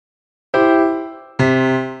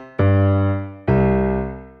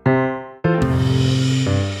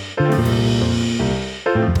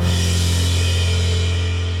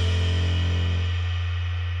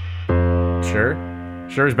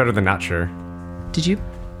Sure is better than not sure. Did you?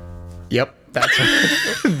 Yep.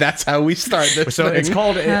 That's how we start this So thing. it's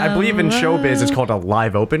called, I believe in showbiz, it's called a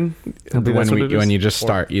live open. when you just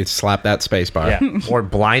start, you slap that space bar. Yeah. Or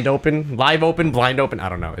blind open, live open, blind open. I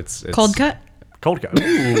don't know. It's Cold cut? Cold cut.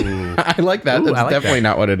 Ooh. I like that. Ooh, That's I like definitely that.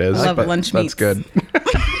 not what it is. I love but lunch that's meats. good.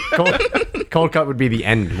 Cold cut would be the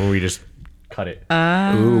end when we just cut it.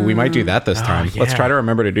 Ooh, we might do that this time. Let's yeah. try to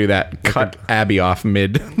remember to do that. Cut Abby off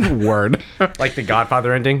mid word. Like the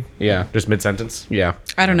Godfather ending. Yeah. Just mid sentence. Yeah.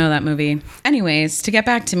 I don't know that movie. Anyways, to get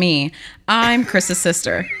back to me, I'm Chris's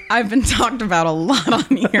sister. I've been talked about a lot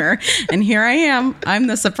on here, and here I am. I'm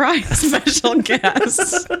the surprise special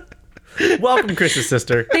guest. Welcome, Chris's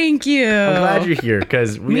sister. Thank you. I'm glad you're here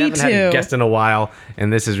because we Me haven't had too. a guest in a while,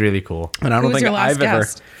 and this is really cool. And I Who don't was think your last I've ever.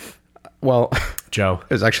 guest? Well, Joe.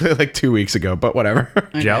 it was actually like 2 weeks ago, but whatever.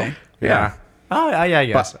 Joe? Yeah. Oh, yeah, I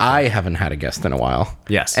guess. But I haven't had a guest in a while.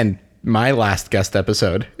 Yes. And my last guest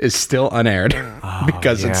episode is still unaired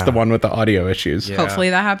because it's yeah. the one with the audio issues. Yeah. Hopefully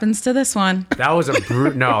that happens to this one. That was a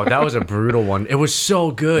that was a brutal one. It was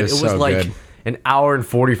so good. It was It was so like good. an hour and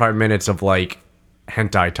 45 minutes of like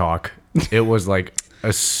hentai talk. It was like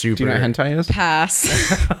a super. Do you know what hentai is? Pass.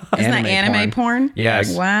 Isn't that anime porn?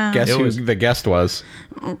 Yes. Wow. Guess It who was- the guest was?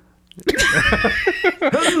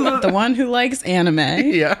 The one who likes anime.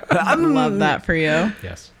 Yeah. I love that for you.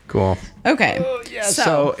 Yes. Cool. Okay.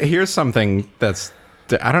 So here's something that's,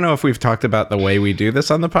 I don't know if we've talked about the way we do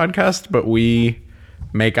this on the podcast, but we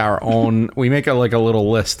make our own, we make a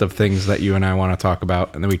little list of things that you and I want to talk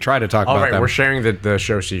about, and then we try to talk All about right, them. we're sharing the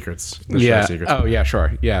show secrets. The Yeah. Show secrets. Oh, yeah,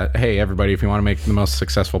 sure. Yeah. Hey, everybody, if you want to make the most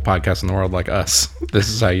successful podcast in the world like us, this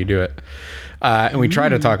is how you do it. And we try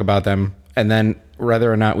to talk about them. And then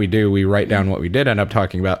whether or not we do, we write down what we did end up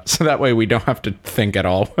talking about. So that way we don't have to think at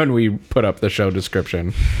all when we put up the show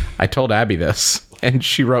description. I told Abby this, and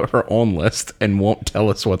she wrote her own list and won't tell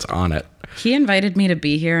us what's on it. He invited me to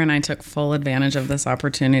be here, and I took full advantage of this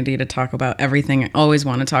opportunity to talk about everything I always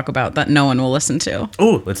want to talk about that no one will listen to.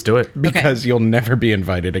 Ooh, let's do it. Because you'll never be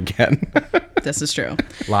invited again. This is true.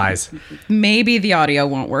 Lies. Maybe the audio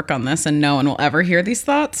won't work on this, and no one will ever hear these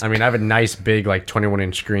thoughts. I mean, I have a nice big like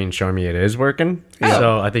 21-inch screen showing me it is working.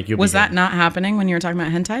 So I think you'll Was be that good. not happening when you were talking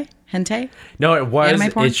about hentai? Hentai? No, it was.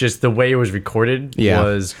 Anime porn? It's just the way it was recorded Yeah.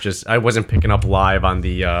 was just I wasn't picking up live on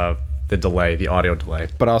the delay, the audio delay.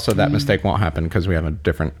 But also that mistake won't happen because we have a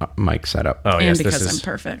different mic setup. Oh And yes, because this I'm is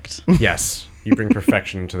perfect. yes. You bring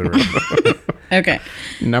perfection into the room. Okay.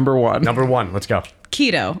 Number one. Number one, let's go.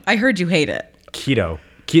 Keto. I heard you hate it. Keto.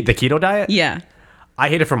 The keto diet? Yeah. I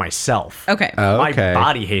hate it for myself. Okay. My Okay.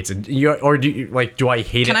 body hates it. Or do you like? Do I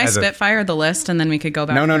hate Can it I as spitfire the list and then we could go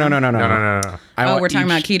back? No. No. I Oh, want we're talking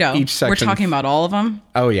about each- keto. Each section. We're talking about all of them?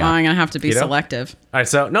 Oh, yeah. I'm going to have to be Keto? selective. All right.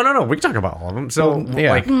 So no. We can talk about all of them. So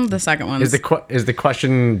yeah. like, The second one. is the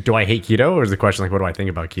question do I hate keto or is the question like what do I think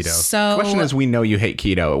about keto? So, The question is, we know you hate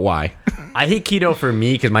keto. Why? I hate keto for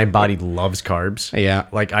me because my body loves carbs. Yeah.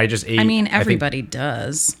 Like I just ate. I mean, think- everybody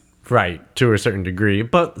does. Right, to a certain degree.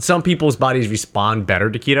 But some people's bodies respond better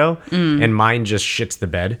to keto, and mine just shits the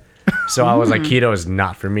bed. So I was like, keto is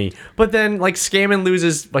not for me. But then, like, Scammon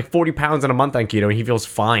loses like 40 pounds in a month on keto, and he feels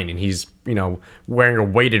fine. And he's, wearing a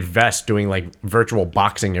weighted vest doing like virtual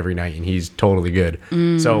boxing every night, and he's totally good.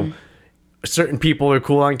 So certain people are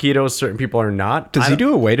cool on keto, certain people are not. Does he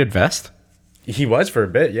do a weighted vest? He was for a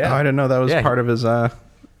bit, yeah. Oh, I didn't know that was Yeah. part of his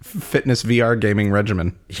fitness VR gaming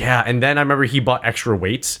regimen. Yeah, and then I remember he bought extra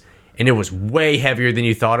weights, and it was way heavier than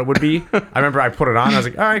you thought it would be. I remember I put it on, I was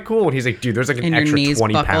like, all right, cool. And he's like, dude, there's like an And your extra knees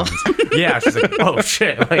 20 buckle. pounds. Yeah, she's like, oh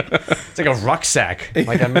shit. Like, it's like a rucksack.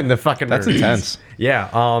 Like I'm in the fucking That's Marines. intense.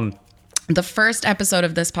 Yeah. The first episode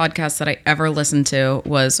of this podcast that I ever listened to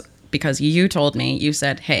was because you told me, you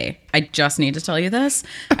said, hey, I just need to tell you this.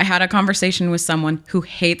 I had a conversation with someone who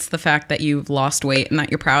hates the fact that you've lost weight and that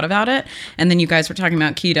you're proud about it. And then you guys were talking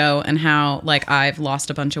about keto and how like I've lost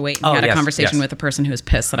a bunch of weight and Oh, had a yes, conversation yes. with a person who was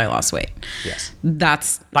pissed that I lost weight. Yes.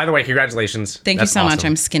 That's By the way, congratulations. thank That's you so much. awesome.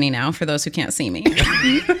 I'm skinny now for those who can't see me.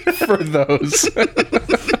 For those.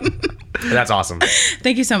 That's awesome.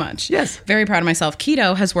 Thank you so much. Yes. Very proud of myself.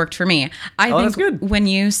 Keto has worked for me. I think that's good. when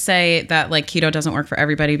you say that like keto doesn't work for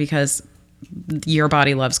everybody because your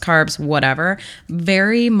body loves carbs, whatever,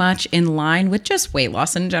 very much in line with just weight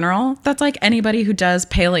loss in general. That's like anybody who does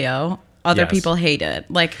paleo. Other Yes. people hate it.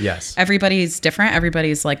 Like Yes. everybody's different.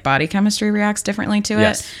 Everybody's like body chemistry reacts differently to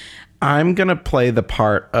Yes. it. I'm going to play the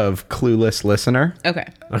part of clueless listener Okay.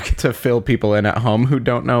 to fill people in at home who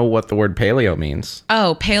don't know what the word paleo means.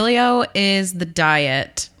 Oh, paleo is the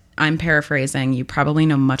diet. I'm paraphrasing. You probably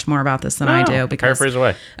know much more about this than I do because Paraphrase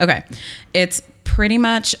away. Okay. It's pretty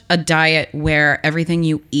much a diet where everything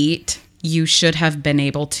you eat you should have been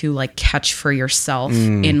able to like catch for yourself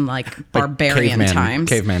in like barbarian times.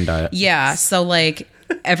 Caveman diet. Yeah. So like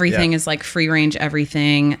everything is like free range,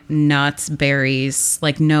 everything, nuts, berries,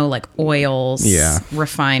 like no like oils,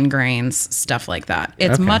 refined grains, stuff like that.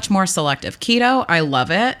 It's much more selective. Keto, I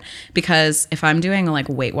love it because if I'm doing like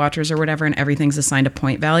Weight Watchers or whatever and everything's assigned a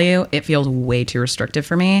point value, it feels way too restrictive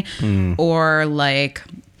for me. Or like,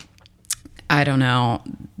 I don't know,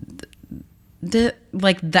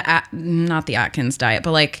 not the Atkins diet,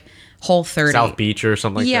 but like Whole30, South Beach or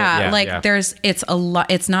something like that. It's a lot.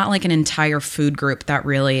 It's not like an entire food group that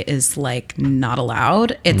really is like not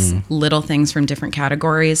allowed. It's little things from different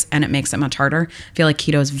categories, and it makes it much harder. I feel like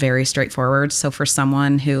keto is very straightforward. So for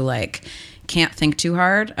someone who like can't think too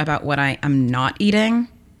hard about what I am not eating,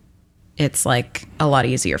 it's like a lot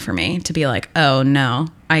easier for me to be like, oh no,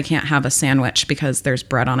 I can't have a sandwich because there's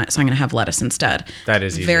bread on it, so I'm going to have lettuce instead. That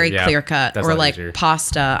is easier. Very clear cut. That's or like easier.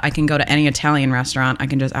 Pasta, I can go to any Italian restaurant. I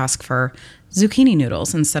can just ask for zucchini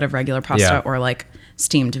noodles instead of regular pasta or like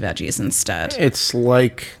steamed veggies instead. It's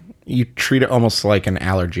like you treat it almost like an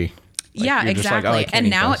allergy. Like yeah, you're just exactly. like, oh, I can't and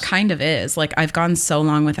eat now this. it kind of is. Like I've gone so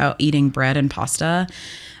long without eating bread and pasta.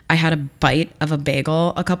 I had a bite of a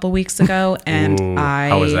bagel a couple weeks ago and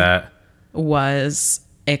How was that? was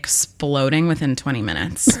exploding within 20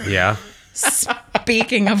 minutes. Yeah.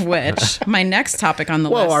 Speaking of which, my next topic on the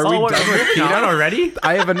Whoa, list. are we done with Done keto? already?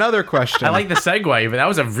 I have another question. I like the segue, but that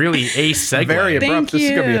was a really ace segue. Very abrupt. Thank This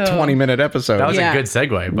is going to be a you. 20-minute episode. That was Yeah. a good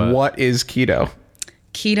segue, but What is keto?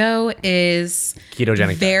 Keto is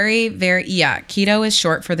ketogenic. keto is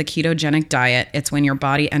short for the ketogenic diet. It's when your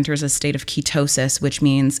body enters a state of ketosis, which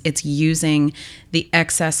means it's using the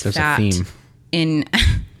excess There's a fat theme. in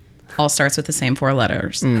all starts with the same four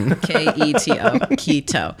letters. Keto,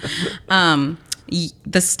 keto.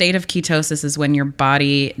 The state of ketosis is when your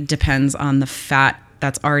body depends on the fat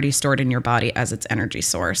that's already stored in your body as its energy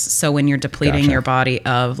source. So when you're depleting your body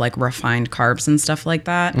of like refined carbs and stuff like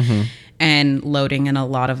that and loading in a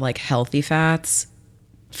lot of like healthy fats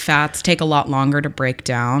take a lot longer to break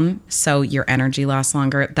down, so your energy lasts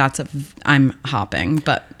longer. I'm hopping,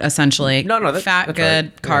 but essentially that's fat good,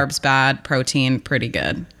 right. carbs bad, protein pretty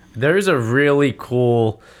good. There's a really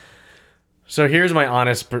cool. So here's my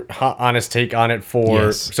honest take on it.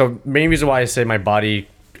 So main reason why I say my body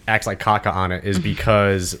acts like caca on it is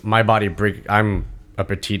because my body I'm a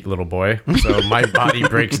petite little boy, so my body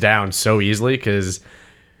breaks down so easily because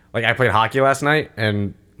like I played hockey last night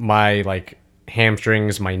and my like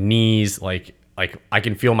hamstrings, my knees, like I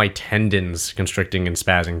can feel my tendons constricting and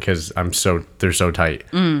spazzing because they're so tight.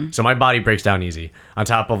 So my body breaks down easy. On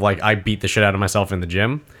top of like I beat the shit out of myself in the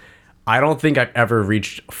gym. I don't think I've ever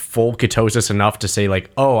reached full ketosis enough to say like,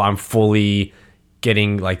 oh, I'm fully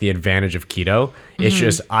getting like the advantage of keto. It's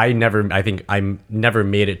just I never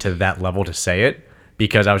made it to that level to say it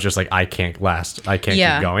because I was just like, I can't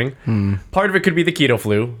keep going. Part of it could be the keto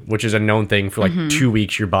flu, which is a known thing for like 2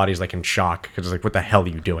 weeks. Your body's like in shock because it's like, what the hell are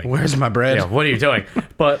you doing? Where's my bread? Yeah, what are you doing?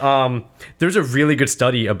 But there's a really good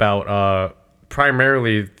study about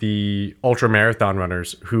primarily the ultra marathon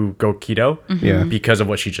runners who go keto because of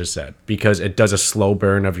what she just said, because it does a slow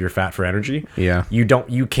burn of your fat for energy.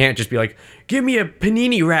 You can't just be like, give me a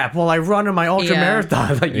panini wrap while I run on my ultra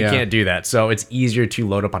marathon. Like you can't do that. So it's easier to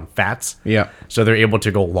load up on fats. So they're able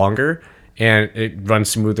to go longer and it runs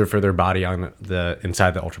smoother for their body on the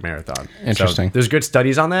inside the ultra marathon. Interesting. So there's good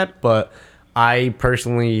studies on that, but I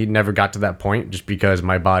personally never got to that point just because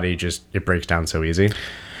my body it breaks down so easy.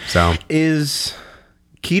 So Is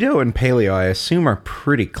keto and paleo, I assume, are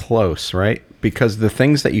pretty close, right? Because the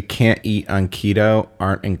things that you can't eat on keto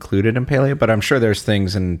aren't included in paleo, but I'm sure there's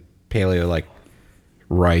things in paleo like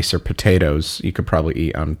rice or potatoes you could probably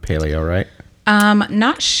eat on paleo, right?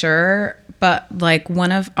 Not sure, but like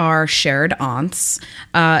one of our shared aunts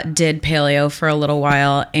did paleo for a little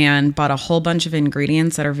while and bought a whole bunch of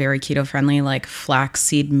ingredients that are very keto friendly, like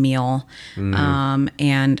flaxseed meal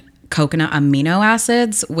and coconut amino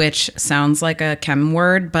acids, which sounds like a chem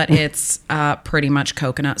word, but it's pretty much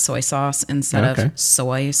coconut soy sauce instead of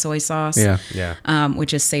soy sauce.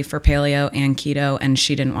 Which is safe for paleo and keto, and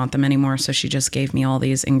she didn't want them anymore, so she just gave me all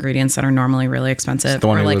these ingredients that are normally really expensive. The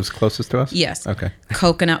one who like, lives closest to us? yes. Okay.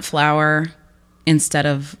 Coconut flour instead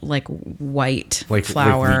of like white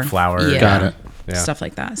flour. Like wheat flour. Yeah. Got it. Yeah. Stuff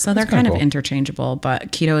like that. So they're kind of interchangeable,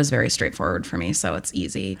 but keto is very straightforward for me, so it's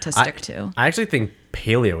easy to stick to. I actually think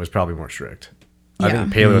paleo is probably more strict. I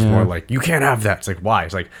think paleo is more like, you can't have that. It's like, why?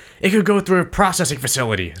 It's like, it could go through a processing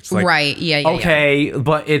facility. It's like, Right. Yeah. okay,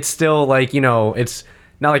 but it's still like, it's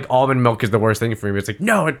not like almond milk is the worst thing for me. But it's like,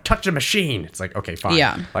 no, it touched a machine. It's like, okay, fine.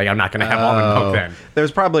 Yeah. Like, I'm not going to have almond milk then.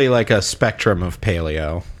 There's probably like a spectrum of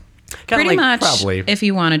paleo. Pretty much, Probably. if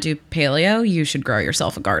you want to do paleo, you should grow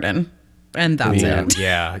yourself a garden. And that's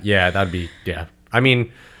Yeah, it. that'd be, yeah. I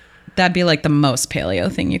mean, That'd be like the most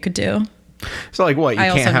paleo thing you could do. So like what? You I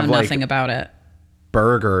also can't know have like nothing about it.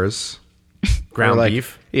 burgers. ground or like,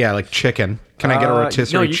 beef. Yeah, like chicken. Can I get a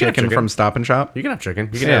rotisserie no, you can have chicken chicken. from Stop and Shop? You can have chicken.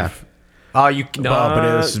 You can Yeah. have. Oh, you no, But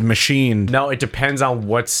it was machined. no. It depends on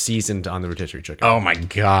what's seasoned on the rotisserie chicken. Oh my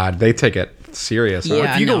god, they take it serious. huh?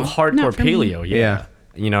 Yeah. if you no. go hardcore Not for me. paleo, yeah.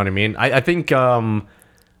 You know what I mean? I think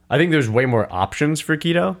there's way more options for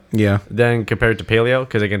keto Yeah. than compared to paleo,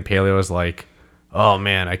 because again, paleo is like, oh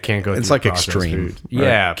man, I can't go. It's through like processed extreme. food. right?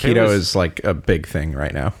 Yeah, Keto paleo's- is like a big thing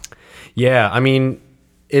right now. Yeah, I mean,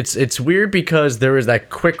 it's weird because there was that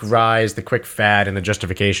quick rise, the quick fad, and the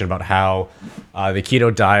justification about how the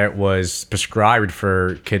keto diet was prescribed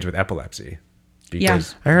for kids with epilepsy.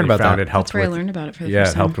 Because I heard they about found that. It helped That's where I with, learned about it for the yeah,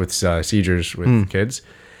 first it helped time. with seizures with kids.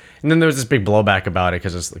 And then there was this big blowback about it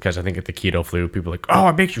because I think at the keto flu, people were like, oh,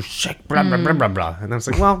 it makes you sick, blah, blah, blah, blah, blah. And I was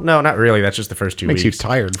like, well, no, not really. That's just the first 2 Makes you weeks.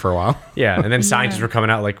 tired for a while. Yeah, and then scientists were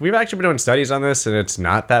coming out like, we've actually been doing studies on this, and it's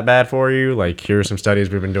not that bad for you. Like, here are some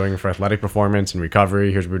studies we've been doing for athletic performance and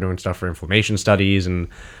recovery. Here's we're doing stuff for inflammation studies, and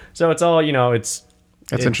so it's all That's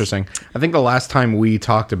interesting. I think the last time we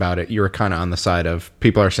talked about it, you were kind of on the side of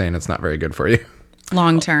people are saying it's not very good for you.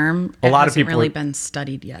 Long term, A lot of hasn't people really are- been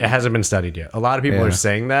studied yet. It hasn't been studied yet. A lot of people Yeah. are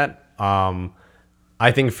saying that.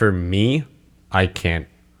 I think for me, I can't.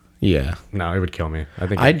 Yeah. No, it would kill me. I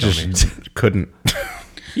think I it'd kill me. just couldn't.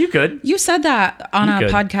 You could. You said that on You a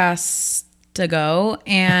could. podcast ago,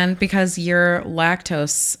 and because you're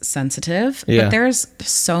lactose sensitive, Yeah. but there's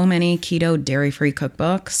so many keto dairy-free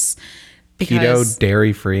cookbooks. Keto Because,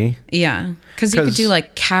 dairy free. yeah, because you could 'Cause- do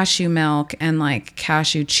like cashew milk and like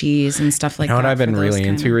cashew cheese and stuff like You know what that. I've been for those really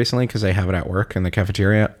kind into of- recently because I have it at work in the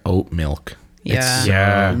cafeteria? Oat milk. Yeah,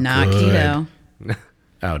 Yeah. not good. keto.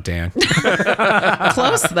 Oh, damn.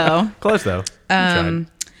 Close though. Close though.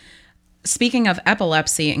 Speaking of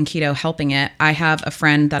epilepsy and keto helping it, I have a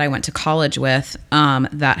friend that I went to college with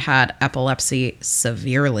that had epilepsy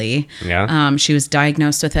severely. Yeah. She was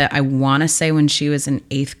diagnosed with it, I want to say, when she was in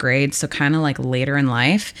 8th grade. So kind of like later in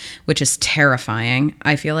life, which is terrifying.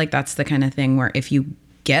 I feel like that's the kind of thing where if you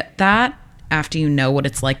get that after you know what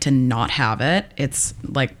it's like to not have it, it's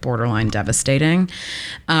like borderline devastating.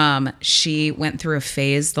 She went through a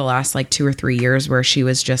phase the last like 2 or 3 years where she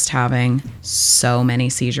was just having so many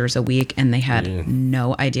seizures a week and they had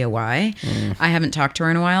no idea why. I haven't talked to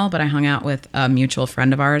her in a while, but I hung out with a mutual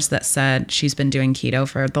friend of ours that said she's been doing keto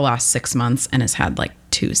for the last 6 months and has had like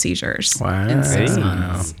 2 seizures in 6 Wow.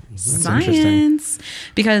 months. interesting. Science.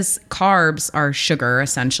 Because carbs are sugar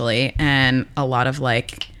essentially, and a lot of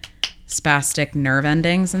like spastic nerve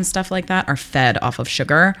endings and stuff like that are fed off of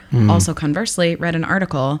sugar. Also, conversely, read an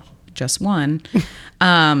article, just one,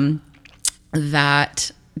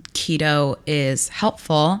 that keto is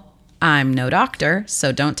helpful. I'm no doctor,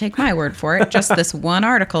 so don't take my word for it. Just this one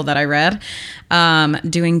article that I read.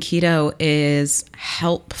 Doing keto is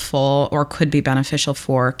helpful or could be beneficial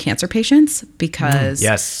for cancer patients because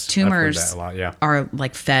Yes, I've heard tumors that a lot, yeah. are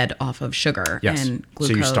like fed off of sugar Yes. and So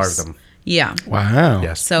glucose. you starve them. Yeah. Wow.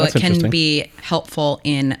 Yes. So That's it can interesting. be helpful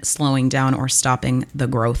in slowing down or stopping the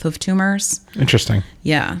growth of tumors. Interesting.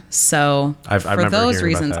 Yeah. So I for remember those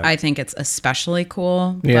hearing about reasons, that. I think it's especially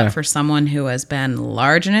cool. Yeah. But for someone who has been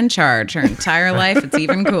large and in charge her entire life, it's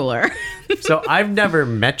even cooler. So I've never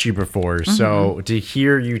met you before, so to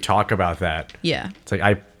hear you talk about that, Yeah. it's like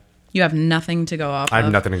I You have nothing to go off have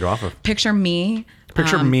of. nothing to go off of. Picture me.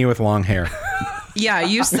 Picture me with long hair. Yeah,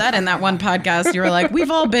 you said in that one podcast, you were like,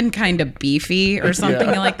 we've all been kind of beefy or something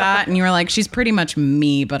like that. And you were like, she's pretty much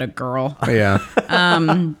me, but a girl. Yeah.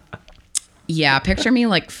 Yeah, picture me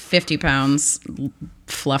like 50 pounds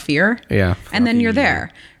fluffier. Yeah. And then you're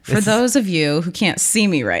there. For those of you who can't see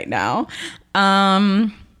me right now,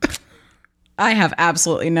 I have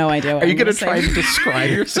absolutely no idea what Are you I'm going to say. try and describe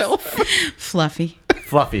yourself? Fluffy,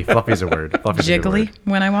 Fluffy's a word. Fluffy's a good jiggly word.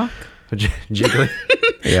 when I walk. Jiggly.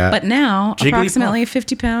 Yeah. But now, Jigglypuff. approximately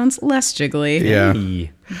 50 pounds less jiggly. yeah.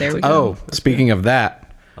 E. There we go. Oh, speaking of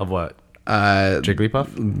that, Of what?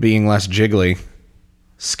 Jigglypuff? being less jiggly,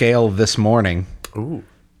 scale this morning, Ooh.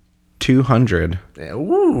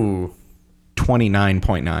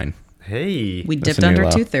 229.9. Ooh. Hey. We That's dipped a new under low.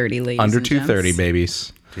 230, ladies. Under and 230, gents.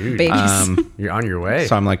 babies. Dude, Babies. you're on your way.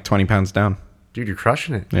 So I'm like 20 pounds down. Dude, you're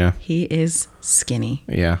crushing it. Yeah. He is skinny.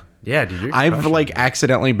 Yeah. Yeah, dude, you're I've crushing like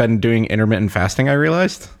accidentally been doing intermittent fasting, I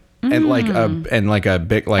realized. And like a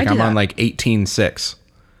big like do I'm on that. like 18/6.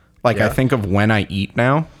 Like I Yeah. think of when I eat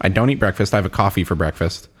now. I don't eat breakfast. I have a coffee for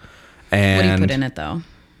breakfast. What do you And put in it, though?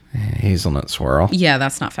 hazelnut swirl. Yeah,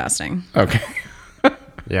 that's not fasting. Okay.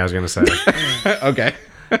 Yeah, I was gonna say Okay.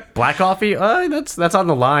 black coffee. That's on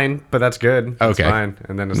the line, but that's good. That's Okay. fine.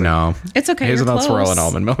 And then it's like, No. It's okay, you're Hazelnut swirl close. and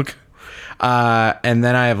almond milk. And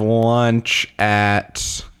then I have lunch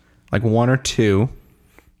at like 1 or 2.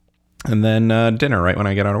 And then dinner right when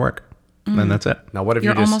I get out of work. And that's it. now what if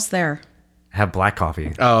You're you just almost there. have black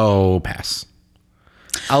coffee? Oh, pass.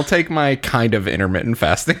 I'll take my kind of intermittent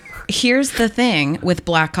fasting. Here's the thing with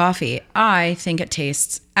black coffee. I think it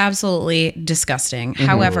tastes absolutely disgusting.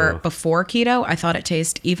 However, before keto, I thought it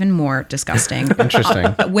tasted even more disgusting.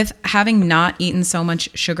 Interesting. With having not eaten so much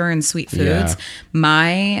sugar and sweet foods, Yeah.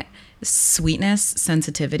 my sweetness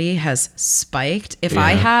sensitivity has spiked. If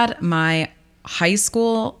I had my high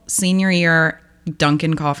school senior year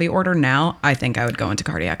Dunkin' coffee order now, I think I would go into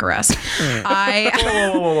cardiac arrest.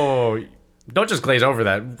 Whoa. Don't just glaze over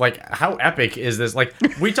that. Like, how epic is this? Like,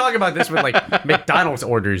 we talk about this with like McDonald's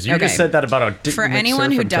orders. You Okay. just said that about a For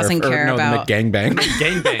anyone who doesn't care about gangbang.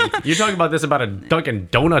 gangbang. You're talking about this about a Dunkin'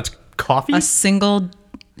 Donuts coffee? a single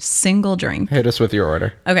drink. Hit us with your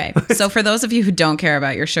order. Okay, so for those of you who don't care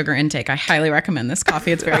about your sugar intake, I highly recommend this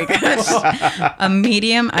coffee. It's very good. A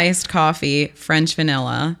medium iced coffee, French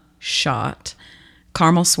vanilla, shot,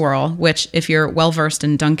 caramel swirl, which if you're well versed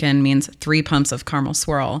in Dunkin' means 3 pumps of caramel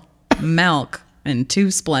swirl, milk, and 2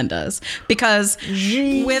 Splendas. Because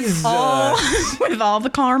with all the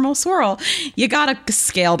caramel swirl, you gotta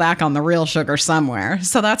scale back on the real sugar somewhere.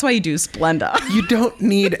 So that's why you do Splenda. You don't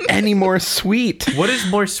need any more sweet. What does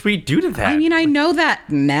more sweet do to that? I mean, I know that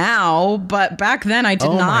now, but back then I did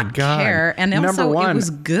Oh my not God. care. And Number also, one, it was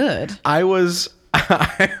good. I was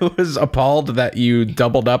appalled that you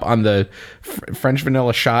doubled up on the French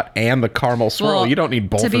vanilla shot and the caramel swirl. You don't need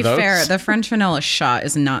both to of be those. fair, the French vanilla shot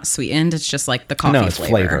is not sweetened. It's just like the coffee no, it's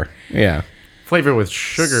flavor. Yeah. Flavor with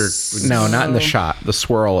sugar. No, not in the So- shot. The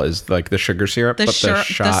swirl is like the sugar syrup, The, but the the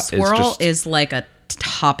shot swirl is is like a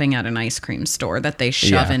topping at an ice cream store that they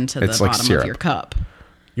shove Yeah, into the it's like bottom syrup. of your cup.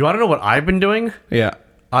 You want to know what I've been doing? yeah.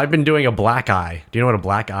 I've been doing a black eye. Do you know what a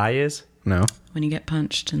black eye is? No. When you get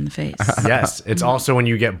punched in the face. Yes. It's also when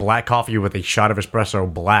you get black coffee with a shot of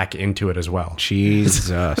espresso black into it as well. Jesus.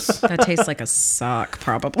 That tastes like a sock,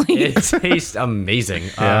 probably. It tastes amazing.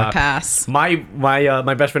 Pass. My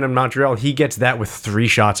best friend in Montreal, he gets that with 3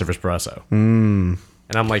 shots of espresso. And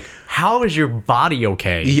I'm like, how is your body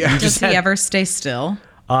okay? Yeah. Does he ever stay still?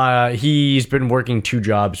 He's been working 2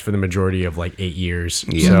 jobs for the majority of like 8 years.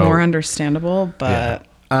 Yeah. So More understandable, but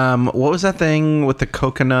What was that thing with the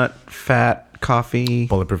coconut fat coffee?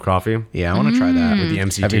 bulletproof coffee Yeah, I want to try that. with the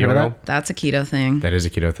MCT Have you heard of oil. that? that's a keto thing. That is a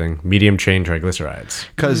keto thing. Medium chain triglycerides.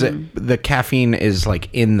 Because the caffeine is like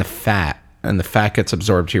in the fat, and the fat gets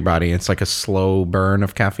absorbed to your body. It's like a slow burn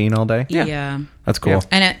of caffeine all day. Yeah. That's cool.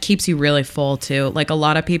 And it keeps you really full too. Like a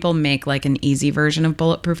lot of people make like an easy version of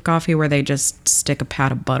bulletproof coffee where they just stick a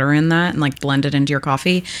pat of butter in that and like blend it into your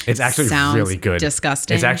coffee. It's actually Sounds really good.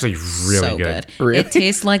 Disgusting. It's actually really so good. Really? It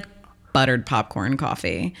tastes like buttered popcorn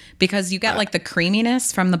coffee because you get like the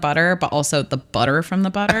creaminess from the butter, but also the butter from the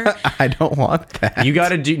butter. I don't want that. You got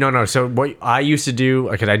to do no. So what I used to do,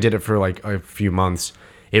 because I did it for like a few months,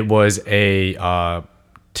 it was a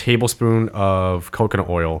tablespoon of coconut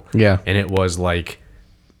oil. Yeah. And it was like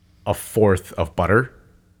a 1/4 of butter,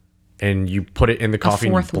 and you put it in the coffee.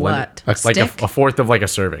 and 1/4 blend what? it. Like a Stick? 1/4 of like a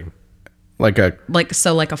serving. Like a like a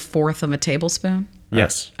 1/4 of a tablespoon.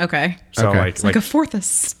 Yes. Okay. So Okay. like It's like a 1/4 a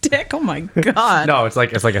stick. Oh my god. no, it's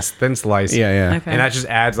like a thin slice. yeah. Okay. And that just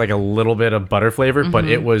adds like a little bit of butter flavor, but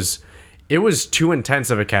it was too intense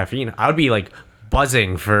of a caffeine. I would be like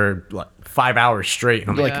buzzing for like 5 hours straight.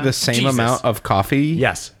 And I'm Like the same Jesus. amount of coffee.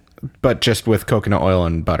 Yes. But just with coconut oil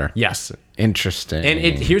and butter. Yes. Interesting. And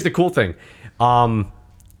here's the cool thing.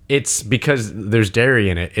 It's because there's dairy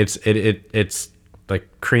in it. It's like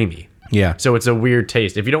creamy. Yeah. So it's a weird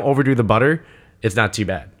taste. If you don't overdo the butter, it's not too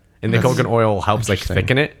bad. And the coconut oil helps like interesting.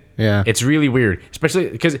 thicken it. Yeah. It's really weird, especially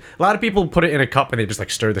because a lot of people put it in a cup and they just like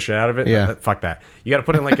stir the shit out of it. Yeah. Fuck that. You got to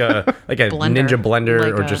put it in like a Blender. Ninja blender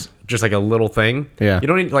Like or a- just like a little thing. Yeah. You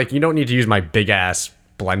don't need to use my big ass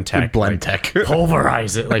Blendtec. Blendtec. Like,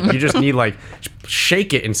 pulverize it. Like you just need like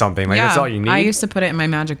shake it in something. Like that's all you need. I used to put it in my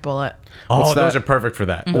magic bullet. Oh, What's those that? are perfect for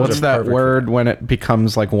that. Those What's are that perfect for word when it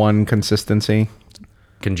becomes like one consistency?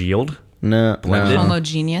 Congealed. No. Blended.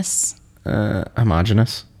 Homogeneous.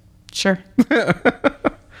 Homogeneous. Sure.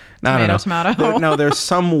 No, I don't know. Tomato. No, there's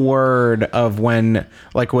some word of when,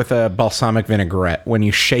 like with a balsamic vinaigrette, when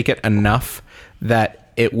you shake it enough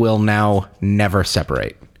that it will now never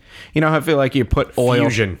separate. You know how I feel like you put oil.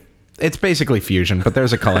 Fusion. It's basically fusion, but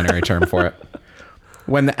there's a culinary term for it.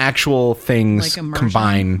 When the actual things Like immersion?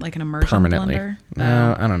 combine Like an immersion permanently. blender?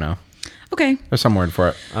 No, I don't know. Okay. There's some word for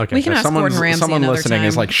it. Okay. We can ask Gordon Ramsay Someone another listening time.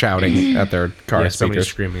 is like shouting at their car Yeah, somebody's speakers.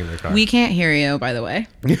 screaming in their car. We can't hear you, by the way.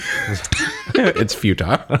 It's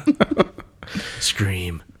futile.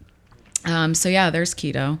 Scream. So yeah, there's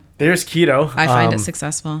keto. There's keto. I find it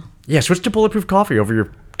successful. Yeah, switch to bulletproof coffee over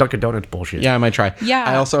your Dunkin' Donuts bullshit. Yeah, I might try. Yeah.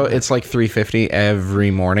 I also, it's like $3.50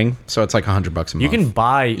 every morning, so it's like $100 a month. You can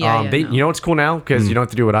buy. Yeah, they, no. You know what's cool now? Because you don't have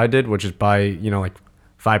to do what I did, which is buy, like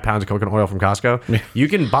 5 pounds of coconut oil from Costco. You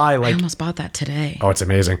can buy I like. almost bought that today. Oh, it's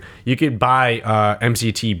amazing. You could buy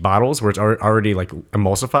MCT bottles where it's already like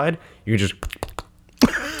emulsified. You can just.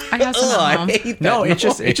 I have some at home. No, it's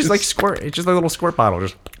just like squirt. It's just a little squirt bottle.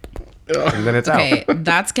 Just. And then it's Okay, out.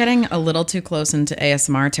 that's getting a little too close into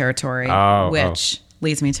ASMR territory, which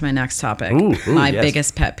leads me to my next topic. Ooh, my yes.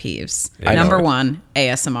 biggest pet peeves. I know Number it. 1,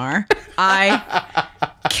 ASMR. I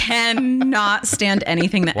cannot stand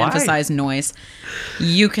anything that Why? emphasizes noise.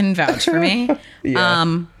 You can vouch for me.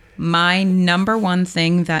 My number 1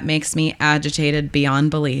 thing that makes me agitated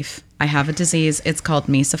beyond belief. I have a disease. It's called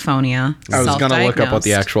misophonia. I was going to look up what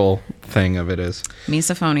the Self-diagnosed. actual thing of it is.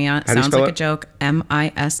 Misophonia. do you Sounds spell like a it? joke.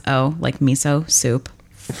 MISO, like miso soup.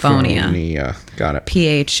 Phonia. Phonia. Got it.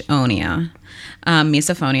 Phonia.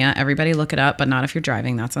 Misophonia. Everybody look it up, but not if you're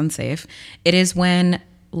driving. That's unsafe. It is when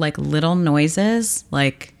like little noises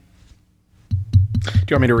like Do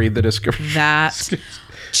you want me to read the description? that, The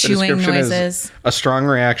chewing description is noises. a strong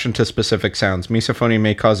reaction to specific sounds. Misophonia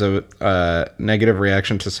may cause a negative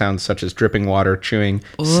reaction to sounds such as dripping water, chewing,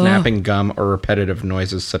 snapping gum, or repetitive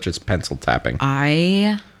noises such as pencil tapping.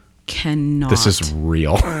 I cannot. This is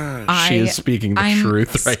real. She is speaking the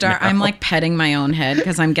truth right now. I'm like petting my own head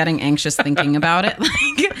because I'm getting anxious thinking about it.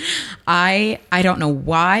 Like, I don't know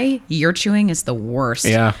why your chewing is the worst.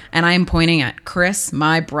 Yeah. And I am pointing at Chris,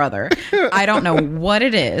 my brother. I don't know what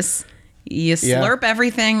it is. You slurp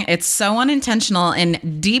everything. It's so unintentional.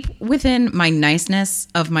 And deep within my niceness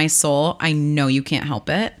of my soul, I know you can't help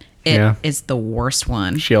it. It is the worst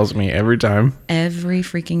one. She yells at me every time. Every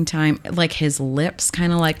freaking time. Like his lips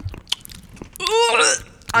kind of like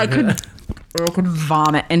I could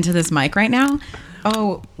vomit into this mic right now.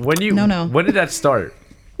 Oh, When No. When did that start?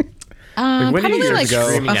 When did probably you like start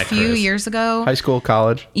screaming a at few Chris? years ago. High school,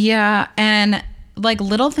 college. Yeah, and like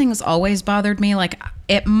little things always bothered me. Like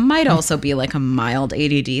it might also be like a mild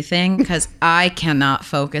ADD thing because I cannot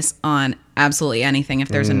focus on absolutely anything if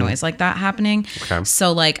there's a noise like that happening. Okay.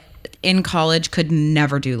 So like in college could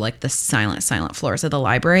never do like the silent floors of the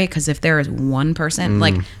library because if there is one person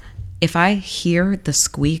like if I hear the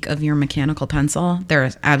squeak of your mechanical pencil, there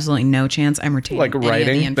is absolutely no chance I'm retaining Like any of writing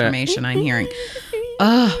the that- information I'm hearing.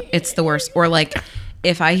 Ugh, it's the worst. Or like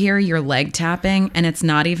if I hear your leg tapping and it's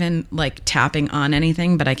not even like tapping on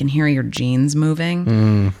anything, but I can hear your jeans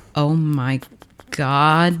moving. Oh my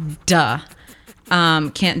God. Duh.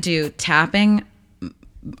 Can't do tapping.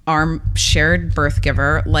 Our shared birth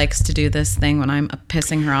giver likes to do this thing when I'm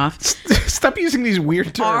pissing her off. Stop using these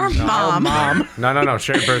weird Our terms. mom. No.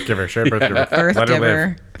 Shared birth giver. Shared birth giver. Birth Let her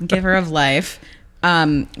giver, live. giver of life.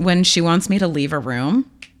 When she wants me to leave a room,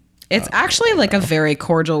 it's actually like a very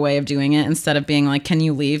cordial way of doing it instead of being like, can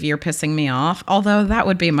you leave? You're pissing me off. Although that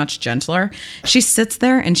would be much gentler. She sits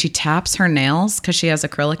there and she taps her nails because she has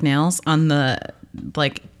acrylic nails on the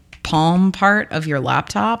like palm part of your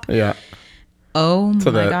laptop. Yeah. Oh my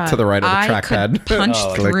the- God. to the right of the I trackpad. could punch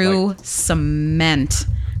Oh, through cement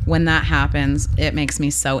when that happens. It makes me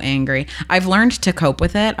so angry. I've learned to cope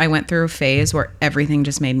with it. I went through a phase where everything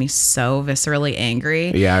just made me so viscerally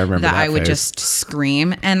angry. Yeah, I remember that I would phase. just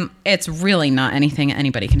scream. And it's really not anything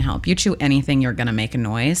anybody can help. You chew anything, you're going to make a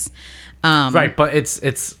noise. Right, but it's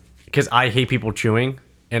because I hate people chewing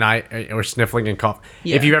and or sniffling and cough.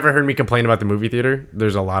 Yeah. If you've ever heard me complain about the movie theater,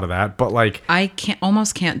 there's a lot of that. But like I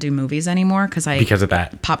almost can't do movies anymore because of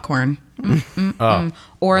that. popcorn.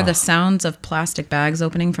 Or the sounds of plastic bags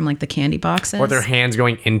opening from like the candy boxes. Or their hands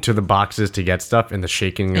going into the boxes to get stuff and the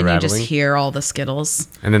shaking and, and you rattling. just hear all the Skittles.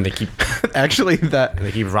 And then they keep Actually,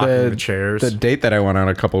 they keep rocking the chairs. The date that I went on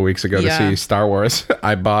a couple of weeks ago Yeah. to see Star Wars,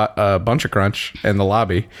 I bought a bunch of Crunch in the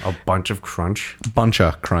lobby. a bunch of crunch. Bunch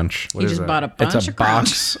of Crunch. You just that? bought a bunch It's a of Crunch.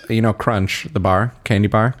 box, Crunch, the bar, candy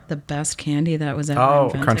bar. The best candy that was ever Oh,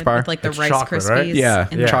 invented. Crunch bar? With like the It's Rice chocolate, Krispies. right? Yeah,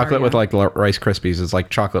 in the chocolate bar, with yeah. like Rice Krispies is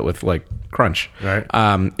like chocolate with like Crunch. Right.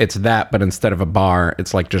 It's that, but instead of a bar,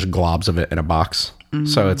 it's like just globs of it in a box.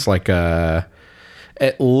 So it's like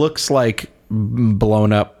it looks like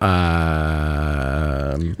blown up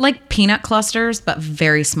Like peanut clusters, but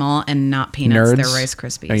very small and not peanuts. Nerds? They're Rice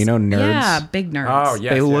Krispies. Oh, you know Nerds? Yeah, big nerds. Oh,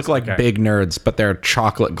 yes. they look like okay. big nerds, but they're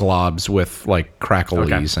chocolate globs with like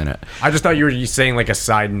cracklies in it. I just thought you were saying like a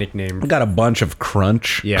side nickname. I got a bunch of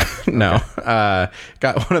Crunch. Yeah. No.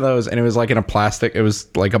 Got one of those, and it was like in a plastic. It was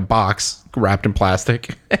like a box wrapped in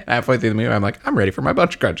plastic. Halfway through the movie, I'm like, I'm ready for my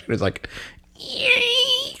Bunch Crunch. And it was like,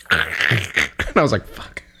 and I was like,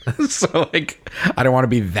 fuck. So like, I don't want to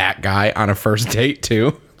be that guy on a first date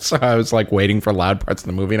too. So I was like waiting for loud parts of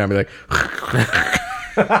the movie, and I'd be like,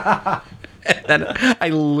 and then I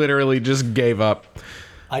literally just gave up.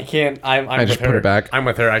 I can't. I'm I just with her. put it back. I'm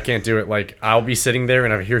with her. I can't do it. Like I'll be sitting there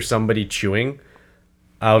and I hear somebody chewing.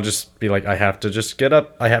 I'll just be like, I have to just get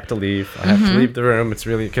up. I have to leave. I have to leave the room. It's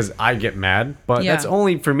really because I get mad. But Yeah. that's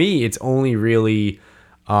only for me. It's only really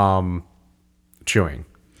chewing.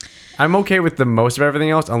 I'm okay with the most of everything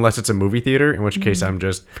else, unless it's a movie theater, in which case I'm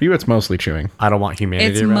just For you, it's mostly chewing. I don't want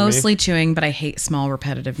humanity It's around mostly chewing, but I hate small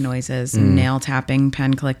repetitive noises. Nail tapping,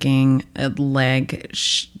 pen clicking, leg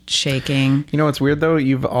shaking. You know what's weird though?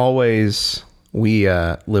 We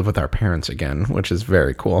live with our parents again, which is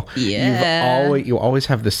very cool. Yeah. You always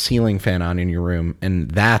have the ceiling fan on in your room, and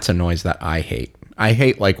that's a noise that I hate. I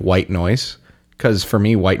hate like white noise, because for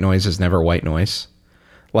me, white noise is never white noise.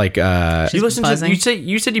 Like You listen buzzing. to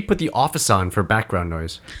you said you put the Office on for background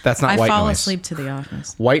noise. that's not I white fall noise. asleep to The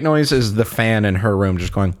Office. White noise is the fan in her room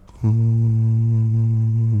just going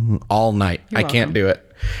all night. I can't do it.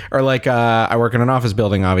 Or like I work in an office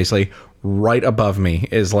building, obviously. Right above me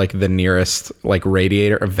is like the nearest like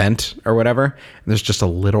radiator vent or whatever. And there's just a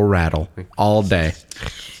little rattle all day.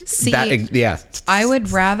 See, Yeah. I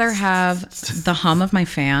would rather have the hum of my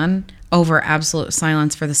fan over absolute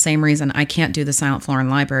silence for the same reason I can't do the silent floor in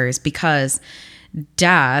libraries, because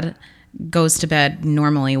Dad goes to bed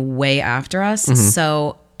normally way after us.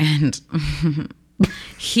 So, and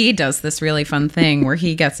he does this really fun thing where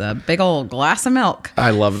he gets a big old glass of milk. I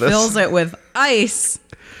love this. Fills it with ice,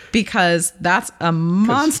 because that's a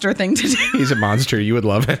monster thing to do. He's a monster. You would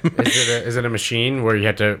love him. Is it a machine where you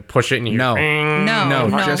have to push it and you No. No,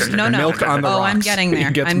 just no. milk on the rocks. Oh, I'm getting there.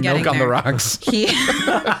 He gets I'm getting milk on the there. rocks. He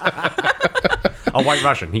a White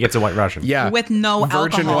Russian? He gets a White Russian. Yeah. with no Virgin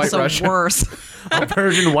alcohol, White so Russian worse. A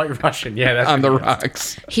Persian White Russian. Yeah, that's on the what he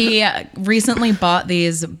gets. rocks. He recently bought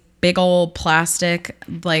these big old plastic,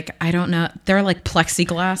 like, I don't know, they're like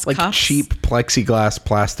plexiglass Like cups. cheap plexiglass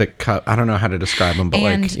plastic cup. I don't know how to describe them, but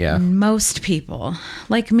And like, yeah. most people,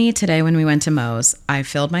 like me today when we went to Moe's, I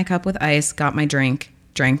filled my cup with ice, got my drink,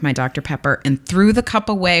 drank my Dr. Pepper, and threw the cup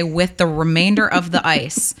away with the remainder of the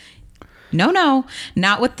ice. No,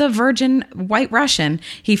 not with the Virgin White Russian.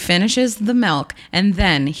 He finishes the milk, and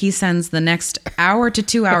then he spends the next hour to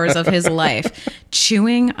 2 hours of his life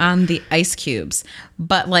chewing on the ice cubes.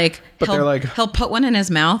 But they're like- he'll put one in his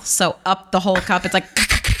mouth, so up the whole cup, it's like,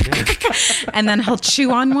 and then he'll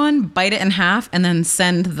chew on one, bite it in half, and then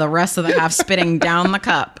send the rest of the half spitting down the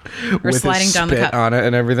cup or With sliding his down the spit cup. on it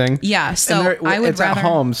and everything. Yeah, so And I would it's rather. at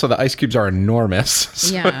home, so the ice cubes are enormous.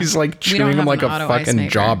 So Yeah. he's like We don't chewing them have like an a auto ice fucking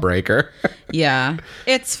maker. jawbreaker. Yeah,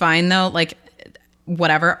 it's fine though. Like,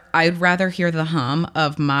 whatever. I'd rather hear the hum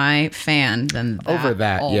of my fan than Over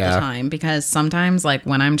that, all yeah. the time, because sometimes, like,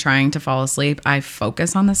 when I'm trying to fall asleep, I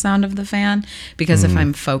focus on the sound of the fan, because if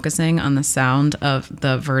I'm focusing on the sound of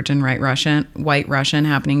the Virgin White Russian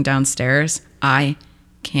happening downstairs, I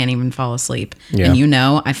can't even fall asleep. Yeah. And you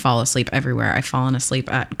know, I fall asleep everywhere. I've fallen asleep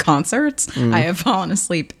at concerts. I have fallen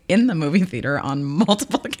asleep in the movie theater on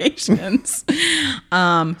multiple occasions.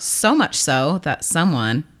 So much so that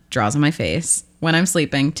someone draws on my face when I'm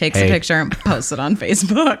sleeping, takes a Hey. picture, and posts it on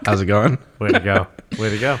Facebook. How's it going? Way to go. Way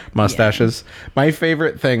to go. Mustaches. My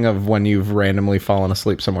favorite thing of when you've randomly fallen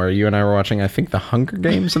asleep somewhere, you and I were watching, I think, the Hunger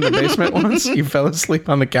Games in the basement once. You fell asleep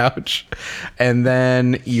on the couch, and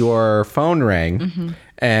then your phone rang,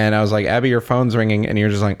 and I was like, Abby, your phone's ringing, and you're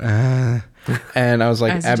just like, and I was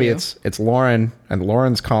like, As you Abby, do. it's Lauren, and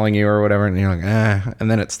Lauren's calling you or whatever, and you're like, and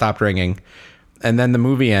then it stopped ringing. And then the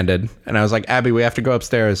movie ended, and I was like, Abby, we have to go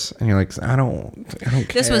upstairs. And you're like, I don't care.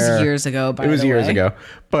 This was years ago, by It was the years way. ago.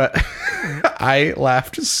 But I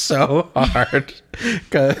laughed so hard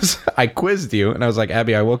because I quizzed you, and I was like,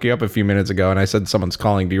 Abby, I woke you up a few minutes ago, and I said, someone's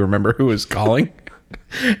calling. Do you remember who was calling?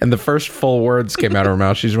 And the first full words came out of her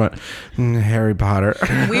mouth. She just went, Harry Potter.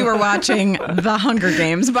 We were watching The Hunger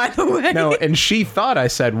Games, by the way, No, and she thought I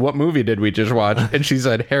said, what movie did we just watch? And she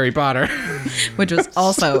said, Harry Potter. which was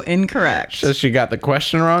also incorrect. So she got the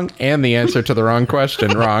question wrong and the answer to the wrong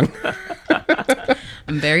question wrong.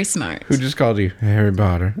 I'm very smart. Who just called you Harry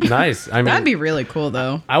Potter? Nice. I mean, That'd be really cool,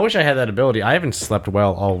 though. I wish I had that ability. I haven't slept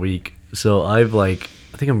well all week, So I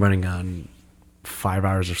think I'm running on 5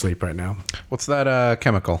 hours of sleep right now. What's that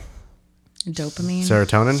chemical? Dopamine.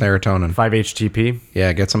 Serotonin? Serotonin. 5-HTP?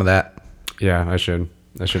 Yeah, get some of that. Yeah, I should.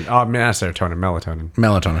 Oh, man, not serotonin, melatonin.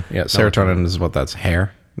 Melatonin. Yeah, serotonin is what that's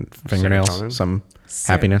hair, fingernails, Serotonin? some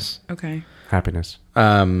happiness. Okay. Happiness.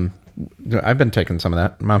 I've been taking some of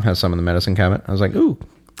that. Mom has some in the medicine cabinet. I was like, ooh,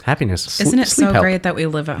 Happiness. Isn't it sleep so help. great that we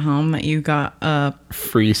live at home that you got a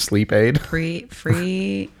free sleep aid.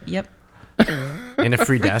 free yep. And a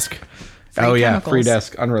free desk. Oh yeah, chemicals. free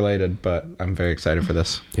desk, unrelated, but I'm very excited for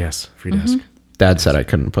this. Yes, free desk. Dad said I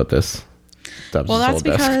couldn't put this. Stubbs' Well, that's old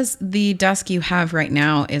desk. because the desk you have right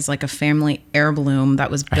now is like a family heirloom that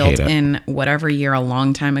was built hate it. in whatever year a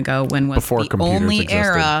long time ago when was Before the computers only existed.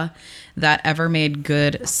 era that ever made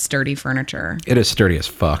good sturdy furniture. It is sturdy as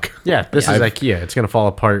fuck. Yeah, this is IKEA. It's going to fall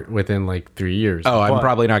apart within like 3 years. Oh, I'm But-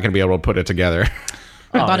 probably not going to be able to put it together.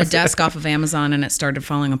 I bought a desk off of Amazon and it started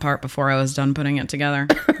falling apart before I was done putting it together.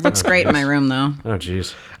 Looks great in my room though. Oh,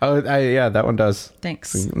 jeez. Oh, yeah, that one does.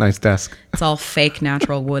 Thanks. Nice desk. It's all fake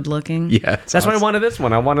natural wood looking. Yeah, That's why I wanted this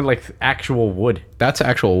one. I wanted like actual wood. That's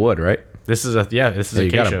actual wood, right? This is You got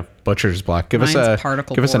acacia. a butcher's block. Give Mine's us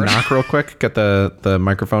particle give us a board. knock real quick. Get the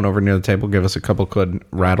microphone over near the table. Give us a couple good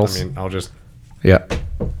rattles. I mean, I'll just. Yeah.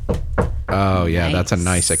 Oh yeah, that's a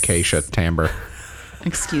Nice. nice acacia timbre.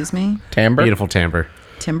 Excuse me? Timbre. Beautiful timbre.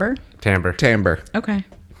 Timber? Timbre. Timbre. Okay.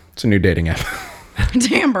 It's a new dating app.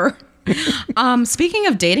 Timber. Speaking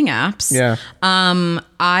of dating apps, Yeah.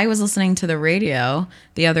 I was listening to the radio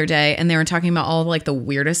the other day and they were talking about all like the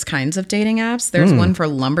weirdest kinds of dating apps. There's one for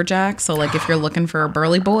lumberjacks. So like if you're looking for a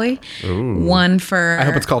burly boy, one for, I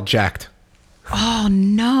hope it's called Jacked. oh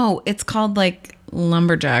no, it's called like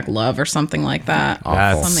lumberjack love or something like that.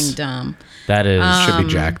 Awful. Something dumb. That is. Should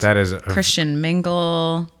be Jacked. That is. Christian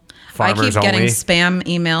Mingle. I Farmers keep getting only? spam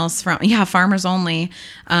emails from, farmers only.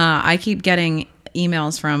 I keep getting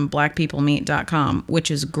emails from blackpeoplemeet.com, which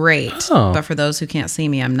is great. Oh. But for those who can't see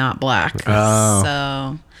me, I'm not black.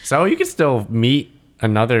 So So you can still meet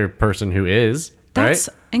another person who is. that's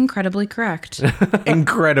right? incredibly correct.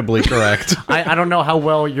 Incredibly correct. I don't know how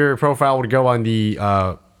well your profile would go on the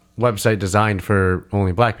website designed for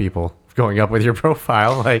only black people. Going up with your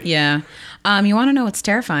profile, like Yeah. You want to know what's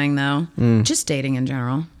terrifying though? Just dating in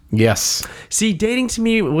general. Yes. see, dating to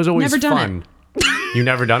me was always Never done fun. You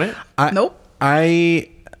never done it? Nope. We'll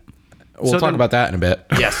So talk then- about that in a bit.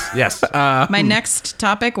 Yes. My next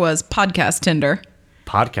topic was podcast Tinder.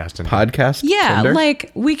 Podcasting. Podcast. Yeah, Tinder?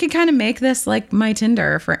 like we could kind of make this like my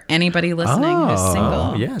Tinder for anybody listening who's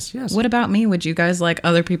single. yes. What about me? Would you guys like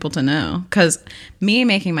other people to know? Because me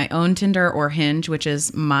making my own Tinder or Hinge, which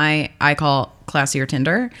is I call classier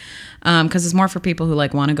Tinder, because it's more for people who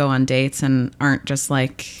like want to go on dates and aren't just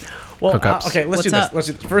like, Well, hookups. okay, let's What's do this. up? Let's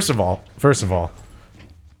do, first of all,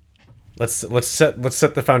 let's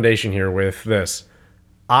set the foundation here with this.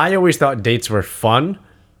 I always thought dates were fun,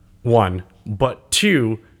 one, but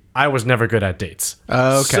two, I was never good at dates.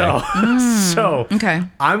 Okay. So okay.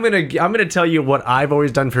 I'm gonna tell you what I've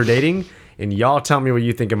always done for dating, and y'all tell me what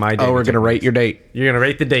you think of my dating. Oh, we're gonna rate your date. You're gonna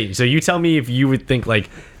rate the date. So you tell me if you would think like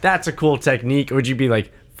that's a cool technique, or would you be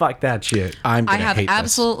like, fuck that shit? I'm I gonna have hate this.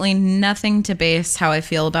 absolutely nothing to base how I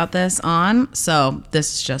feel about this on, so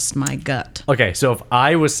this is just my gut. Okay, so if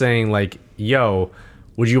I was saying like, yo,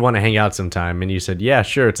 would you want to hang out sometime? And you said, yeah,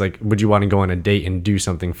 sure. It's like, would you want to go on a date and do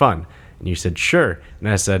something fun? And you said, sure. And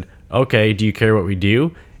I said, okay, do you care what we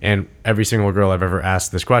do? And every single girl I've ever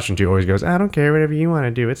asked this question to always goes, I don't care, whatever you want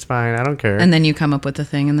to do, it's fine, I don't care. And then you come up with the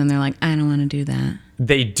thing, and then they're like, I don't want to do that.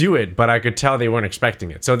 They do it, but I could tell they weren't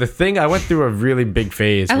expecting it. So the thing, I went through a really big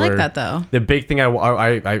phase. I like where that, though. The big thing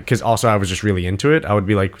I because also I was just really into it. I would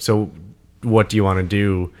be like, so what do you want to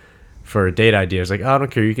do for a date idea? It's like, oh, I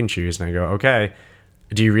don't care, you can choose. And I go, okay.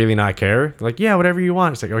 Do you really not care? They're like, yeah, whatever you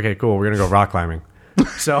want. It's like, okay, cool. We're gonna go rock climbing.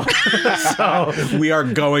 So We are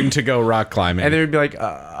going to go rock climbing. and they would be like,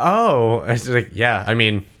 oh, it's like, yeah, I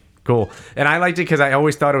mean, cool. And I liked it because I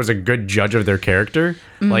always thought it was a good judge of their character.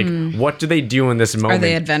 Like, what do they do in this Are moment?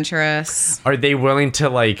 they adventurous? Are they willing to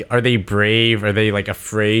like? Are they brave? Are they like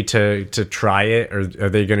afraid to try it, or are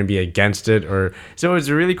they going to be against it? Or so it's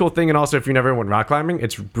a really cool thing. And also, if you never went rock climbing,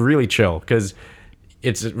 it's really chill because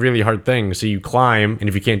it's a really hard thing. So you climb, and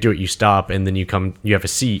if you can't do it, you stop, and then you have a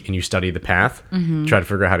seat and you study the path, try to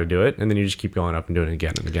figure out how to do it, and then you just keep going up and doing it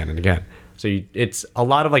again and again and again. So it's a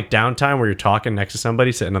lot of like downtime where you're talking next to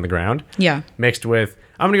somebody sitting on the ground. Yeah. Mixed with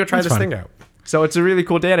I'm gonna go try this fun. thing out. So it's a really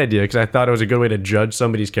cool date idea because I thought it was a good way to judge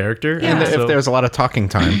somebody's character. Yeah. And if so- there's a lot of talking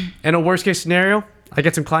time. and a worst case scenario, I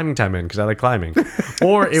get some climbing time in because I like climbing.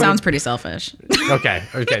 Or it Sounds would, pretty selfish. okay.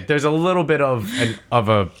 There's a little bit of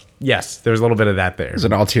yes. There's a little bit of that there. There's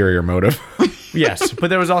an ulterior motive. Yes, but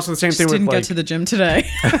there was also the same thing with Didn't like get to the gym today.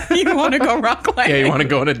 You want to go rock climbing? Yeah, you want to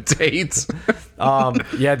go on a date?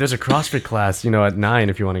 yeah. There's a CrossFit class, at 9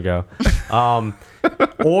 if you want to go.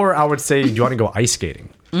 Or I would say, do you want to go ice skating?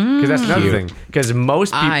 Because that's another Cute. thing. Because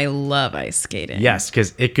most people, I love ice skating. yes,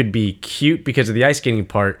 because it could be cute because of the ice skating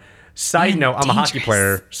part. Side note, I'm a hockey dangerous.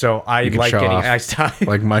 player, so I can like show getting off. ice time.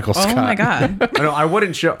 Like Michael Scott. Oh my god. No, I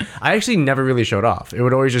wouldn't show. I actually never really showed off. It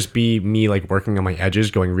would always just be me like working on my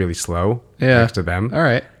edges, going really slow next to them. All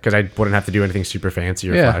right. Because I wouldn't have to do anything super fancy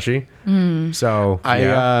or Yeah. flashy. So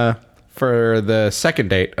I for the second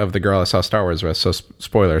date of the girl I saw Star Wars with, so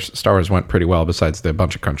spoilers, Star Wars went pretty well besides the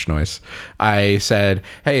bunch of crunch noise. I said,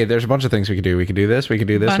 hey, there's a bunch of things we could do. We could do this, we could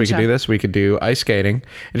do this, we could do this, we could do ice skating.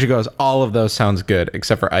 And she goes, all of those sounds good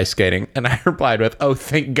except for ice skating. And I replied with, oh,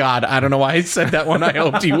 thank God. I don't know why I said that one. I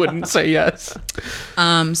hoped you wouldn't say yes.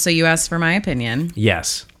 So you asked for my opinion.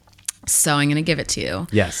 yes, So I'm going to give it to you.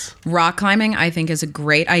 yes. Rock climbing, I think, is a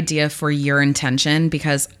great idea for your intention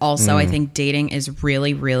because also I think dating is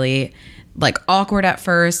really, really like awkward at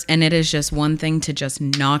first. And it is just one thing to just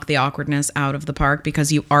knock the awkwardness out of the park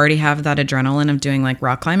because you already have that adrenaline of doing like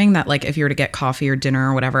rock climbing that like if you were to get coffee or dinner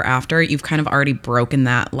or whatever after, you've kind of already broken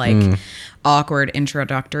that like awkward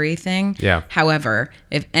introductory thing. Yeah. However,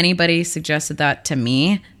 if anybody suggested that to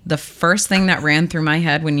me, the first thing that ran through my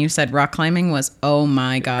head when you said rock climbing was, oh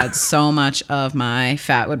my God, so much of my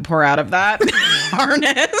fat would pour out of that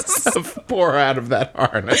harness. Pour out of that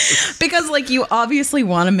harness. Because like you obviously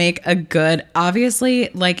want to make a good, obviously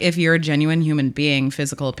like if you're a genuine human being,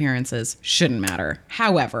 physical appearances shouldn't matter.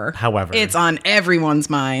 However, it's on everyone's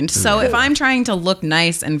mind. So if I'm trying to look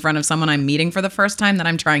nice in front of someone I'm meeting for the first time that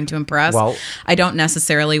I'm trying to impress, Well- I don't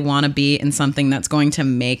necessarily want to be in something that's going to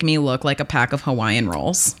make me look like a pack of Hawaiian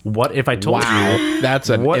rolls. What if I told Wow. you? That's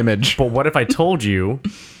an image. But what if I told you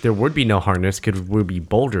there would be no harness because we'd be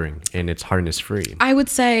bouldering and it's harness free? I would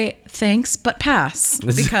say thanks, but pass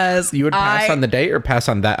because You would pass on the date or pass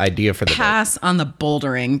on that idea for the date? pass on the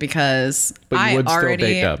bouldering because But you I would still already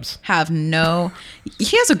date Dubs. have no.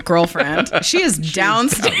 He has a girlfriend. She is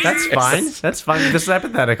downstairs. That's fine. That's fine. This is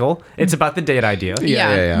hypothetical. It's about the date idea.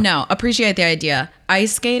 Yeah. No, appreciate the idea.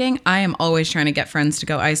 Ice skating, I am always trying to get friends to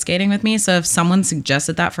go ice skating with me. So if someone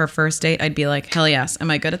suggested that for a first date, I'd be like, hell yes. Am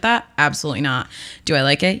I good at that? Absolutely not. Do I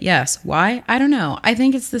like it? Yes. Why? I don't know. I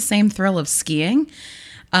think it's the same thrill of skiing.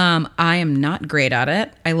 I am not great at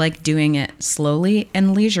it. I like doing it slowly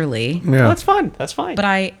and leisurely, Yeah. That's fun. That's fine. but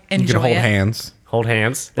I enjoy You can hold it. hands. Hold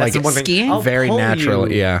hands. That's Like the one thing. skiing? I'll Very pull natural,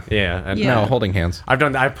 you. yeah. Yeah. and- Yeah. No, holding hands.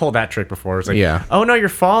 I've pulled that trick before. It's like, Yeah. oh no, you're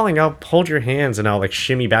falling. I'll hold your hands and I'll like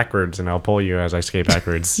shimmy backwards and I'll pull you as I skate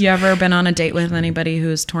backwards. You ever been on a date with anybody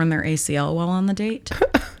who's torn their ACL while on the date?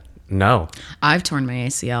 No. I've torn my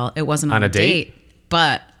ACL. It wasn't on On a a date? date,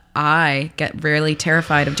 but I get really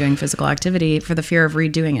terrified of doing physical activity for the fear of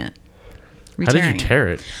redoing it. How did you Re-tearing it. tear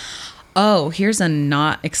it? Oh, here's a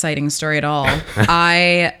not exciting story at all.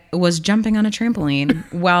 I was jumping on a trampoline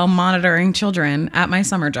while monitoring children at my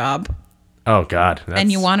summer job. Oh God.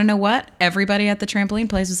 And you want to know what? Everybody at the trampoline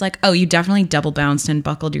place was like, oh, you definitely double bounced and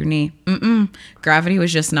buckled your knee. Gravity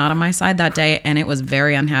was just not on my side that day, and it was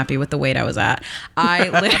very unhappy with the weight I was at. I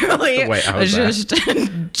literally weight I was was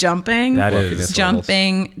just jumping, That is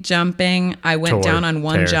jumping. I went Tore, down on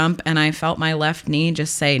one tear. jump, and I felt my left knee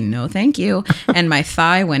just say, no, thank you. And my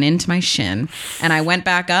thigh went into my shin. And I went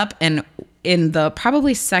back up, and in the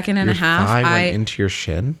probably second and a half, Thigh went into your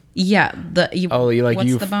shin? yeah. What's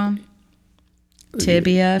you the bone?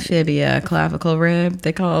 Tibia, fibia, clavicle rib.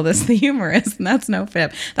 They call this the humerus, and that's no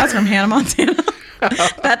fib. That's from Hannah Montana.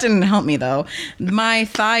 That didn't help me though. My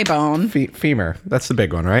thigh bone, Femur. That's the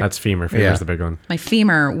big one, right? That's femur. Femur's Yeah. the big one. my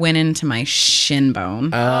femur went into my shin bone.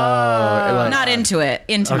 Not into it,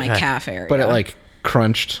 into my Okay. calf area. but it like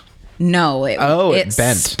crunched. no, it it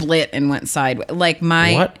bent. split and went sideways. Like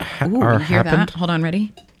my What Ooh, or you hear happened? that? Hold on,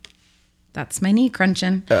 ready? That's my knee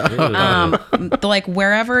crunching. Like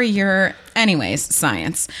wherever you're, anyways,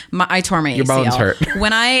 science. I tore my ACL. Your bones hurt.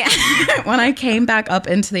 When I came back up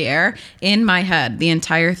into the air, in my head, the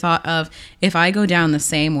entire thought of if I go down the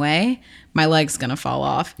same way, my leg's gonna fall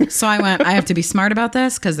off. So I went, I have to be smart about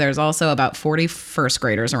this because there's also about 40 first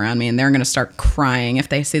graders around me and they're gonna start crying if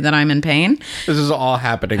they see that I'm in pain. This is all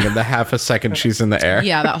happening in the half a second she's in the air.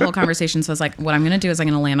 Yeah, that whole conversation. So I was like, what I'm going to do is I'm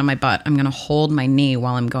going to land on my butt. I'm going to hold my knee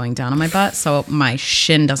while I'm going down on my butt so my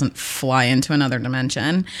shin doesn't fly into another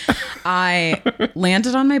dimension. I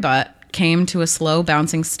landed on my butt, came to a slow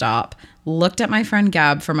bouncing stop, looked at my friend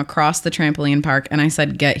Gab from across the trampoline park, and I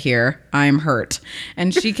said, "Get here, I'm hurt."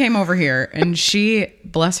 And she came over here, and she,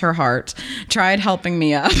 bless her heart, tried helping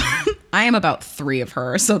me up. I am about 3 of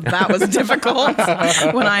her, so that was difficult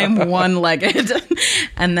when I am one-legged.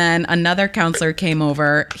 And then another counselor came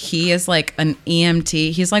over. He is like an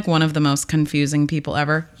EMT. He's like one of the most confusing people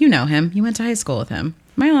ever. You know him. You went to high school with him.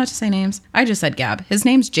 Am I allowed to say names? I just said Gab. His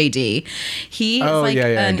name's JD. He is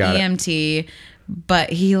an EMT, but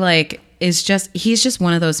he he's just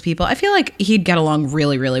one of those people. I feel like he'd get along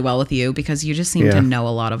really, really well with you because you just seem to know a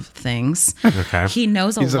lot of things. Okay. He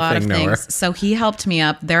knows a lot of things. So he helped me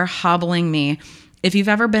up. They're hobbling me. If you've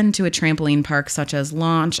ever been to a trampoline park such as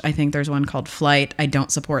Launch, I think there's one called Flight. I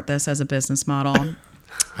don't support this as a business model.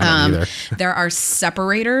 I don't either. There are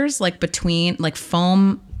separators between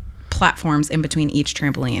foam platforms in between each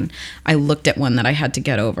trampoline. I looked at one that I had to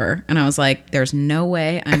get over, and I was like, there's no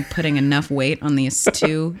way I'm putting enough weight on these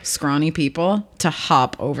 2 scrawny people to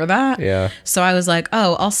hop over that. Yeah. So I was like,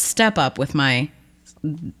 oh, I'll step up with my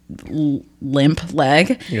limp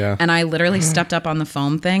leg. Yeah. And I literally stepped up on the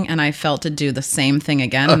foam thing, and I felt to do the same thing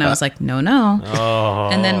again. And I was like, no. Oh.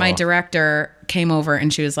 And then my director came over,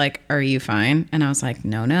 and she was like, are you fine? And I was like,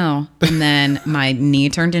 no. And then my knee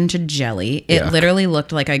turned into jelly. It literally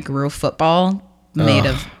looked like I grew a football made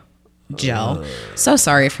of gel. So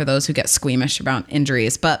sorry for those who get squeamish about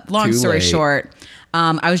injuries, but long story short,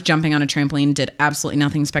 I was jumping on a trampoline, did absolutely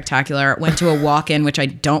nothing spectacular, went to a walk-in, which I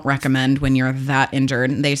don't recommend when you're that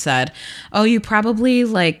injured. And they said, oh, you probably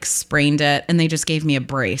sprained it. And they just gave me a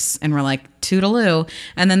brace and were like, toodaloo.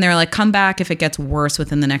 And then they're like, come back if it gets worse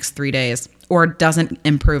within the next 3 days or doesn't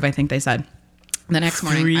improve, I think they said. The next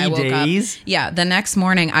morning, I woke up. Yeah, the next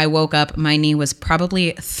morning I woke up. My knee was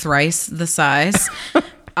probably thrice the size.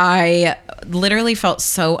 I literally felt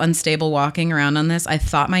so unstable walking around on this. I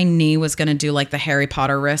thought my knee was going to do the Harry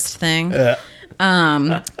Potter wrist thing.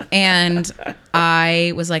 And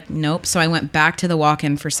I was like, nope. So I went back to the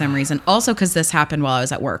walk-in for some reason. Also because this happened while I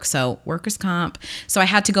was at work. So workers' comp. So I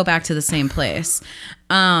had to go back to the same place.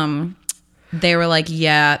 They were like,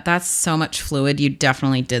 yeah, that's so much fluid. You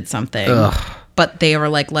definitely did something. Ugh. But they were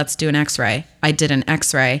like, let's do an x-ray. I did an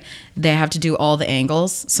x-ray. They have to do all the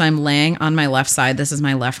angles. So I'm laying on my left side. This is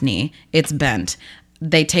my left knee. It's bent.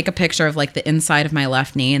 They take a picture of the inside of my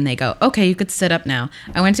left knee and they go, okay, you could sit up now.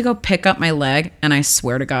 I went to go pick up my leg, and I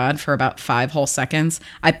swear to God, for about 5 whole seconds,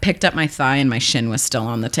 I picked up my thigh and my shin was still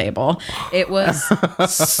on the table. It was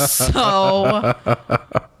so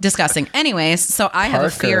disgusting. Anyways, so I have a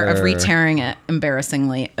fear of re-tearing it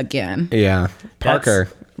embarrassingly again. Yeah. Parker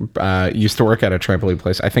used to work at a trampoline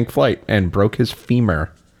place, I think Flight, and broke his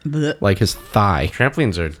femur. His thigh.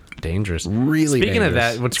 Trampolines are dangerous. Really Speaking dangerous. of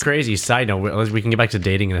that, what's crazy, side note, we can get back to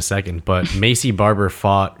dating in a second, but Macy Barber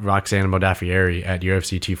fought Roxanne Modafferi at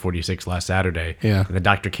UFC 246 last Saturday. Yeah. And the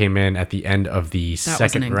doctor came in at the end of the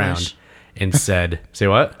second wasn't round English. and said, say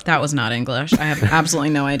what? That was not English. I have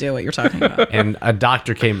absolutely no idea what you're talking about. And a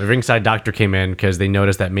ringside doctor came in because they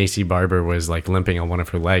noticed that Macy Barber was limping on one of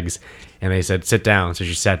her legs. And they said, sit down. So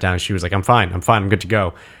she sat down. She was like, I'm fine. I'm good to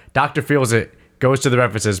go. Doctor feels it, goes to the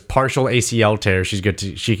ref and says, partial ACL tear. She's good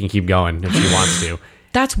she can keep going if she wants to.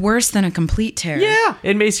 That's worse than a complete tear. Yeah.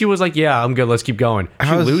 And Macy was like, yeah, I'm good. Let's keep going.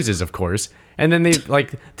 She loses, of course. And then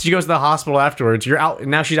she goes to the hospital afterwards. You're out.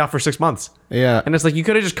 And now she's out for 6 months. Yeah. And it's you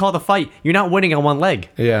could have just called the fight. You're not winning on one leg.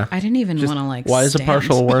 Yeah. I didn't even want to Why is a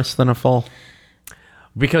partial worse than a full?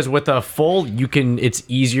 Because with a full, it's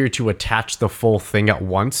easier to attach the full thing at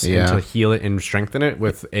once and to heal it and strengthen it.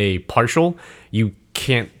 With a partial, you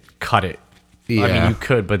can't cut it. Yeah. I mean, you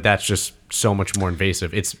could, but that's just so much more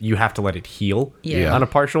invasive. You have to let it heal on a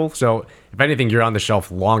partial. So if anything, you're on the shelf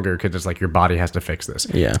longer because it's your body has to fix this.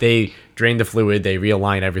 Yeah. They drain the fluid, they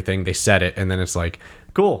realign everything, they set it, and then it's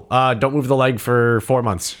cool. Don't move the leg for 4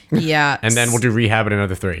 months. Yeah. And then we'll do rehab in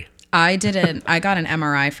another 3. I got an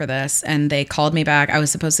MRI for this, and they called me back. I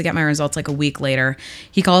was supposed to get my results a week later.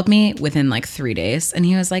 He called me within 3 days, and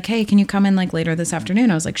he was like, hey, can you come in later this afternoon?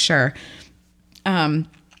 I was like, sure.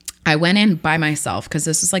 I went in by myself because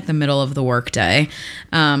this was the middle of the work day.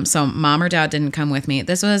 So mom or dad didn't come with me.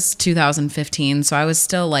 This was 2015. So I was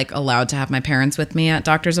still allowed to have my parents with me at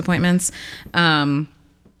doctor's appointments. I'm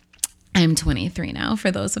 23 now,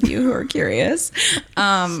 for those of you who are curious.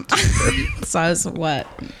 So I was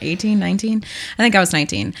 18, 19? I think I was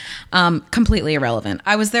 19. Completely irrelevant.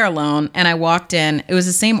 I was there alone, and I walked in. It was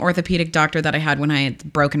the same orthopedic doctor that I had when I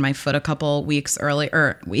had broken my foot a couple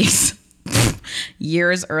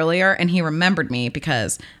years earlier, and he remembered me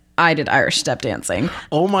because I did Irish step dancing.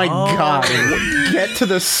 Oh my God. Get to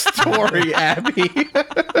the story, Abby.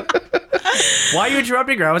 Why are you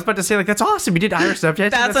interrupting her? I was about to say, like, that's awesome. You did Irish stuff. Yeah,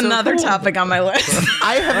 That's so another cool. topic on my list.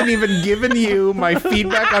 I haven't even given you my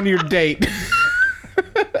feedback on your date.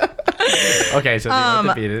 Okay, so the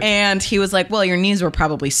defeated. And he was like, well, your knees were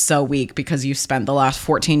probably so weak because you spent the last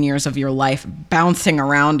 14 years of your life bouncing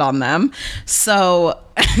around on them. So,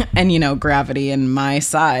 and you know, gravity and my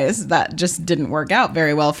size, that just didn't work out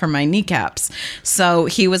very well for my kneecaps. So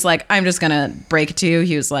he was like, I'm just going to break it to you.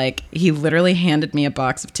 He was like, he literally handed me a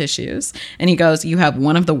box of tissues and he goes, you have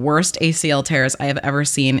one of the worst ACL tears I have ever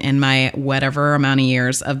seen in my whatever amount of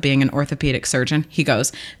years of being an orthopedic surgeon. He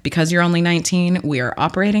goes, because you're only 19, we are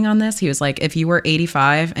operating on this. He was like, if you were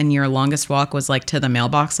 85 and your longest walk was like to the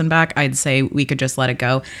mailbox and back, I'd say we could just let it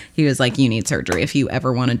go. He was like, you need surgery if you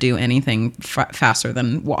ever want to do anything faster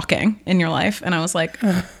than walking in your life. And I was like,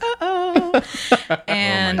 uh-oh.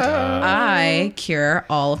 And I cure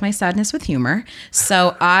all of my sadness with humor.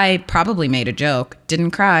 So I probably made a joke,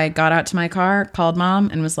 didn't cry, got out to my car, called mom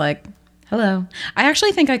and was like, hello. I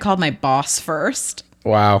actually think I called my boss first.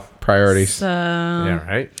 Wow, priorities. So Yeah,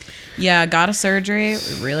 right? yeah, got a surgery.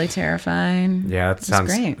 Really terrifying. Yeah, that sounds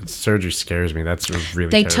great. Surgery scares me. That's a really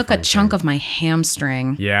They took a terrifying chunk thing. of my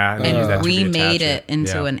hamstring. Yeah, and they use that And to remade reattach it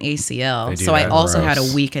into Yeah. an ACL. They do So I that. also had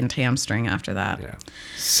Gross. a weakened hamstring after that. Yeah.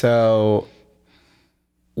 So,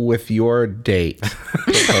 with your date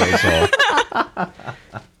proposal,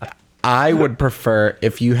 I would prefer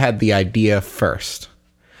if you had the idea first.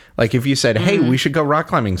 Like if you said, hey, we should go rock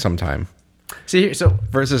climbing sometime. See, so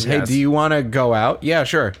Versus, hey, Yes. do you want to go out? Yeah,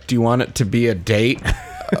 sure. Do you want it to be a date?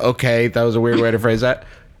 Okay, that was a weird way to phrase that.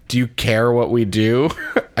 Do you care what we do?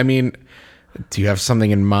 I mean, do you have something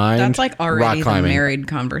in mind? That's like already rock the climbing. married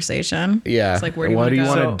conversation. Yeah. It's like, where do you What want do to you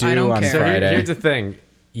go? wanna do I don't on care. So Friday? here's the thing.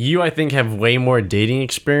 You, I think, have way more dating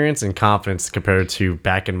experience and confidence compared to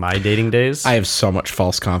back in my dating days. I have so much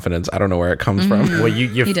false confidence. I don't know where it comes from. well, you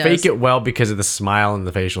He fake does. it well because of the smile and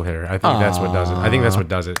the facial hair. I think that's what does it. I think that's what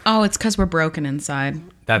does it. Oh, it's because we're broken inside.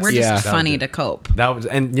 That's- We're just Yeah. funny That to cope. That was,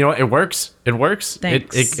 and you know, it works. It works.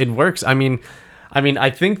 Thanks. It works. I mean, I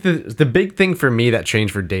think the big thing for me that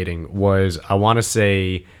changed for dating was I want to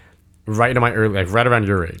say right in my early, like right around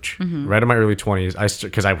your age, right in my early 20s.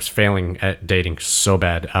 Because I was failing at dating so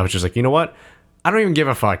bad. I was just like, you know what? I don't even give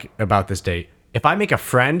a fuck about this date. If I make a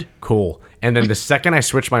friend, cool. And then the second I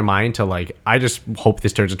switch my mind to like, I just hope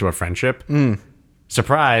this turns into a friendship.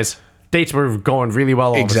 Surprise. Dates were going really well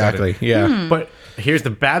all Exactly. of a sudden. Yeah. But here's the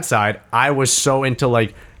bad side. I was so into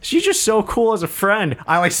like, she's just so cool as a friend.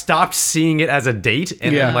 I like stopped seeing it as a date.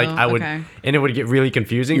 And Yeah. then like I would, okay. and it would get really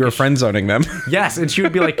confusing. You were 'cause friend zoning them. Yes. And she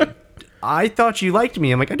would be like, I thought you liked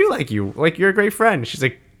me. I'm like, I do like you. Like, you're a great friend. She's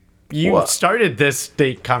like, you What? started this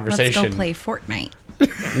date Let's conversation. go play Fortnite.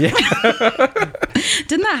 Yeah.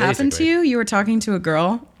 Didn't that happen to Basically. you? You were talking to a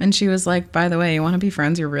girl and she was like, by the way, you want to be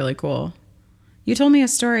friends? You're really cool. You told me a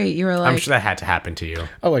story. You were like, I'm sure that had to happen to you.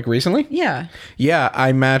 Oh, like recently? yeah. Yeah,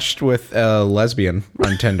 I matched with a lesbian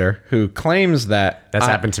on Tinder who claims that That's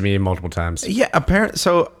happened to me multiple times. Yeah, apparently.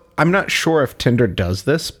 So I'm not sure if Tinder does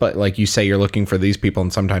this, but like you say, you're looking for these people,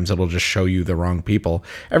 and sometimes it'll just show you the wrong people.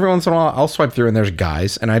 Every once in a while, I'll swipe through and there's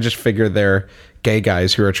guys, and I just figure they're gay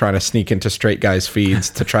guys who are trying to sneak into straight guys' feeds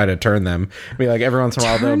to try to turn them. Be like every once in a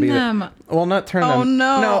while there'll Turn be them. well, not turn Oh, them.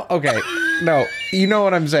 no. No, okay, no, you know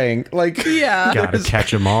what I'm saying. Like Yeah. Gotta catch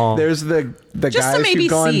them all. There's the Just to guys who maybe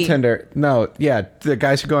go on see. Tinder. No, yeah, the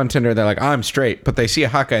guys who go on Tinder. They're like, I'm straight, but they see a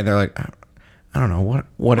hot guy and they're like, I don't know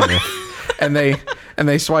what if, and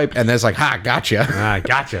they swipe and there's like, ha, gotcha. Ah,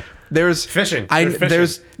 gotcha. There's Fishing. I There's fishing.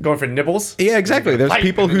 there's going for nibbles. yeah, exactly. There's Bite,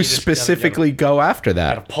 people and then who you just gotta- specifically go after You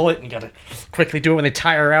that. gotta pull it and you gotta quickly do it when they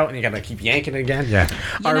tire her out and you gotta keep yanking it again. Yeah.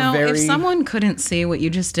 You Are know, if very- someone couldn't see what you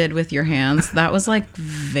just did with your hands, that was like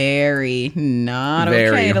very not Very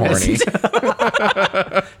okay to horny. listen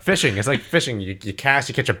to. Fishing. It's like fishing. You cast,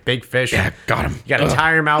 you catch a big fish. Yeah, got him. You gotta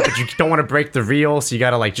tire him out, but you don't want to break the reel, so you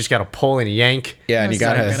gotta like just gotta pull and yank. Yeah, and you so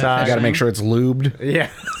gotta good at you gotta make sure it's lubed. Yeah.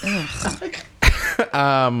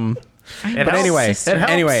 It But helps.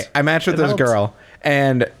 anyway, I matched with It this helps. girl,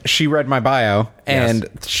 and she read my bio, and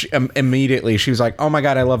she, immediately she was like, "Oh my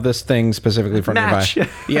god, I love this thing specifically from Match. your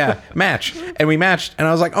bio." Yeah, match, and we matched, and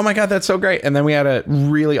I was like, "Oh my god, that's so great!" And then we had a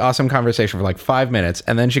really awesome conversation for like 5 minutes,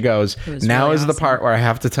 and then she goes, was "Now really is the awesome. part where I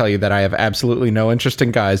have to tell you that I have absolutely no interest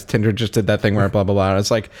in guys. Tinder just did that thing where blah blah blah." And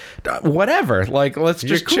it's like, whatever, like let's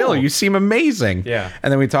just chill. cool. You seem amazing. Yeah.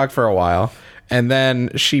 And then we talked for a while, and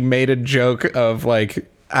then she made a joke of like.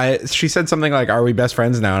 She said something like, "Are we best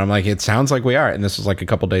friends now?" And I'm like, "It sounds like we are." And this was like a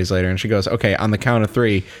couple days later. And she goes, "Okay, on the count of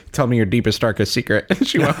 3, tell me your deepest, darkest secret." And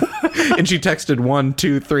she went, and she texted 1,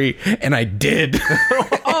 2, 3, and I did.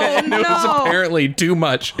 Oh and it was no. apparently too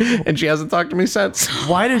much, and she hasn't talked to me since.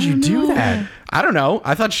 Why did you do that? I don't know.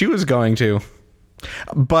 I thought she was going to.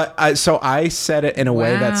 But I said it in a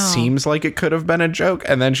way that Wow. seems like it could have been a joke.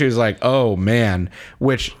 And then she was like, oh, man,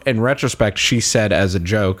 which in retrospect, she said as a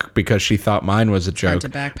joke because she thought mine was a joke. to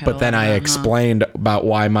backpedal But then on I that, huh? explained about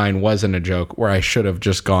why mine wasn't a joke, where I should have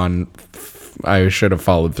just I should have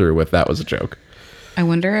followed through with that was a joke. I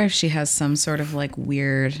wonder if she has some sort of like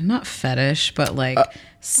weird, not fetish, but like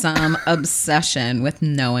some obsession with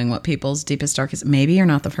knowing what people's deepest, darkest. Maybe you're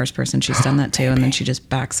not the first person she's done that to, and then she just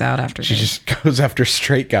backs out after. She just goes after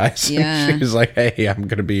straight guys. Yeah. She's like, hey, I'm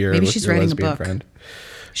going to be your, Maybe she's your writing a lesbian book. friend.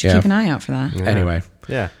 Should Yeah. keep an eye out for that. Anyway.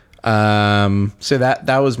 Yeah. So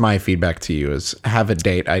that was my feedback to you is have a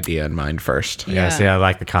date idea in mind first. Yeah. See, I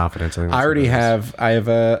like the confidence. think I that's already what it is. I have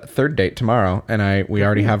a third date tomorrow and we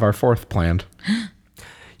already have our fourth planned.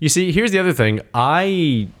 You see, here's the other thing.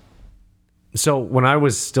 So when I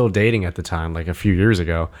was still dating at the time, like a few years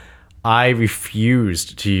ago, I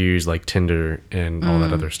refused to use like Tinder and all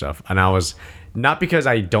that other stuff. And I was not because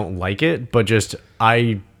I don't like it, but just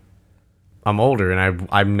I'm older and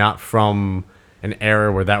I'm not from an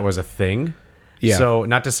era where that was a thing. Yeah. So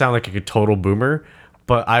not to sound like a total boomer,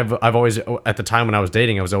 but I've always, at the time when I was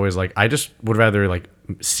dating, I was always like, I just would rather like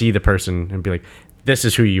see the person and be like, this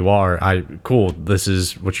is who you are. Cool. This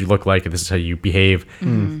is what you look like. And this is how you behave.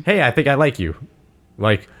 Hey, I think I like you.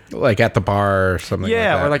 Like Like at the bar or something like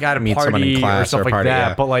that. or like at a Meet someone party in class or stuff a like party, that.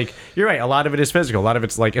 yeah. But like, you're right. A lot of it is physical. A lot of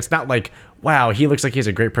it's like, it's not like, wow, he looks like he has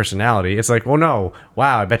a great personality. It's like, well, no,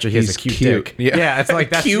 wow, I bet you he has He's a cute cute. dick. Yeah. It's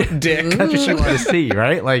like that's Cute dick. That's what you want to see,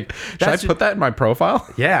 right? Like, Should I that's put that in my profile?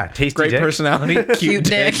 yeah, tasty Great dick. personality, cute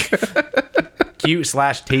dick.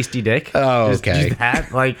 Cute/tasty dick. Oh, Just okay.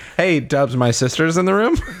 that, like, Hey, Dubs, my sister's in the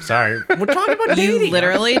room. sorry, we're talking about You dating.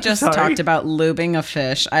 literally just Sorry. talked about lubing a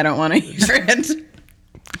fish. I don't want to hear it.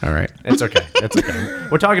 All right. It's okay. It's okay.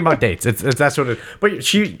 We're talking about dates. It's that's what it.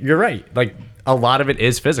 But you're right. Like a lot of it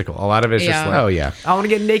is physical. A lot of it's just Yeah. like, Oh, yeah. I want to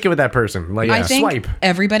get naked with that person. Like, I think swipe.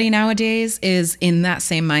 everybody nowadays is in that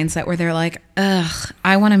same mindset where they're like, ugh,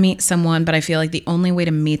 I want to meet someone, but I feel like the only way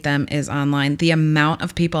to meet them is online. The amount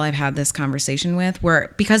of people I've had this conversation with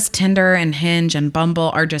where because Tinder and Hinge and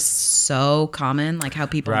Bumble are just so common, like how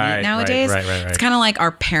people Right, meet nowadays. right. It's kind of like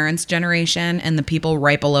our parents' generation and the people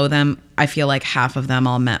right below them. I feel like half of them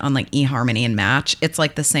all met on like eHarmony and Match. It's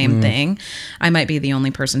like the same thing. I might be the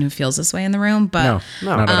only person who feels this way in the room, but No,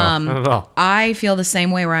 not at all. Not at all. I feel the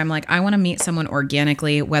same way where I'm like, I want to meet someone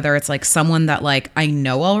organically, whether it's like someone that like I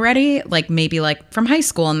know already, like maybe like from high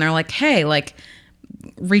school, and they're like, hey, like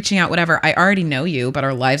reaching out, whatever. I already know you, but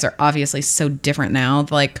our lives are obviously so different now.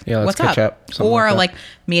 Like, Yeah, let's what's catch up, something Or like that. like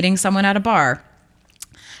meeting someone at a bar.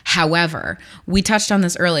 However, we touched on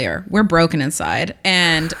this earlier. We're broken inside,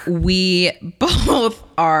 and we both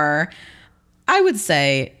are, I would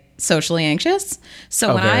say, socially anxious.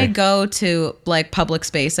 So when I very. go to like public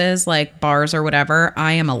spaces, like bars or whatever,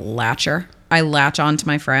 I am a latcher. I latch on to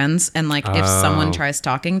my friends, and like if someone tries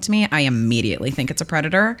talking to me, I immediately think it's a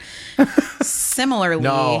predator. Similarly,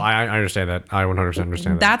 No, I understand that. I 100%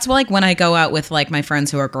 understand that. that's like when I go out with like my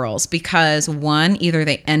friends who are girls, because one, either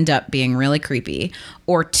they end up being really creepy,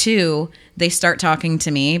 or two, they start talking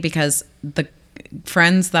to me because the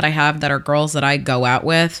friends that I have that are girls that I go out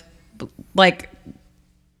with, like,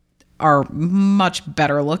 are much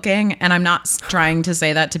better looking. And I'm not trying to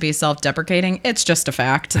say that to be self-deprecating. It's just a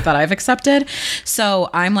fact that I've accepted. So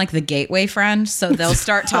I'm like the gateway friend. So they'll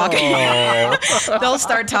start talking. They'll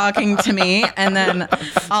start talking to me, and then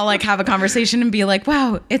I'll like have a conversation and be like,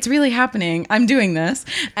 wow, it's really happening. I'm doing this.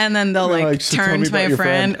 And then they'll like like, "So tell turn me to my about your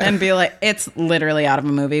friend friend." and be like, it's literally out of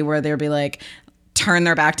a movie where they'll be like, turn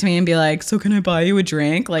their back to me and be like, so can I buy you a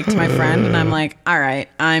drink? Like to my friend. And I'm like, all right,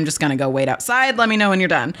 I'm just going to go wait outside. Let me know when you're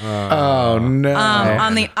done. Oh, no.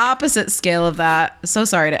 On the opposite scale of that, so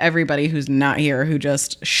sorry to everybody who's not here who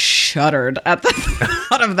just shuddered at the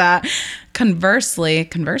thought of that. Conversely,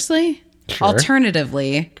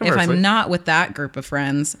 alternatively, if Conversely. I'm not with that group of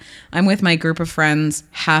friends, I'm with my group of friends,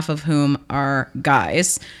 half of whom are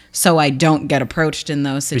guys. So I don't get approached in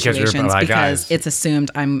those Because you're situations by because guys. it's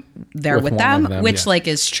assumed I'm there With with one of them, them, which yeah. like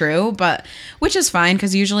is true, but which is fine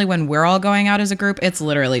because usually when we're all going out as a group, it's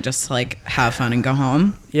literally just like have fun and go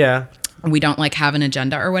home. Yeah. We don't like have an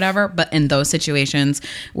agenda or whatever, but in those situations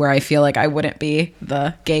where I feel like I wouldn't be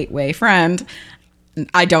the gateway friend,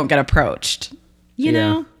 I don't get approached. You Yeah.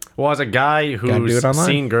 know? Well, as a guy do who's it online.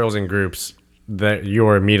 seen girls in groups, that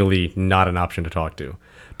you're immediately not an option to talk to,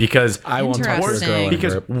 because I won't talk to a girl in a Interesting.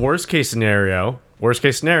 because group. worst case scenario,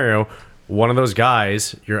 one of those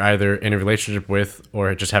guys you're either in a relationship with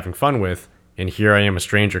or just having fun with, and here I am, a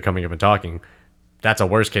stranger coming up and talking. that's a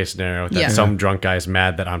worst case scenario. That Yeah. some drunk guy's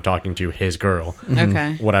mad that I'm talking to his girl.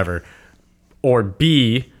 Okay. Whatever. Or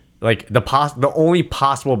B, like the only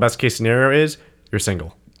possible best case scenario is you're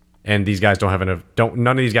single, and these guys don't have none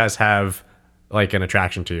of these guys have like an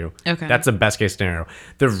attraction to you. Okay. That's the best case scenario.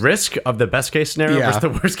 The risk of the best case scenario Yeah. versus the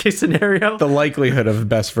worst case scenario. The likelihood of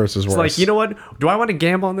best versus worst. It's like, you know what? Do I want to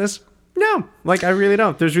gamble on this? No. Like, I really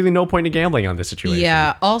don't. There's really no point in gambling on this situation.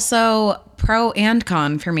 Yeah. Also, pro and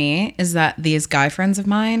con for me is that these guy friends of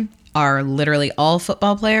mine are literally all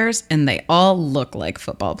football players, and they all look like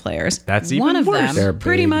football players. That's even one of worse. They're them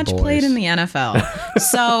pretty big much boys. played in the NFL.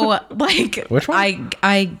 So, like, Which one?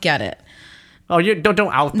 I get it. Oh, you don't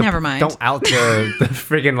out. Never mind. Don't out the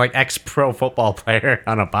friggin' like ex-pro football player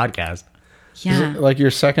on a podcast. Yeah. like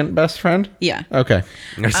your second best friend? Yeah. Okay.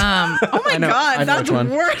 Oh my know- god, I know that's which one.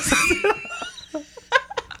 worse.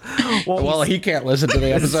 Well, he can't listen to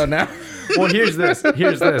the episode now. Well, here's this. What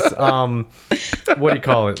do you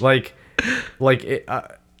call it?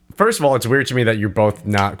 First of all, it's weird to me that you're both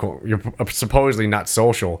you're supposedly not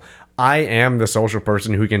social. I am the social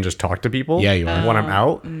person who can just talk to people. Yeah, you are. When I'm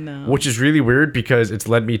out, no. which is really weird because it's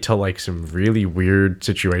led me to like some really weird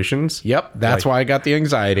situations. Yep, that's why I got the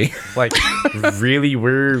anxiety. Like really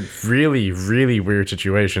weird, really weird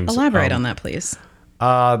situations. Elaborate on that, please.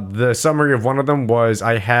 The summary of one of them was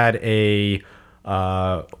I had a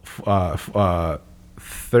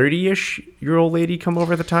 30-ish year old lady come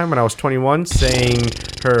over at the time when I was 21 saying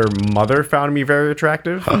her mother found me very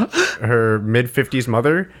attractive. Her mid-50s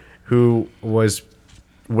mother, who was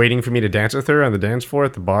waiting for me to dance with her on the dance floor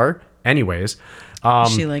at the bar. Anyways,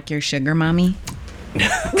 Is she like your sugar mommy?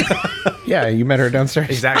 Yeah, you met her downstairs.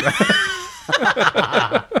 exactly.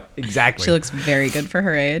 Exactly. She looks very good for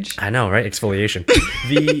her age. I know, right? Exfoliation.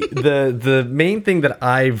 The main thing that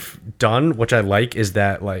I've done, which I like, is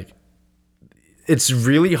that like it's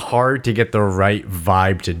really hard to get the right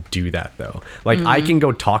vibe to do that though. Like I can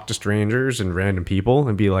go talk to strangers and random people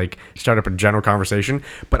and be like start up a general conversation,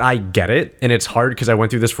 but I get it, and it's hard because I went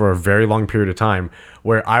through this for a very long period of time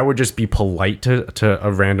where I would just be polite to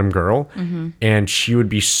a random girl and she would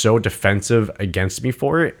be so defensive against me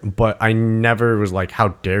for it, but I never was like, how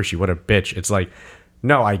dare she, what a bitch. It's like,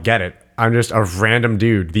 no, I get it. I'm just a random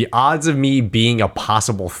dude. The odds of me being a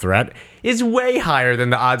possible threat is way higher than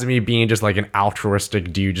the odds of me being just like an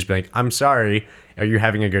altruistic dude, just being like, I'm sorry, are you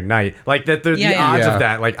having a good night? Like that, the Yeah. odds Yeah. of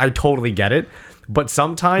that, like I totally get it. But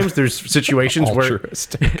sometimes there's situations where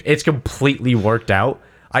Altruistic. it's completely worked out.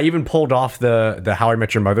 I even pulled off the How I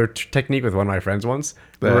Met Your Mother technique with one of my friends once.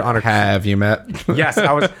 We were on a Have you met? yes,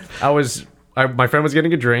 my friend was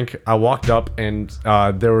getting a drink. I walked up and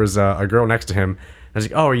there was a girl next to him. I was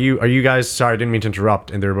like, oh, are you guys, sorry, I didn't mean to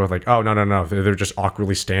interrupt. And they were both like, oh, no. They're just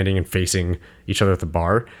awkwardly standing and facing each other at the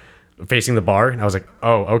bar, facing the bar. And I was like,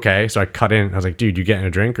 oh, okay. So I cut in. I was like, dude, you getting a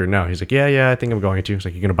drink or no? He's like, yeah, I think I'm going to. I was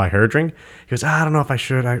like, you going to buy her a drink? He goes, I don't know if I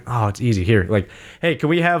should. Oh, it's easy here. Like, hey, can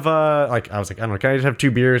we have, I was like, I don't know, can I just have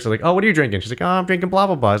 2 beers? I was like, oh, what are you drinking? She's like, oh, I'm drinking blah,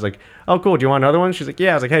 blah, blah. I was like, oh, cool. Do you want another one? She's like,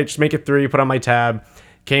 yeah. I was like, hey, just make it 3, put on my tab.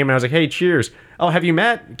 Came and I was like, hey, cheers. Oh, have you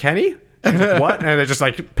met Kenny? What? And I just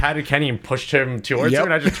like patted Kenny and pushed him towards her,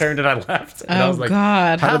 and I just turned and I left. And I was like,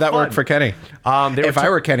 God. How did that work fun. for Kenny? If I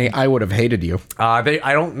were Kenny, I would have hated you. I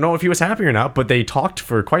don't know if he was happy or not, but they talked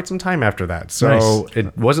for quite some time after that, so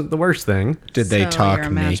it wasn't the worst thing. Did they So talk you're a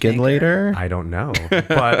naked matchmaker. later? I don't know,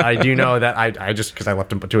 but I do know that I just because I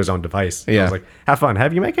left him to his own device. I Yeah. was like, have fun.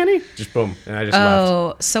 Have you met Kenny? Just boom, and I just left.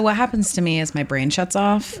 Oh, so what happens to me is my brain shuts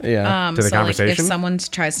off. Yeah. To the so like, conversation? if someone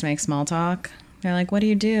tries to make small talk, they're like, "What do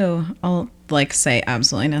you do?" I'll like say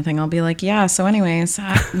absolutely nothing. I'll be like, "Yeah." So, anyways,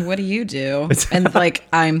 what do you do? And like,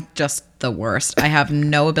 I'm just the worst. I have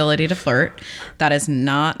no ability to flirt. That is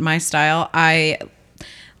not my style. I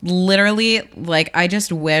literally like. I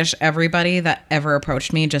just wish everybody that ever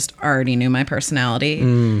approached me just already knew my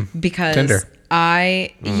personality because. Tinder.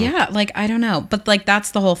 Yeah, like I don't know, but like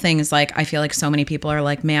that's the whole thing is like I feel like so many people are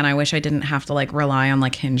like, man, I wish I didn't have to like rely on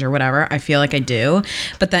like Hinge or whatever. I feel like I do,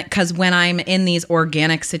 but that because when I'm in these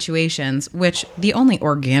organic situations, which the only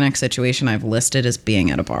organic situation I've listed is being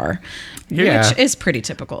at a bar, Yeah. which is pretty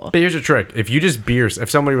typical. But here's a trick: if you just if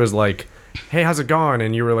somebody was like, "Hey, how's it going?"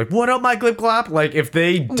 and you were like, "What up, my glip glop?" Like if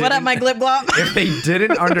they What up, didn't- my glip glop? if they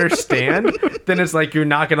didn't understand, then it's like you're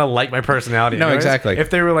not gonna like my personality. No, anyways. exactly. If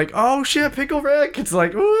they were like, "Oh shit, Pickle Rick," it's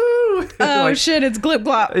like, "Ooh." Oh Like, shit, it's glip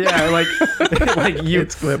glop. yeah, like you.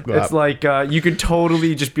 It's glip glop. It's like you could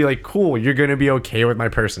totally just be like, "Cool, you're gonna be okay with my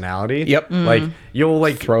personality." Yep. Like you'll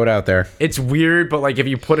like. Throw it out there. It's weird, but like if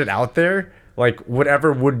you put it out there, like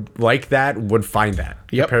whatever would like that would find that.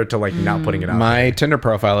 Yep. Compared to like not putting it out. My Tinder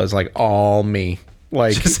profile is like all me.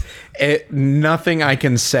 Like nothing I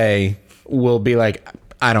can say will be like,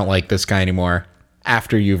 I don't like this guy anymore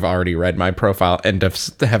after you've already read my profile and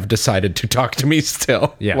have decided to talk to me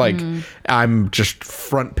still. Yeah. Like I'm just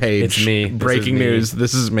front page. It's me. This Breaking is me. news.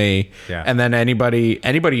 This is me. Yeah. And then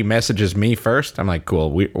anybody messages me first, I'm like,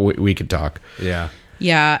 cool, we could talk. Yeah.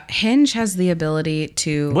 Yeah, Hinge has the ability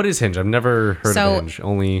to. What is Hinge? I've never heard So, of Hinge.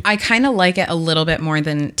 Only I kind of like it a little bit more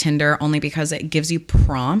than Tinder, only because it gives you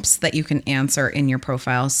prompts that you can answer in your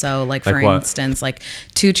profile. So, like for Like what? instance, like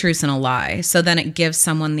 2 truths and a lie. So then it gives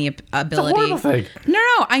someone the ability. horrible thing. No,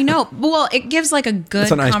 I know. Well, it gives like a good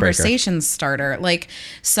It's an icebreaker. conversation starter. Like,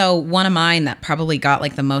 so one of mine that probably got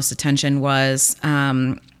like the most attention was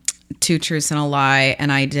 2 truths and a lie,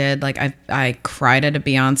 and I did like I cried at a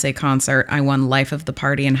Beyonce concert. I won Life of the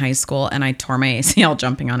Party in high school, and I tore my ACL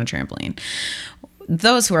jumping on a trampoline.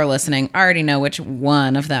 Those who are listening already know which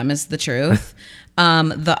one of them is the truth.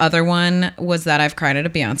 The other one was that I've cried at a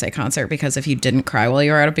Beyonce concert, because if you didn't cry while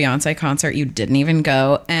you were at a Beyonce concert, you didn't even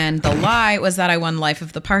go. And the lie was that I won Life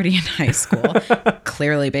of the Party in high school,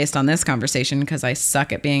 clearly based on this conversation, because I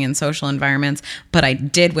suck at being in social environments, but I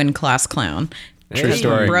did win class clown. True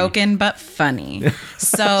story. Broken but funny.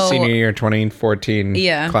 So Senior year 2014.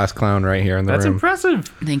 Yeah. Class clown right here in the that's room. impressive.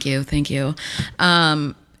 Thank you.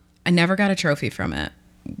 I never got a trophy from it,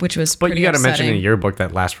 which was But pretty you got to mention upsetting. in your book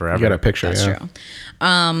that lasts forever. You got a picture. That's yeah.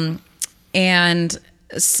 true. And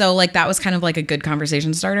so like that was kind of like a good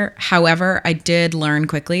conversation starter. However, I did learn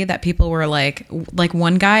quickly that people were like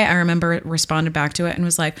one guy I remember responded back to it and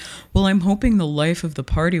was like, well, I'm hoping the Life of the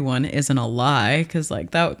Party one isn't a lie, because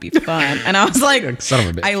like that would be fun. And I was like, Son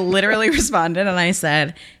of a bitch. I literally responded and I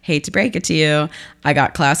said, hate to break it to you, I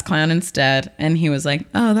got class clown instead. And he was like,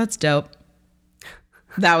 oh, that's dope.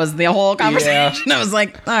 That was the whole conversation. I was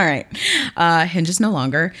like, all right, Hinge is no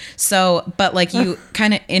longer. So, but like you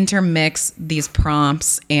kind of intermix these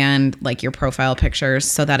prompts and like your profile pictures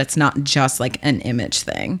so that it's not just like an image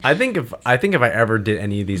thing. I think if I ever did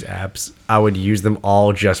any of these apps, I would use them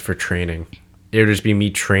all just for training. It would just be me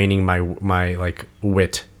training my like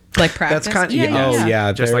wit. Like practice. That's kind of,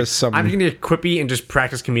 Just there's like some, I'm gonna get quippy and just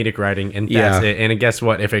practice comedic writing, and Yeah. that's it. And guess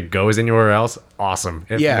what? If it goes anywhere else, awesome.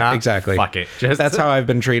 If yeah, not, exactly. Fuck it. Just That's how I've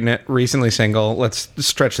been treating it. Recently single. Let's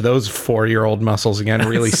stretch those 4-year-old muscles again.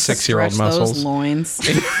 Really 6-year-old Stretch muscles. those loins.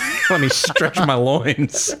 Let me stretch my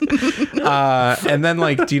loins. And then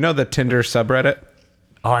like, do you know the Tinder subreddit?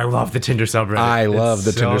 Oh, I love the Tinder subreddit. I love the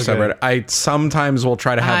It's Tinder so good. subreddit. I sometimes will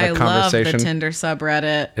try to have I a love conversation. the Tinder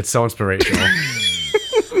subreddit. It's so inspirational.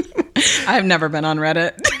 I've never been on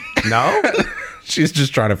Reddit. No? She's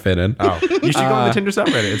just trying to fit in. Oh, you should go on the Tinder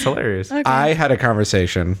subreddit. It's hilarious. I had a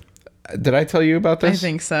conversation. Did I tell you about this? I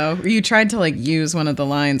think so. You tried to like use one of the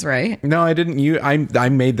lines, right? No, I didn't. I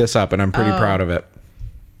made this up, and I'm pretty proud of it.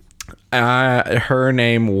 Her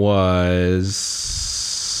name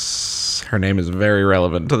is very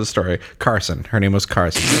relevant to the story. Carson. Her name was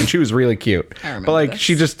Carson, and she was really cute. I remember but like, this.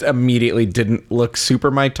 she just immediately didn't look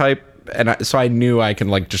super my type, and so I knew I can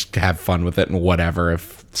like just have fun with it and whatever.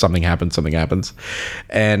 If something happens.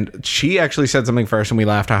 And she actually said something first, and we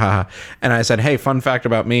laughed, haha. And I said, hey, fun fact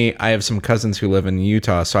about me: I have some cousins who live in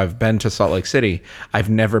Utah, so I've been to Salt Lake City. I've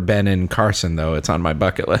never been in Carson though; it's on my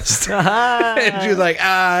bucket list. And she was like,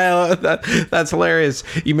 that's hilarious.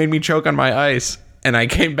 You made me choke on my ice. And I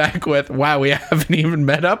came back with, wow, we haven't even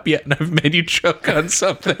met up yet, and I've made you choke on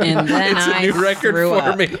something. And then It's a I new record threw for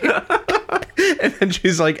up. me. And then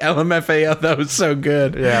she's like, LMFAO, that was so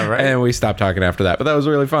good. Yeah, right. And we stopped talking after that, but that was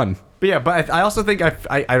really fun. But yeah, but I also think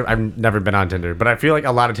I've never been on Tinder, but I feel like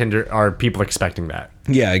a lot of Tinder are people expecting that.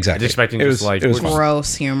 Yeah, exactly. Expecting it just was like it was fun.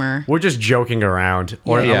 Gross humor. We're just joking around,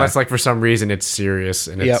 or Yeah. unless like for some reason it's serious,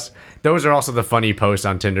 and it's those are also the funny posts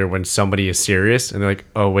on Tinder when somebody is serious and they're like,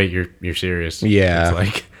 oh wait, you're serious. Yeah.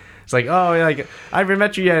 It's like oh like I haven't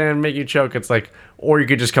met you yet and make you choke. It's like, or you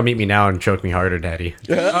could just come meet me now and choke me harder, daddy.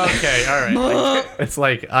 Okay, all right. Like, it's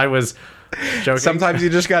like I was joking. Sometimes you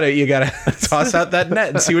just gotta toss out that net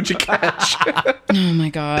and see what you catch. Oh my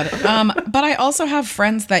god. But I also have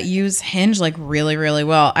friends that use Hinge like really, really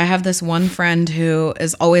well. I have this one friend who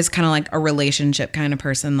is always kind of like a relationship kind of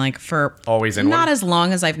person, like for Always in not one? as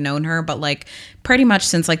long as I've known her, but like pretty much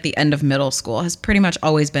since like the end of middle school, has pretty much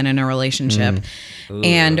always been in a relationship.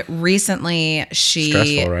 And recently she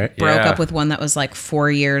Stressful, right? broke Yeah. up with one that was like 4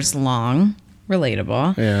 years long.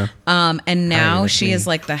 Relatable. Yeah. And now she is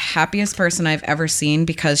like the happiest person I've ever seen,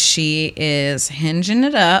 because she is hinging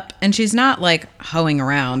it up, and she's not like hoeing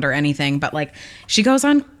around or anything, but like she goes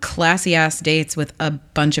on classy ass dates with a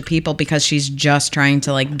bunch of people because she's just trying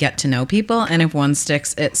to like get to know people. And if one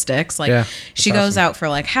sticks, it sticks. Like Yeah, she that's goes awesome. out for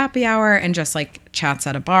like happy hour and just like chats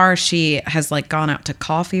at a bar. She has like gone out to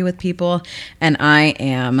coffee with people, and I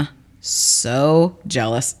am so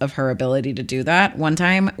jealous of her ability to do that. One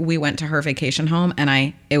time we went to her vacation home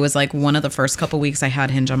and it was like one of the first couple weeks I had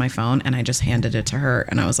Hinge on my phone, and I just handed it to her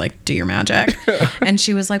and I was like, do your magic. And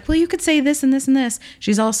she was like, well, you could say this and this and this.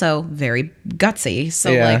 She's also very gutsy.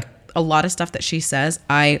 So like a lot of stuff that she says,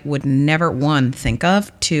 I would never think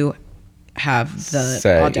of to have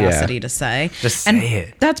the audacity to say. Just say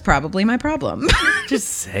it. That's probably my problem. Just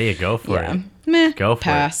say it. Go for it. Meh. Go for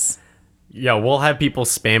pass. it. Yeah, we'll have people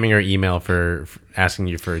spamming our email for asking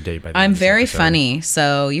you for a date by the I'm end of this very episode. funny,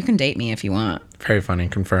 so you can date me if you want. Very funny.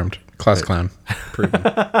 Confirmed. Class clown. Proven.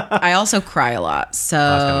 I also cry a lot,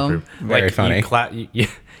 so That's Very funny.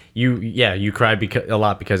 You cry a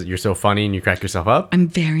lot because you're so funny and you crack yourself up. I'm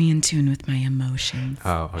very in tune with my emotions.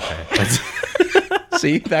 Oh, okay. That's,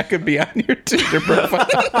 See, that could be on your Tinder profile.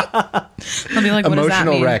 I'll be like, what does that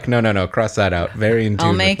Emotional mean? wreck. No. Cross that out. Very in tune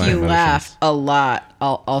I'll with make my you emotions. laugh a lot.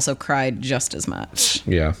 I'll also cry just as much.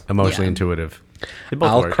 Yeah. emotionally Yeah. intuitive. They both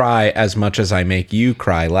I'll work. cry as much as I make you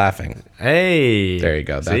cry laughing. Hey. There you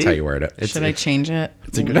go. That's See? how you word it. Should I change it?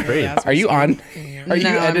 It's a good phrase. Are you on? Are you No,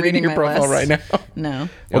 I'm editing reading your my profile list. right now? No.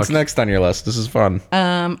 What's next on your list? This is fun.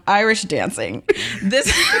 Irish dancing.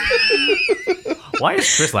 This Why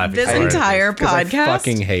is Chris laughing? this so hard at entire 'Cause I podcast.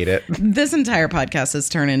 fucking hate it. This entire podcast has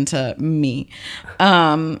turned into me.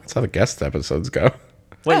 That's how the guest episodes go.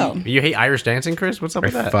 Wait, Oh. you hate Irish dancing, Chris? What's up I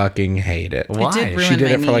with that? fucking hate it. Why? did ruin She did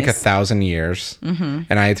my it for like knees. 1,000 years, and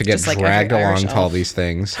I had to get Just like every dragged along Irish to all elf. these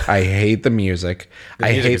things. I hate the music.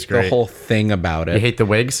 I music hate is the great. whole thing about it. You hate the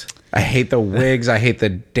wigs? I hate the wigs. I hate the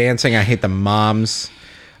dancing. I hate the moms.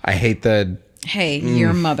 I hate the. Hey,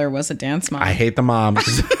 your mother was a dance mom. I hate the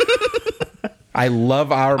moms. I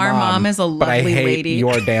love our mom is a but I lovely hate lady.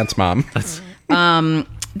 your dance mom.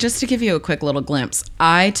 Just to give you a quick little glimpse,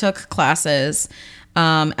 I took classes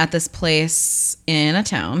at this place in a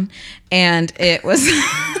town, and it was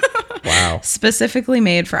Wow. specifically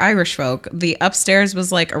made for Irish folk. The upstairs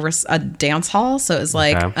was like a dance hall, so it was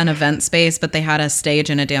like Okay. an event space, but they had a stage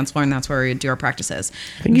and a dance floor, and that's where we would do our practices.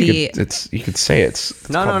 I think you could say it's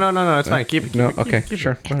No, no. It's fine. Keep it. no. Okay,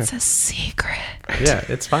 sure. Go ahead. It's a secret. Yeah,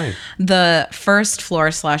 it's fine. The first floor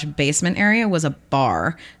 / basement area was a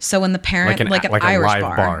bar. So when the parent, like an Irish live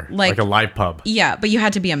bar, like a live pub. yeah, but you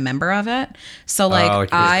had to be a member of it. So like like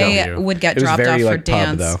I VFW. would get It was dropped very, off for like, pub,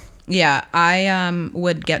 dance. though. Yeah, I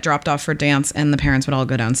would get dropped off for dance, and the parents would all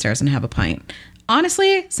go downstairs and have a pint.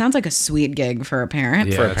 Honestly, sounds like a sweet gig for a parent.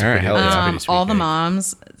 Yeah, For a that's parent, pretty- hell yeah. that's pretty sweet All the gig.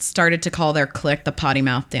 moms started to call their clique the potty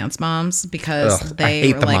mouth dance moms because Ugh, they I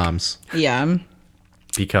hate were the like, moms. yeah,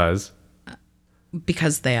 Because.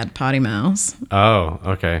 because they had potty mouths. Oh,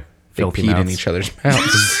 okay. They Filthy peed in mouths. each other's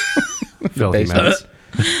mouths. Filthy basement.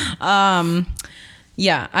 mouths.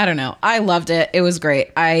 Yeah, I don't know. I loved it. It was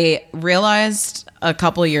great. I realized a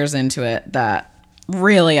couple years into it that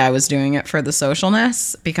really I was doing it for the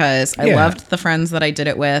socialness because I Yeah. loved the friends that I did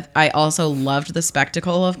it with. I also loved the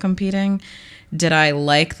spectacle of competing. Did I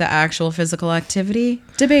like the actual physical activity?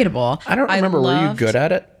 Debatable. I don't remember. Were you loved- good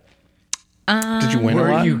at it? Did you win a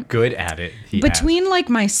Were lot? you good at it? He Between like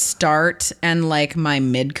my start and like my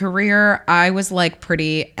mid career, I was like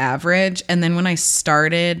pretty average. And then when I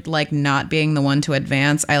started like not being the one to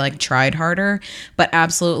advance, I like tried harder, but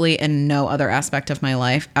absolutely in no other aspect of my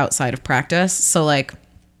life outside of practice. So like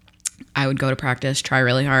I would go to practice, try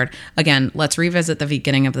really hard. Again, let's revisit the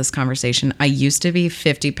beginning of this conversation. I used to be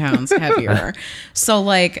 50 pounds heavier. So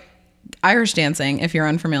like Irish dancing, if you're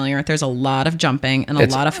unfamiliar, there's a lot of jumping and a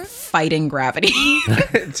lot of fighting gravity.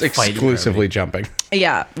 It's exclusively jumping.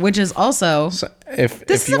 Yeah, which is also If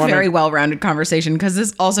this if is you a wanna, very well-rounded conversation because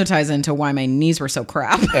this also ties into why my knees were so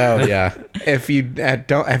crap. Oh yeah. If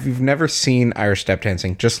you've never seen Irish step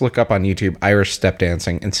dancing, just look up on YouTube Irish step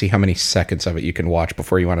dancing and see how many seconds of it you can watch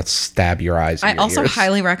before you want to stab your eyes. I also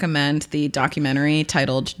highly recommend the documentary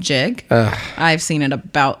titled Jig. I've seen it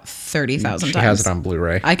about 30,000 She times. has it on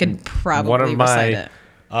Blu-ray. I could probably One of recite my, it.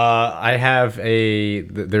 I have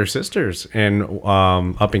they're sisters in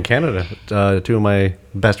up in Canada. Two of my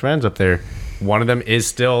best friends up there. One of them is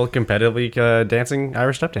still competitively dancing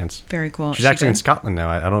Irish step dance. Very cool. She's actually in Scotland now.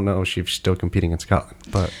 I don't know if she's still competing in Scotland,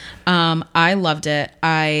 but I loved it.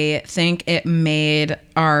 I think it made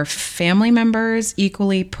our family members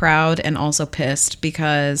equally proud and also pissed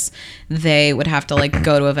because they would have to like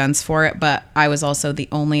go to events for it. But I was also the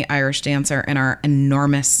only Irish dancer in our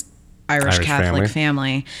enormous Irish Catholic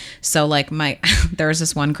family. So like there was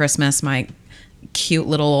this one Christmas, my cute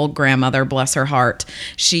little old grandmother, bless her heart,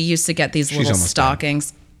 she used to get these little almost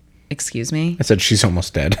stockings. Excuse me? I said she's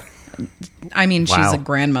almost dead. I mean, she's Wow. a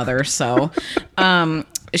grandmother, so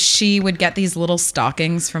she would get these little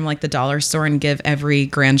stockings from like the dollar store and give every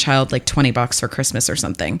grandchild like $20 for Christmas or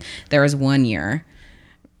something. There was one year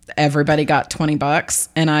everybody got $20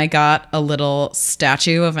 and I got a little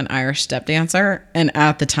statue of an Irish step dancer. And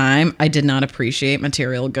at the time, I did not appreciate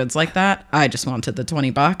material goods like that. I just wanted the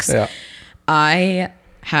 $20. Yeah. I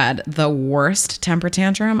had the worst temper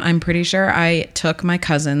tantrum. I'm pretty sure I took my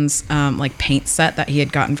cousin's like paint set that he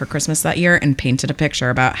had gotten for Christmas that year and painted a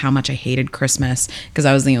picture about how much I hated Christmas because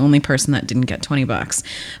I was the only person that didn't get $20.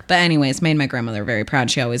 But anyways, made my grandmother very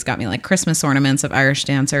proud. She always got me like Christmas ornaments of Irish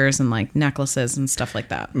dancers and like necklaces and stuff like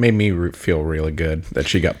that. Made me feel really good that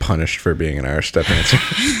she got punished for being an Irish step dancer.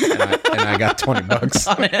 and I got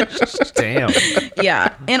 $20. Damn.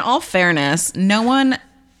 Yeah. In all fairness, no one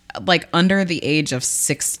like under the age of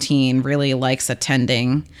 16 really likes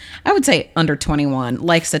attending, I would say under 21,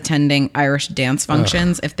 likes attending Irish dance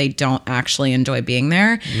functions if they don't actually enjoy being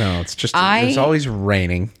there. No, it's just, it was always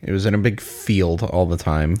raining. It was in a big field all the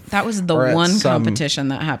time. That was the one competition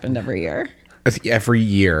that happened every year. Every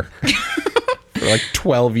year. For like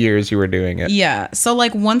 12 years you were doing it. Yeah. So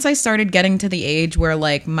like once I started getting to the age where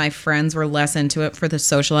like my friends were less into it for the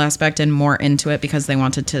social aspect and more into it because they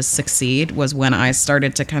wanted to succeed was when I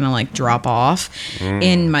started to kind of like drop off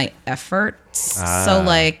in my efforts. So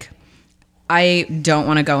like I don't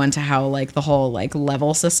want to go into how like the whole like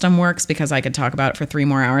level system works because I could talk about it for 3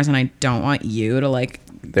 more hours and I don't want you to like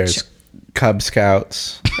There's Cub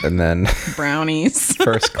Scouts and then brownies.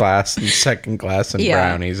 first class and second class and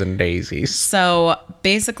brownies and daisies. So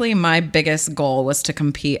basically my biggest goal was to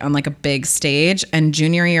compete on like a big stage, and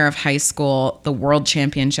junior year of high school, the world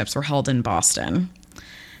championships were held in Boston.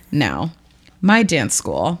 Now, my dance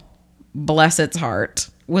school, bless its heart,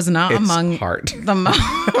 was not among the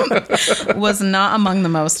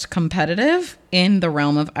most competitive in the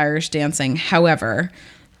realm of Irish dancing. However,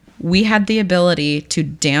 we had the ability to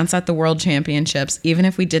dance at the World Championships, even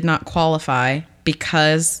if we did not qualify,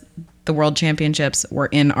 because the World Championships were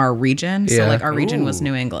in our region. So, like, our region was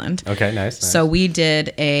New England. Okay, nice. So we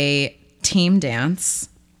did a team dance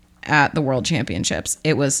at the World Championships.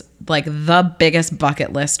 It was, like, the biggest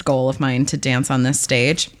bucket list goal of mine to dance on this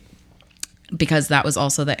stage, because that was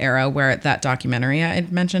also the era where that documentary I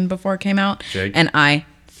had mentioned before came out. Jake. And I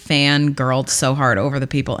fangirled so hard over the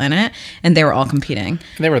people in it, and they were all competing.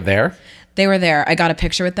 They were there? They were there. I got a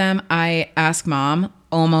picture with them. I asked Mom,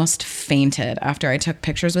 almost fainted after I took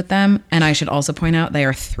pictures with them. And I should also point out they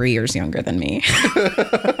are 3 years younger than me.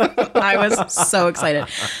 I was so excited.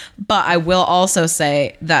 But I will also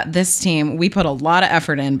say that this team, we put a lot of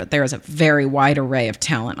effort in, but there is a very wide array of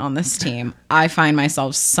talent on this team. I find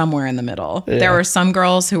myself somewhere in the middle. Yeah. There were some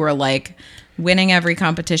girls who were like winning every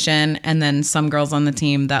competition, and then some girls on the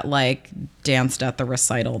team that like danced at the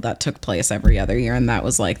recital that took place every other year, and that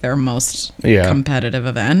was like their most competitive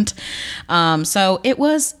event. So it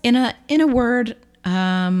was in a word,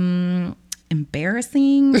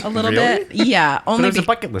 embarrassing a little Really? bit. Yeah, But it was a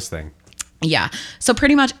bucket list thing. Yeah. So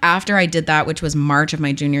pretty much after I did that, which was March of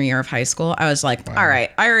my junior year of high school, I was like, all right,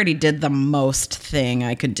 I already did the most thing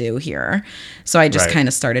I could do here. So I just kind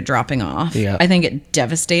of started dropping off. Yeah. I think it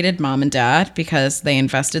devastated Mom and Dad because they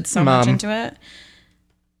invested so much into it.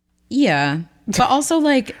 Yeah. But also,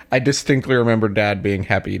 like, I distinctly remember Dad being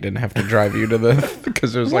happy he didn't have to drive you to the,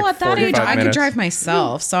 because it was like at that 45 age, I minutes. could drive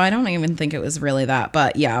myself, so I don't even think it was really that.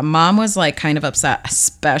 But yeah, Mom was like kind of upset,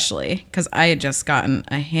 especially because I had just gotten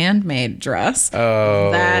a handmade dress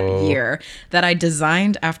that year that I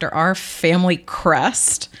designed after our family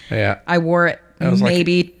crest. Yeah. I wore it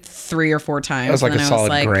maybe 3 or 4 times. That was like and a then I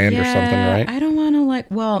solid grand or something, right? I don't want to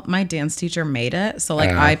well, my dance teacher made it. So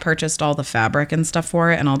like I purchased all the fabric and stuff for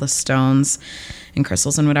it and all the stones and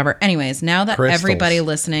crystals and whatever. Anyways, now that everybody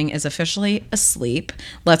listening is officially asleep,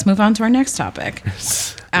 let's move on to our next topic.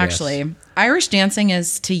 Actually, Irish dancing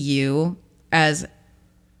is to you as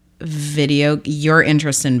your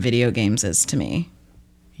interest in video games is to me.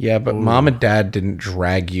 Yeah, but Mom and Dad didn't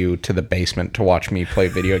drag you to the basement to watch me play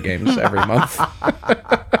video games every month.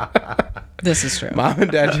 This is true. Mom and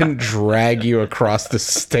Dad didn't drag you across the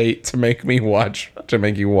state to make you watch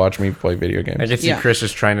me play video games. I can see Chris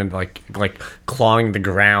is trying to like clawing the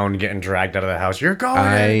ground, getting dragged out of the house. You're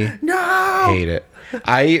going. No. Hate it.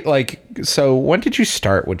 So when did you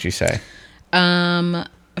start, would you say?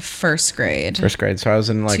 First grade. First grade. So I was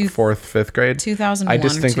in like 4th, 5th grade. 2001. I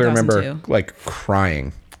distinctly remember 2002. like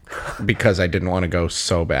crying because I didn't want to go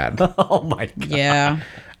so bad. Oh my god. Yeah.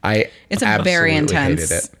 It's very intense.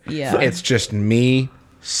 Hated it. Yeah. It's just me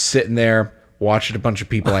sitting there watching a bunch of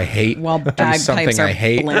people I hate while do bagpipes something are I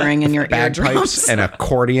hate. blaring in your Bagpipes eardrums and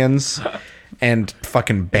accordions and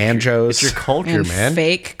fucking banjos. It's your culture, And man.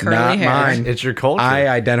 fake curly Not hair. mine. It's your culture. I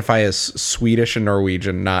identify as Swedish and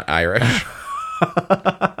Norwegian, not Irish.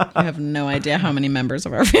 I have no idea how many members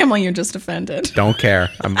of our family you just offended. Don't care.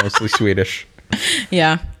 I'm mostly Swedish.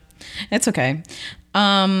 Yeah, it's okay.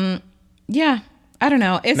 Yeah, I don't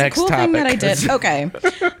know. It's Next a cool thing that I topic. did. Okay.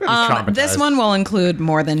 This Traumatized. one will include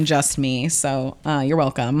more than just me, so you're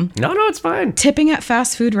welcome. No, it's fine. Tipping at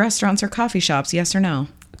fast food restaurants or coffee shops, yes or no?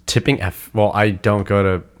 Tipping F. Well, I don't go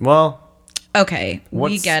to. Well, Okay, we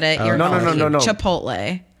What's- get it. oh, You're no, no. no.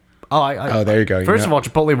 Chipotle. Oh, there you go. You First know- of all,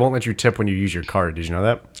 Chipotle won't let you tip when you use your card. Did you know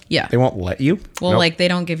that? Yeah. They won't let you, Well, Nope. like they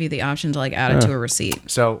don't give you the option to like add it to a receipt.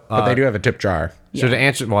 So, but they do have a tip jar. So to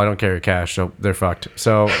answer, well, I don't carry cash, so they're fucked.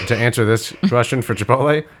 So to answer this question for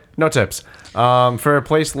Chipotle, no tips. For a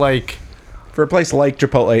place like, For a place like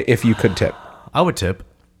Chipotle, if you could tip. I would tip.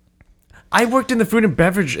 I worked in the food and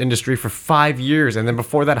beverage industry for 5 years, and then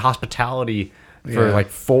before that, hospitality for Yeah. like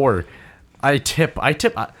 4. I tip.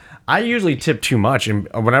 I usually tip too much, and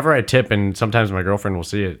whenever I tip, and sometimes my girlfriend will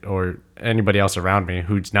see it, or anybody else around me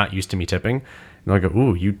who's not used to me tipping, and they'll go,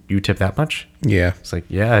 "Ooh, you tip that much?" Yeah. It's like,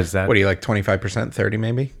 yeah, is that? What do you like, 25%, 30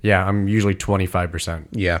 maybe? Yeah, I'm usually 25%.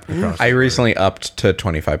 Yeah. I recently upped to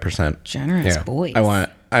 25%. Generous Yeah. boys.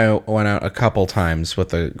 I went out a couple times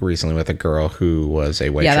recently with a girl who was a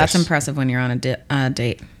waitress. Yeah, that's impressive when you're on a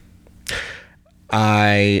date.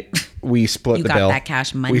 We split You the got bill. that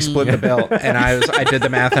cash money. We split the bill, and I did the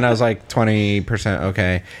math, and I was like 20%,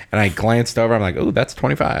 okay. And I glanced over, I'm like, oh, that's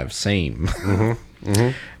 25, same. And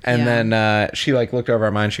Yeah. then she like looked over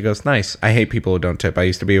at mine. She goes, nice. I hate people who don't tip. I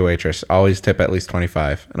used to be a waitress. Always tip at least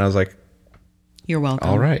 25. And I was like, You're welcome.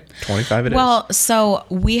 all right, 25 it is. Well, so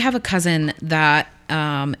we have a cousin that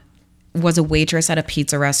was a waitress at a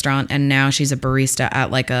pizza restaurant, and now she's a barista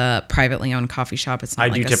at like a privately owned coffee shop. It's not I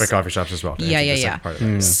like do tip at coffee shops as well. to Yeah, answer yeah, the yeah. second part of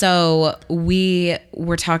that. So we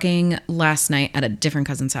were talking last night at a different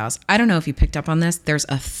cousin's house. I don't know if you picked up on this. There's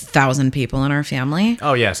 1,000 people in our family.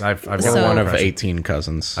 Oh yes, I've We're gotten one that of impression. 18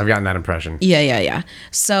 cousins. I've gotten that impression. Yeah.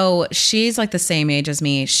 So she's like the same age as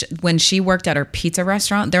me. When she worked at her pizza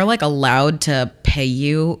restaurant, they're like allowed to pay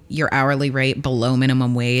you your hourly rate below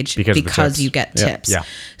minimum wage Because of the tips. you get tips. Yeah.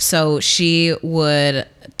 So she would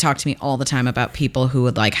talk to me all the time about people who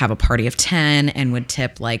would like have a party of 10 and would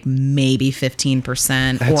tip like maybe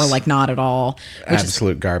 15% or like not at all, which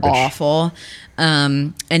absolute is garbage. awful.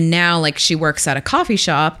 And now like she works at a coffee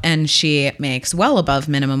shop and she makes well above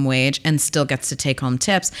minimum wage and still gets to take home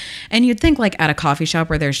tips. And you'd think like at a coffee shop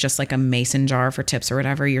where there's just like a mason jar for tips or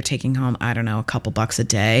whatever, you're taking home, I don't know, a couple bucks a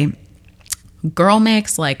day. Girl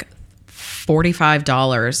makes like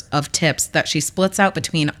 $45 of tips that she splits out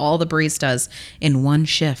between all the baristas in one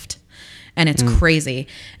shift. And it's crazy.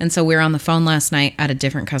 And so we were on the phone last night at a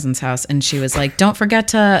different cousin's house, and she was like, don't forget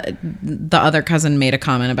to, the other cousin made a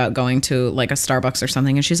comment about going to like a Starbucks or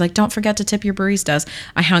something. And she's like, don't forget to tip your baristas.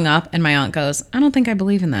 I hung up and my aunt goes, I don't think I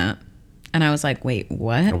believe in that. And I was like, wait,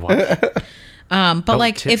 what? What? But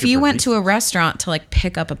like tip if your you went to baristas. a restaurant to like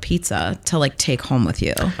pick up a pizza to like take home with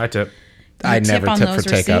you. I tip. I tip never on tip those for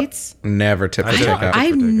takeout. receipts? Never tip for I don't- takeout. I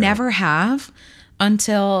for takeout. never have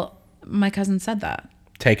until my cousin said that.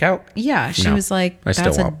 Takeout? Yeah, she No, was like, I still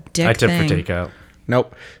 "That's a won't. dick I tip thing." for takeout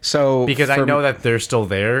Nope. So because I for- know that they're still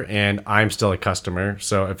there and I'm still a customer.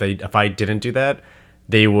 So if I didn't do that,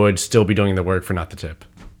 they would still be doing the work for not the tip.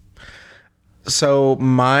 So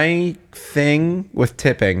my thing with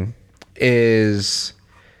tipping is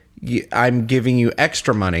I'm giving you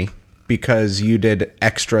extra money because you did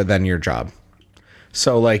extra than your job.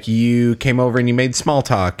 So like you came over and you made small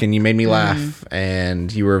talk and you made me laugh and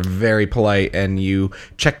you were very polite and you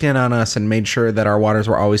checked in on us and made sure that our waters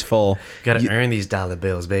were always full. Gotta earn these dollar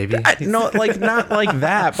bills, baby. No, like not like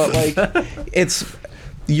that, but like it's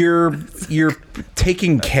you're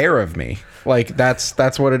taking care of me. Like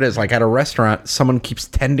that's what it is. Like at a restaurant, someone keeps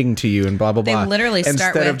tending to you and blah blah They blah. literally start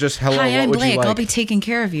instead with, of just hello. "Hi, what I'm would Blake. you like? I'll be taking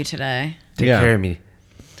care of you today. Take yeah. care of me.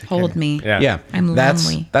 Hold me." Yeah. Yeah, I'm that's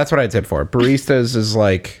lonely. that's what I tip for. Baristas is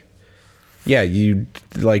like, yeah, you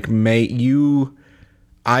like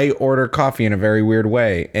I order coffee in a very weird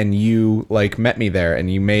way, and you like met me there,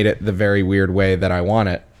 and you made it the very weird way that I want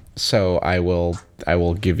it. So I will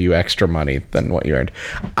give you extra money than what you earned.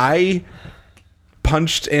 I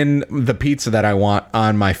punched in the pizza that I want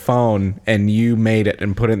on my phone, and you made it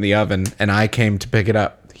and put it in the oven, and I came to pick it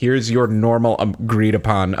up. Here's your normal agreed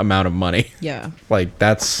upon amount of money. Yeah. Like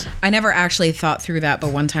that's I never actually thought through that,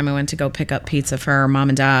 but one time I went to go pick up pizza for mom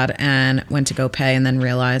and dad and went to go pay and then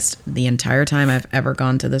realized the entire time I've ever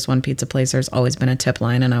gone to this one pizza place, there's always been a tip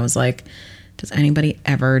line. And I was like, Does anybody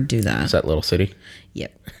ever do Is that? that Little City?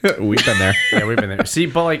 Yep. We've been there. Yeah, we've been there. See,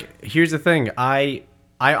 but like, here's the thing. I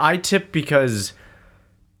tip because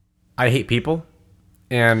I hate people,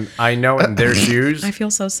 and I know in their shoes I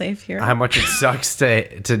feel so safe here. how much it sucks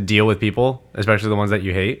to deal with people, especially the ones that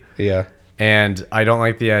you hate. Yeah. And I don't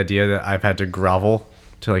like the idea that I've had to grovel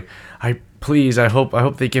to like, I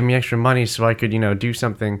hope they give me extra money so I could, do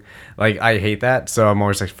something. Like, I hate that. So I'm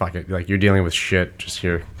always like, fuck it. Like, you're dealing with shit. Just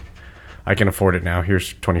here. I can afford it now.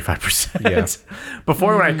 Here's 25%. Yeah.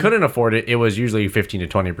 Before, when I couldn't afford it, it was usually 15 to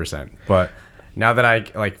 20%. But now that I,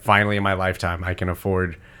 like, finally in my lifetime, I can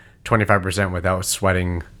afford 25% without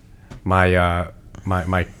sweating my my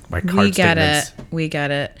card We get statements. it. We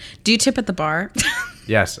get it. Do you tip at the bar?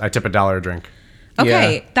 Yes, I tip $1 a drink.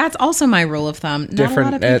 Okay, Yeah. that's also my rule of thumb. Not a lot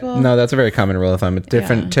Different. of people. No, that's a very common rule of thumb. It's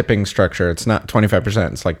different Yeah. tipping structure. It's not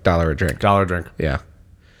 25%. It's like $1 a drink. $1 a drink. Yeah.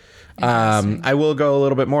 I will go a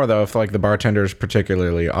little bit more though if like the bartender is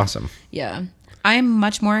particularly awesome. Yeah. I'm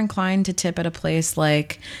much more inclined to tip at a place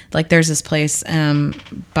like there's this place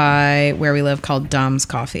by where we live called Dom's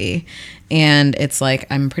Coffee, and it's like,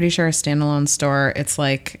 I'm pretty sure a standalone store. It's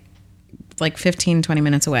like 15, 20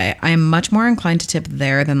 minutes away. I am much more inclined to tip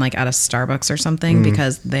there than like at a Starbucks or something,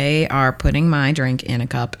 because they are putting my drink in a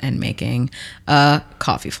cup and making a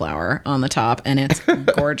coffee flower on the top, and it's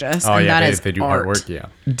gorgeous. Oh and yeah, that is they do art. artwork. Yeah.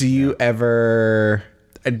 Do you ever?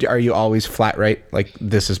 Are you always flat rate? Like,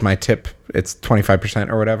 this is my tip. It's 25%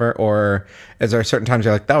 or whatever. Or is there certain times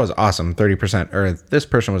you're like, that was awesome, 30%, or this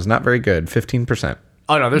person was not very good, 15%.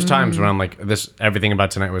 Oh no, there's times when I'm like, everything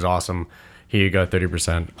about tonight was awesome. Here you go,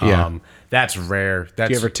 30%. Yeah. That's rare. That's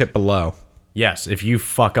Do you ever tip below? yes. If you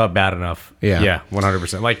fuck up bad enough. Yeah. Yeah,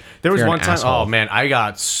 100%. Like there was You're one an time. asshole. Oh man,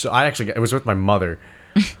 it was with my mother.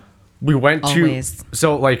 We went to Always.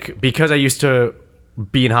 so like, because I used to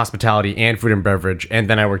be in hospitality and food and beverage, and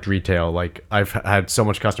then I worked retail. Like, I've had so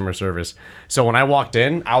much customer service. So when I walked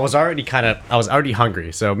in, I was already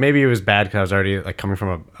hungry. So maybe it was bad because I was already like coming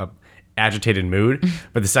from a agitated mood.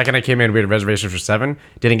 But the second I came in, we had a reservation for 7.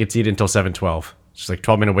 Didn't get seated until 7:12. Just like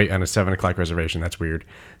 12-minute wait on a 7 o'clock reservation. That's weird.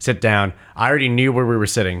 Sit down. I already knew where we were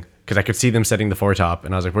sitting because I could see them setting the foretop,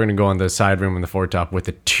 and I was like, we're gonna go on the side room in the foretop with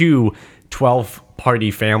the 2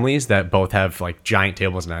 12-party families that both have like giant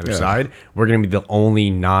tables on either side. We're gonna be the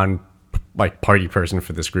only party person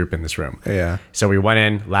for this group in this room. Yeah. So we went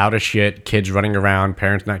in, loud as shit, kids running around,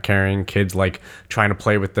 parents not caring, kids like trying to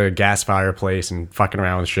play with the gas fireplace and fucking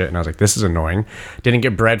around with shit. And I was like, this is annoying. Didn't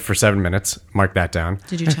get bread for 7 minutes. Mark that down.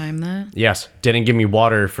 Did you time that? Yes. Didn't give me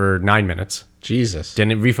water for 9 minutes. Jesus.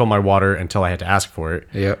 Didn't refill my water until I had to ask for it.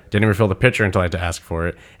 Yep. Didn't refill the pitcher until I had to ask for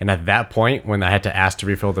it. And at that point, when I had to ask to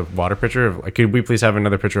refill the water pitcher, like, could we please have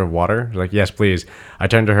another pitcher of water? She's like, yes, please. I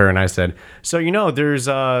turned to her and I said, so, there's,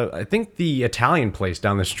 I think the Italian place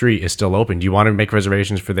down the street is still open. Do you want to make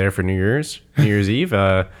reservations for New Year's Eve?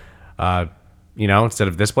 Instead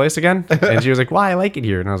of this place again? And she was like, well, I like it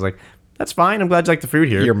here. And I was like, that's fine. I'm glad you like the food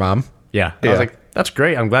here. Your mom? Yeah. I was like, that's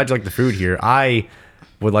great. I'm glad you like the food here. I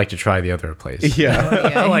would like to try the other place.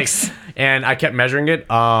 Yeah. Like, and I kept measuring it.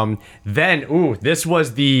 This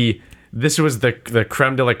was the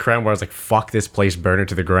creme de la creme where I was like, fuck this place, burn it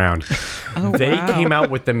to the ground. They came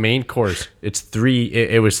out with the main course. It's 3.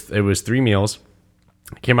 It was 3 meals.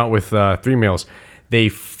 Came out with 3 meals. They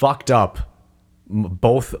fucked up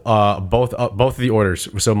both of the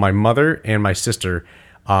orders. So my mother and my sister,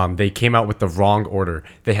 they came out with the wrong order.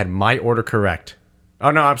 They had my order correct. Oh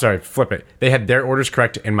no, I'm sorry. Flip it. They had their orders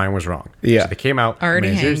correct and mine was wrong. Yeah. So they came out.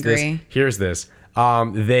 Already Here's this. hangry. Here's this.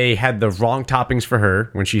 They had the wrong toppings for her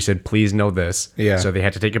when she said, please no this. Yeah. So they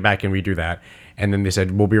had to take it back and redo that. And then they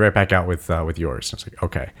said, we'll be right back out with yours. I was like,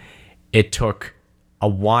 okay. It took, I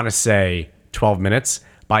want to say 12 minutes.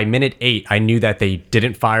 By minute 8, I knew that they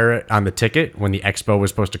didn't fire it on the ticket when the expo was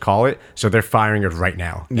supposed to call it. So they're firing it right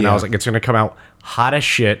now. And I was like, it's going to come out hot as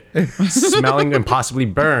shit, smelling and possibly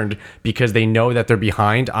burned, because they know that they're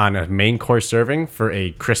behind on a main course serving for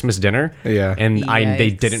a Christmas dinner. Yeah. And they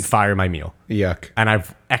Yikes. didn't fire my meal. Yuck. And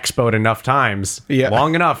I've expoed enough times, Yeah.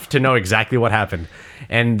 long enough to know exactly what happened.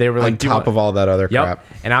 And they were like, On top of all that other crap.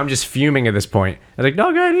 And I'm just fuming at this point. I was like,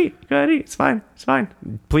 no, go ahead, eat. It's fine.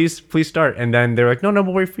 Please start. And then they were like, no,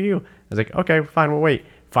 we'll wait for you. I was like, okay, fine, we'll wait.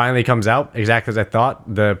 Finally comes out exactly as I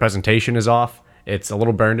thought. The presentation is off. It's a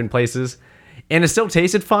little burned in places. And it still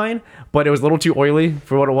tasted fine, but it was a little too oily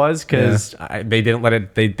for what it was, because they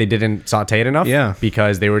didn't they didn't saute it enough. Yeah.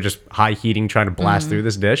 Because they were just high heating, trying to blast through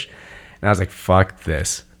this dish. And I was like, fuck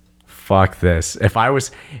this. If I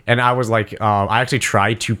was like, I actually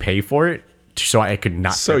tried to pay for it so I could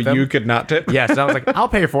not So tip them. you could not tip? Yes, I was like, I'll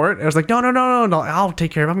pay for it. I was like, no, I'll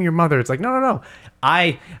take care of it. I'm your mother. It's like, no.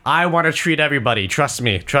 I want to treat everybody. Trust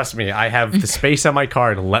me. I have the space on my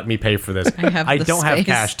card. Let me pay for this. I don't have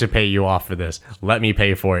cash to pay you off for this. Let me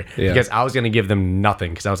pay for it. Yeah. Because I was going to give them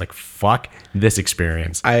nothing because I was like, fuck this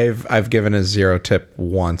experience. I've given a 0 tip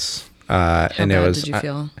once. And it bad was did you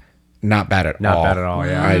feel? not bad at all. Not bad at all,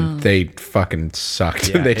 yeah. They fucking sucked.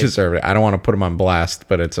 Yeah, They deserve it. I don't want to put them on blast,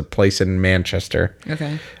 but it's a place in Manchester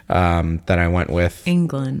Okay. that I went with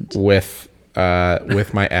England. with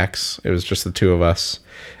my ex. It was just the two of us,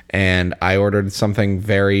 and I ordered something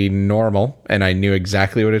very normal, and I knew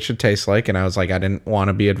exactly what it should taste like, and I was like, I didn't want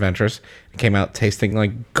to be adventurous. It came out tasting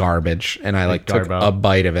like garbage, and I like took garbo. a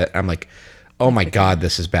bite of it. I'm like, oh my god,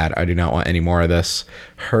 this is bad. I do not want any more of this.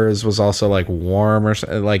 Hers was also like warm or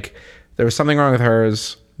like there was something wrong with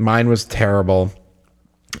hers. Mine was terrible.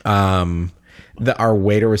 Our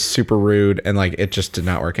waiter was super rude, and like it just did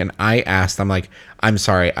not work. And I asked, I'm like, I'm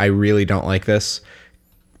sorry, I really don't like this.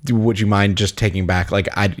 Would you mind just taking back? Like,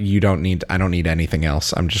 I don't need anything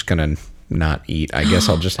else. I'm just gonna not eat. I guess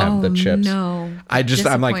I'll just have the chips. No. I'm like,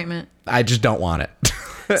 Disappointment. I just don't want it.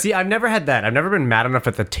 See, I've never had that. I've never been mad enough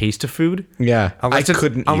at the taste of food. Yeah, I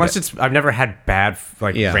couldn't. Unless it's. I've never had bad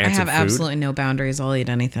like Yeah. I rancid have food. absolutely no boundaries. I'll eat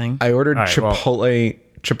anything. I ordered All right, well-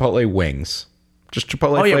 Chipotle wings. Just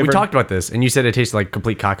Chipotle. Oh yeah, we flavored. talked about this, and you said it tasted like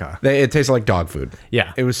complete caca. It tasted like dog food.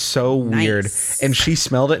 Yeah. It was so weird. And she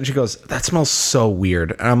smelled it and she goes, that smells so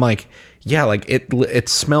weird. And I'm like, yeah, like it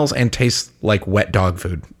smells and tastes like wet dog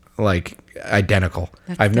food. Like identical.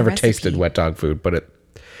 I've the never recipe. tasted wet dog food,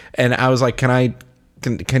 and I was like, can I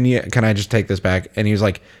just take this back? And he was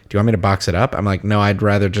like, do you want me to box it up? I'm like, no, I'd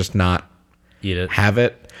rather just not Eat it. have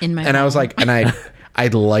it. In my and I was home. like, and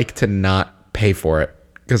I'd like to not pay for it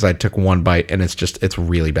because I took one bite and it's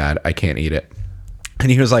really bad. I can't eat it.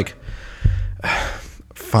 And he was like,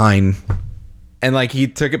 fine. And like he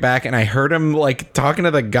took it back, and I heard him like talking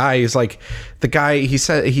to the guy. He's like, he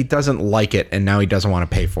said he doesn't like it, and now he doesn't want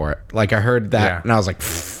to pay for it. Like I heard that, Yeah. and I was like,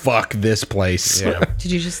 fuck this place. Yeah.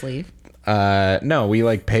 Did you just leave? No, we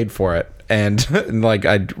like paid for it. And, and like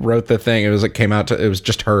I wrote the thing, it was like it was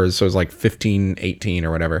just hers, so it was like 15.18 or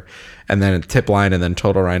whatever. And then tip line, and then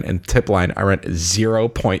total line, and tip line I went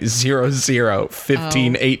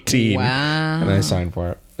 0.001518. wow. And I signed for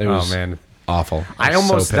it. It was man. awful. I was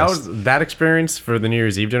so almost pissed. that experience for the New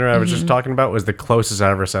Year's Eve dinner I was just talking about was the closest I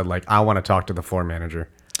ever said like I want to talk to the floor manager.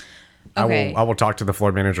 Okay. I will talk to the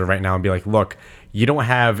floor manager right now and be like, look, you don't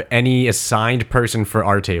have any assigned person for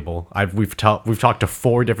our table. We've talked to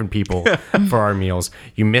 4 different people for our meals.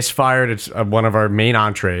 You misfired at one of our main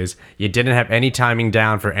entrees. You didn't have any timing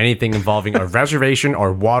down for anything involving a reservation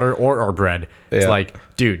or water or our bread. It's Yeah. like,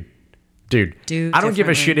 dude, Do I don't give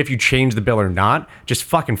a differently. shit if you change the bill or not. Just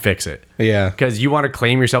fucking fix it. Yeah. Because you want to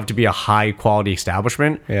claim yourself to be a high quality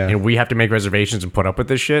establishment, Yeah. and we have to make reservations and put up with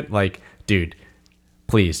this shit. Like, dude,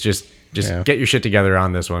 please just Yeah. get your shit together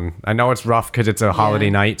on this one. I know it's rough because it's a holiday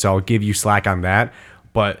night, so I'll give you slack on that.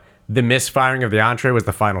 But the misfiring of the entree was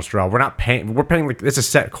the final straw. We're not paying. We're paying like it's a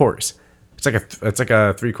set course. It's like a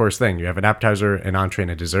 3-course thing. You have an appetizer, an entree,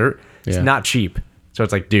 and a dessert. It's Yeah. not cheap. So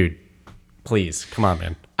it's like, dude, please, come on,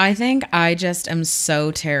 man. I think I just am so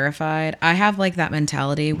terrified. I have like that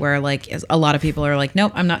mentality where like a lot of people are like,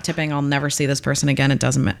 nope, I'm not tipping. I'll never see this person again. It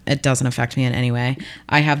doesn't affect me in any way.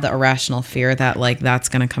 I have the irrational fear that like that's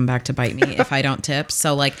going to come back to bite me if I don't tip.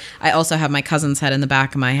 So like I also have my cousin's head in the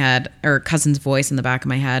back of my head, or cousin's voice in the back of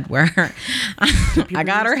my head, where I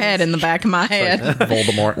got her head in the back of my head.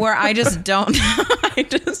 Voldemort. Where I just don't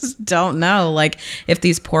know like if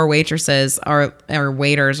these poor waitresses or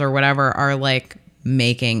waiters or whatever are like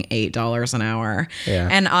making $8 an hour. Yeah.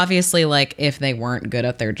 And obviously like if they weren't good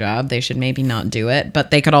at their job, they should maybe not do it,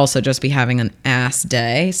 but they could also just be having an ass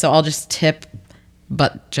day. So I'll just tip,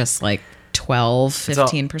 but just like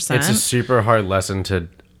 12-15%. It's a super hard lesson to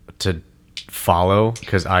follow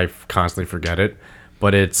because I constantly forget it.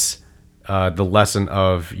 But it's the lesson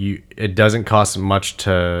of you. It doesn't cost much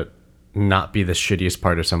to not be the shittiest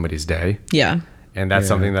part of somebody's day, Yeah. and that's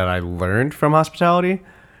something that I learned from hospitality,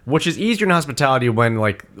 which is easier in hospitality when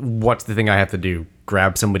like, what's the thing I have to do?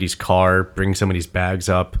 Grab somebody's car, bring somebody's bags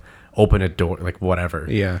up, open a door, like whatever.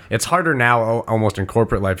 Yeah. It's harder now almost in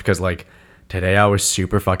corporate life because like today I was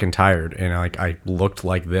super fucking tired and like I looked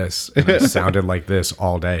like this and I sounded like this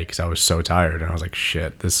all day because I was so tired and I was like,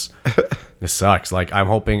 shit, this sucks. Like I'm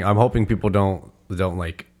hoping people don't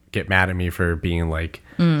like get mad at me for being like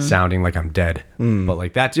sounding like I'm dead. But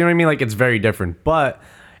like that's, you know what I mean? Like it's very different. But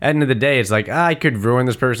end of the day, it's like I could ruin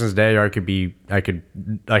this person's day, or I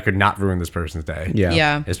could not ruin this person's day. Yeah.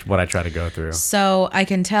 Yeah. It's what I try to go through. So I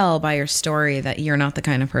can tell by your story that you're not the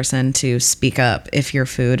kind of person to speak up if your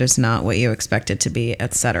food is not what you expect it to be,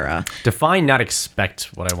 etc. Define not expect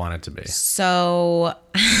what I want it to be. So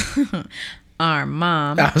our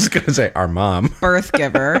mom, I was gonna say our mom, birth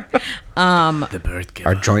giver, The birth giver.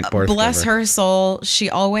 our joint birth. bless giver. her soul, she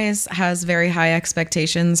always has very high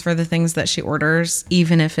expectations for the things that she orders,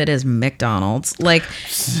 even if it is McDonald's. Like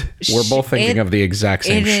We're both thinking of the exact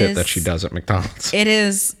same it shit is- that she does at McDonald's. it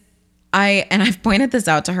is. I've pointed this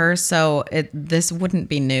out to her, so this wouldn't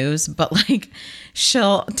be news, but like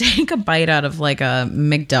she'll take a bite out of like a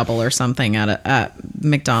McDouble or something at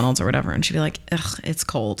McDonald's or whatever, and she'd be like, "Ugh, it's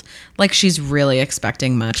cold." Like she's really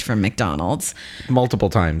expecting much from McDonald's. Multiple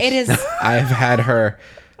times. It is. I've had her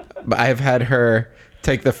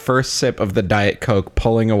take the first sip of the Diet Coke,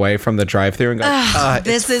 pulling away from the drive-thru and go,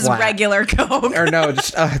 This is regular Coke. or no,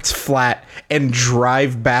 just it's flat, and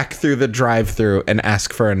drive back through the drive-thru and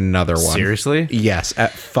ask for another one. Seriously? Yes,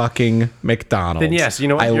 at fucking McDonald's. Then yes, you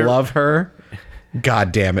know what? I You're- love her.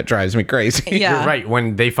 God damn, it drives me crazy. Yeah. You're right.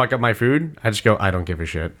 When they fuck up my food, I just go, I don't give a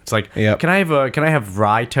shit. It's like, Yep. can I have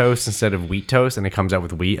rye toast instead of wheat toast? And it comes out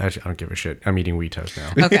with wheat. I don't give a shit. I'm eating wheat toast now.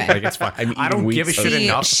 Okay. Like it's fine. I'm I don't eating give a wheat shit toast.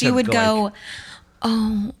 enough. She to, would like- go,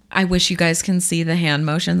 "Oh, I wish you guys can see the hand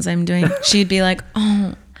motions I'm doing." She'd be like,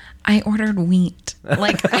 "Oh, I ordered wheat."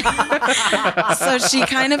 Like, so she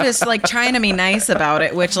kind of is like trying to be nice about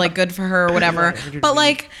it, which like good for her or whatever. But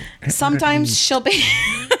like sometimes she'll be,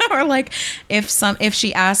 or like if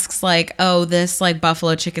she asks like, "Oh, this like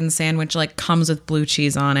buffalo chicken sandwich like comes with blue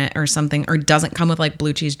cheese on it or something, or doesn't come with like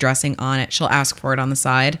blue cheese dressing on it," she'll ask for it on the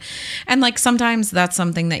side. And like sometimes that's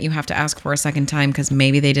something that you have to ask for a second time because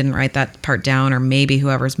maybe they didn't write that part down, or maybe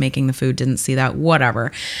whoever's making the food didn't see that,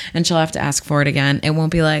 whatever. And she'll have to ask for it again. It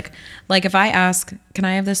won't be like if I ask, "Can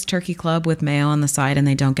I have this turkey club with mayo on the side?" and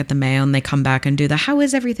they don't get the mayo and they come back and do the "How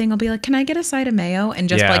is everything?" I'll be like, "Can I get a side of mayo?" and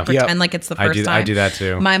just Yeah. like pretend Yep. like it's the I first do- time. I do that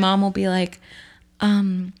too. My mom will be like,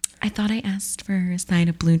 "I thought I asked for a side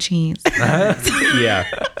of blue cheese." Yeah,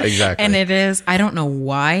 exactly. And it is, I don't know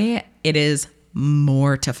why, it is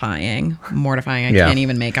mortifying. I Yeah. can't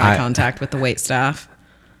even make eye contact with the wait staff.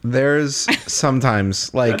 There's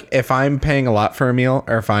sometimes, like, if I'm paying a lot for a meal,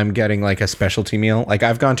 or if I'm getting like a specialty meal, like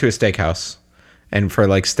I've gone to a steakhouse, and for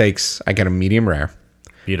like steaks, I get a medium rare,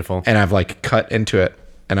 Beautiful. and I've like cut into it,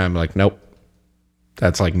 and I'm like, nope,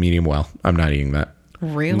 that's like medium well. I'm not eating that.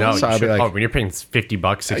 Really? No, So you I'll be should, like- when you're paying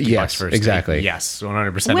 $50, $60 Yes, for a steak, exactly. Yes,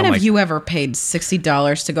 100%. When I'm have like, you ever paid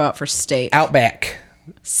 $60 to go out for steak? Outback.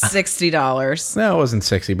 $60. No, it wasn't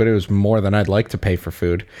 60, but it was more than I'd like to pay for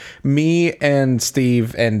food. Me and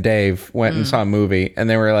Steve and Dave went and saw a movie, and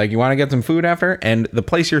they were like, "You want to get some food after?" And the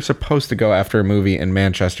place you're supposed to go after a movie in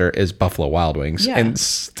Manchester is Buffalo Wild Wings. Yeah. And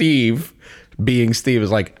Steve, being Steve,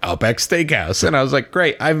 was like, Outback Steakhouse. And I was like,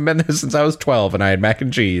 great, I haven't been there since I was 12, and I had mac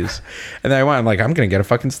and cheese. And then I went, I'm like, I'm going to get a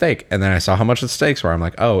fucking steak. And then I saw how much the steaks were. I'm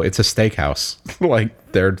like, oh, it's a steakhouse.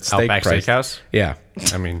 Like, their steak Outback price. Steakhouse? Yeah.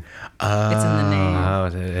 I mean, It's in the name. oh,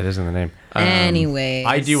 it is in the name. Anyways.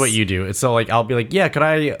 I do what you do. It's so like I'll be like, yeah, could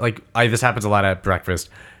I this happens a lot at breakfast.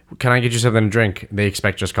 Can I get you something to drink? They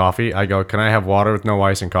expect just coffee. I go, can I have water with no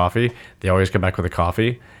ice and coffee? They always come back with a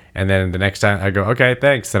coffee. And then the next time I go, okay,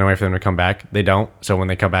 thanks. Then I wait for them to come back. They don't. So when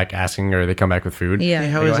they come back asking, or they come back with food, Yeah. Hey,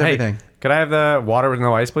 how I go, is hey, everything? could I have the water with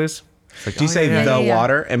no ice, please? It's like, Do you say yeah, the yeah.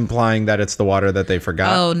 water, implying that it's the water that they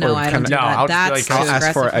forgot? Oh, no, Or I can don't do No, that. I'll just be That's like, I'll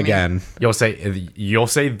ask for it me. again. You'll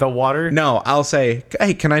say the water. No, I'll say,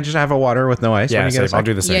 hey, can I just have a water with no ice? Yeah, when you get a same. I'll sec?"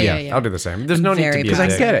 do the same. Yeah, Yeah, yeah, yeah. I'll do the same. There's no need to Very be a Because I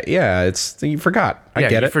dick. get it. Yeah, it's you forgot. I Yeah,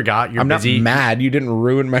 get you it. forgot. You're I'm busy. not mad. You didn't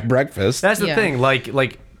ruin my breakfast. That's the Yeah. thing. Like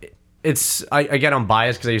it's again, I'm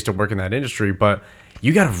biased because I used to work in that industry, but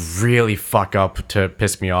you gotta really fuck up to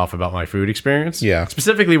piss me off about my food experience. Yeah.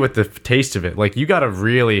 Specifically with the taste of it. Like you gotta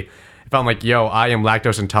really. If I'm like, yo, I am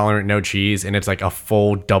lactose intolerant, no cheese, and it's like a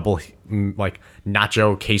full double like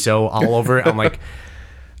nacho queso all over it, I'm like,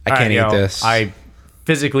 I can't "All right, eat yo, this. I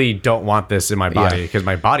physically don't want this in my body Yeah. because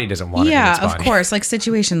my body doesn't want it. in Yeah, its of body. course. Like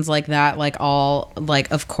situations like that,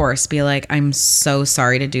 of course, be like, "I'm so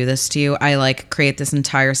sorry to do this to you." I like create this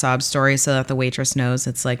entire sob story so that the waitress knows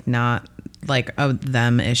it's like not like a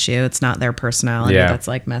them issue. It's not their personality Yeah. that's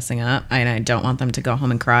like messing up. And I don't want them to go home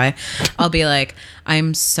and cry. I'll be like,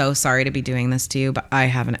 "I'm so sorry to be doing this to you, but I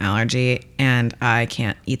have an allergy and I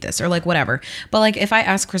can't eat this," or like whatever. But like if I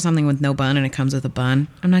ask for something with no bun and it comes with a bun,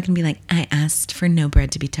 I'm not gonna be like, "I asked for no bread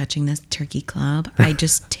to be touching this turkey club." I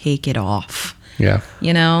just take it off. yeah.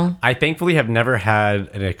 You know? I thankfully have never had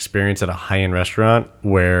an experience at a high-end restaurant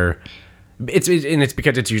where it's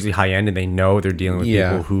because it's usually high end and they know they're dealing with Yeah.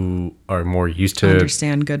 people who are more used to.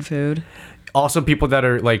 Understand good food. Also, people that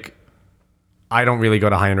are like, I don't really go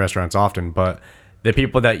to high end restaurants often, but the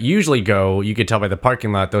people that usually go, you can tell by the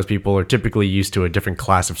parking lot, those people are typically used to a different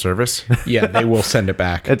class of service. Yeah, they will send it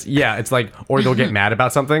back. It's like, or they'll get mad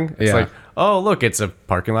about something. It's Yeah. like, oh, look, it's a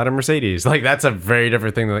parking lot of Mercedes. Like, that's a very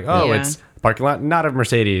different thing than like, oh, Yeah. it's a parking lot not of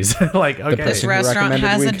Mercedes. Like, okay. This person who restaurant recommended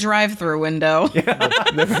has a we- drive-through window.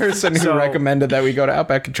 The person who So- recommended that we go to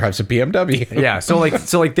Outback drives a BMW. Yeah,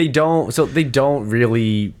 so they don't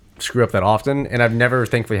really screw up that often, and I've never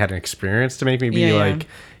thankfully had an experience to make me be Yeah, yeah. like,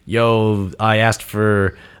 yo, I asked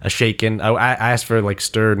for a shaken, I asked for like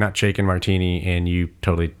stirred, not shaken martini, and you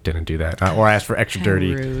totally didn't do that, or I asked for extra How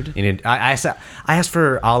dirty. rude. And I asked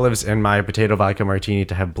for olives and my potato vodka martini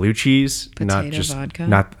to have blue cheese, not Potato just vodka?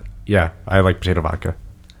 not. Yeah, I like potato vodka.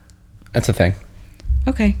 That's a thing.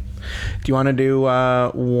 Okay, Do you want to do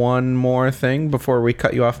one more thing before we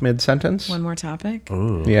cut you off mid-sentence? one more topic.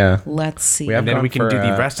 Yeah. Let's see. We have And then gone we can for, do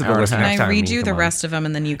the rest of the hour and a list half. Can next I time. read we you the come on. rest of them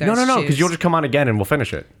and then you guys No, because choose? you'll just come on again and we'll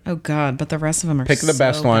finish it. Oh God, but the rest of them are Pick the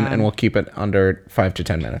best so one, bad. and we'll keep it under 5 to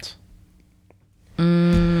 10 minutes.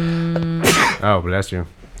 Oh, bless you.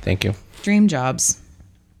 Thank you. Dream jobs.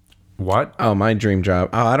 What? Oh, my dream job.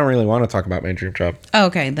 Oh, I don't really want to talk about my dream job. Oh,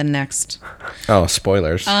 okay, the next. Oh,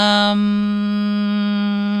 spoilers.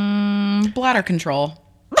 Bladder control.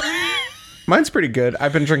 Mine's pretty good.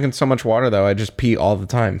 I've been drinking so much water, though. I just pee all the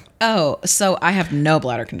time. Oh, so I have no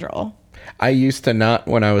bladder control. I used to not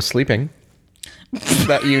when I was sleeping.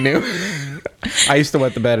 That you knew. I used to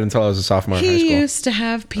wet the bed until I was a sophomore in high He school. used to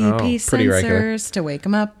have pee-pee pretty regular. sensors to wake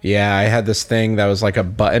him up. Yeah, I had this thing that was like a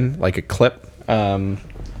button, like a clip,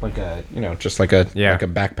 like a just like a Yeah. like a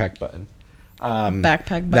backpack button. Backpack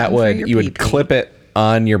button That for would your you would pee-pee. clip it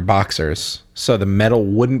on your boxers, so the metal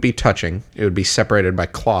wouldn't be touching. It would be separated by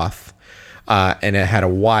cloth, and it had a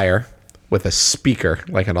wire with a speaker,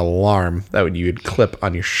 like an alarm that you would clip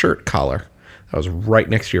on your shirt collar. That was right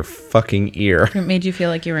next to your fucking ear. It made you feel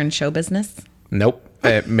like you were in show business. Nope.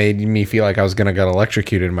 It made me feel like I was gonna get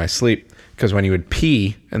electrocuted in my sleep, because when you would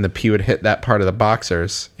pee and the pee would hit that part of the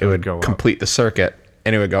boxers, it would go up. complete the circuit,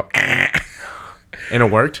 and it would go. And it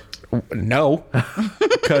worked? No,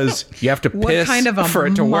 because you have to What piss kind of a for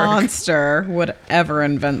it to work. monster would ever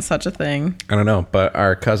invent such a thing? I don't know, but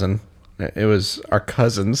our cousin, it was our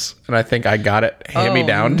cousins, and I think I got it hand me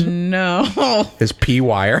down. No. His pee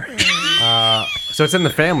wire. So it's in the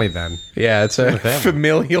family then. Yeah, it's a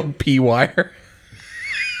familial pee wire.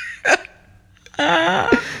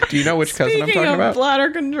 Do you know which cousin I'm Speaking talking of about? bladder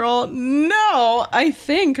control, no, I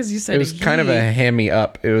think because you said It was kind of a hand me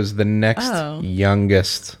up. It was the next Oh.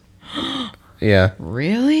 youngest. Yeah,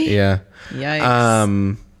 really. yeah.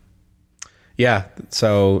 Yikes. Yeah,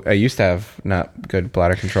 so I used to have not good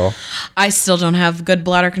bladder control. I still don't have good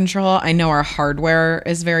bladder control. I know our hardware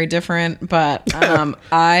is very different, but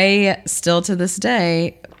I still to this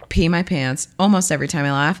day pee my pants almost every time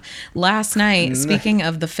I laugh. Last night, speaking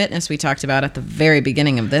of the fitness we talked about at the very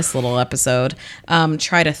beginning of this little episode,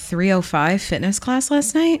 tried a 305 fitness class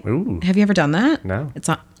last night. Ooh. Have you ever done that? No. It's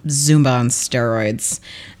on Zumba on steroids.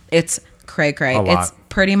 It's cray cray. A lot. It's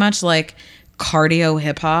pretty much like cardio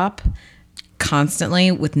hip hop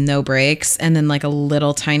constantly with no breaks, and then like a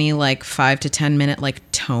little tiny like 5 to 10 minute like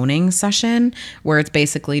toning session where it's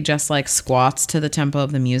basically just like squats to the tempo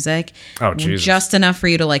of the music. Oh, Jesus. Just enough for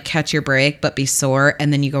you to like catch your break but be sore,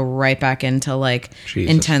 and then you go right back into like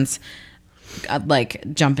Jesus. intense like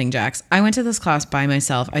jumping jacks. I went to this class by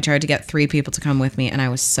myself. I tried to get 3 people to come with me, and I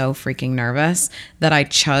was so freaking nervous that I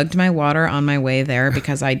chugged my water on my way there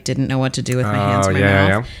because I didn't know what to do with my hands and my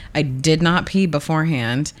mouth. I did not pee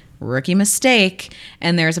beforehand. Rookie mistake.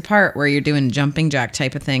 And there's a part where you're doing jumping jack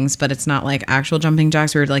type of things, but it's not like actual jumping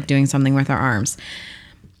jacks. We're like doing something with our arms.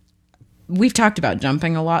 We've talked about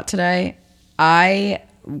jumping a lot today.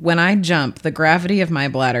 When I jump, the gravity of my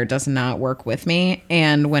bladder does not work with me.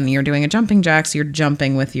 And when you're doing a jumping jacks, you're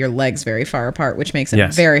jumping with your legs very far apart, which makes it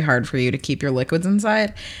Yes. very hard for you to keep your liquids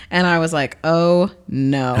inside. And I was like, oh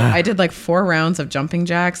no. I did like 4 rounds of jumping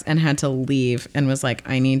jacks and had to leave and was like,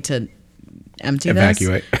 I need to empty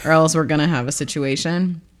Evacuate. this or else we're going to have a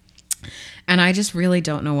situation. And I just really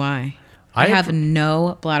don't know why. I have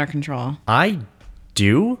no bladder control. I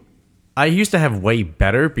do. I used to have way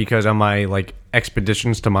better because on my like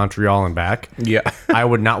expeditions to Montreal and back, Yeah. I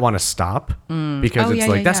would not want to stop because Oh, it's yeah,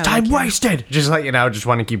 like yeah, that's yeah, time like, yeah. wasted. Just like I just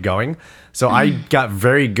want to keep going. So I got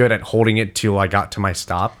very good at holding it till I got to my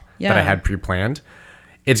stop that I Yeah. had pre-planned.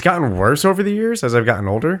 It's gotten worse over the years as I've gotten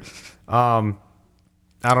older.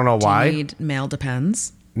 I don't know Do why. you need male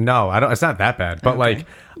depends? No, I don't. It's not that bad. But like,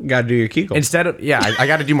 Got to do your Kegels. instead of I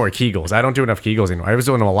got to do more Kegels. I don't do enough Kegels anymore. I was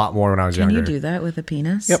doing them a lot more when I was Can younger. you do that with a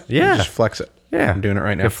penis? Yep. Yeah. Just flex it. Yeah, I'm doing it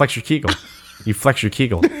right now. You flex your Kegel. You flex your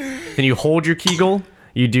Kegel. Then you hold your Kegel.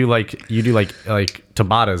 You do like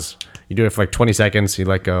Tabatas. You do it for like 20 seconds. You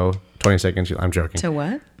let go. 20 seconds. I'm joking. To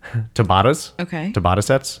what? Tabatas. Okay. Tabata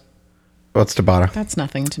sets. What's Tabata? That's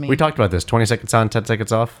nothing to me. We talked about this. 20 seconds on, 10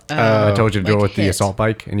 seconds off. I told you to do it like with the hit. assault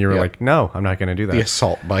bike, and you were Yeah. like, "No, I'm not going to do that." The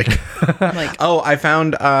assault bike. like, Oh, I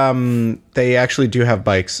found they actually do have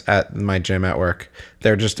bikes at my gym at work.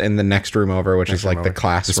 They're just in the next room over, which is like the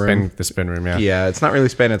classroom. The spin room. Yeah. Yeah, it's not really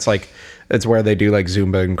spin. It's like it's where they do like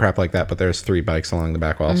Zumba and crap like that. But there's 3 bikes along the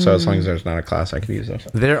back wall. So as long as there's not a class, I can use those.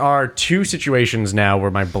 There are 2 situations now where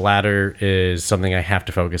my bladder is something I have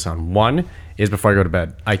to focus on. One is before I go to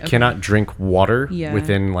bed. I cannot drink water Yeah.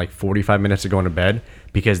 within like 45 minutes of going to bed,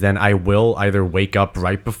 because then I will either wake up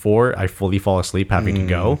right before I fully fall asleep having to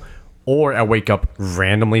go, or I wake up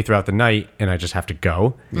randomly throughout the night and I just have to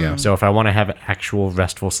go. Yeah. So if I want to have actual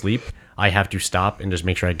restful sleep, I have to stop and just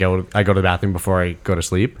make sure I go to the bathroom before I go to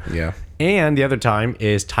sleep. Yeah. And the other time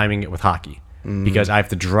is timing it with hockey, because I have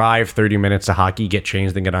to drive 30 minutes to hockey, get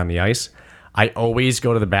changed, then get on the ice. I always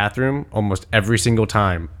go to the bathroom almost every single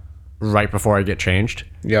time right before I get changed,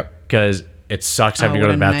 Yep. because it sucks having to Oh, go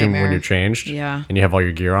to what the a bathroom when nightmare. you're changed, Yeah. and you have all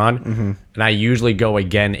your gear on. And I usually go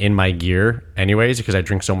again in my gear anyways, because I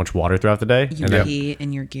drink so much water throughout the day. you And then pee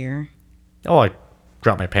in your gear. I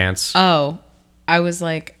drop my pants. Oh, I was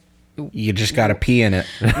like, You just got to pee in it.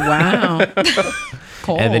 wow.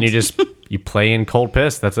 Cold. And then you play in cold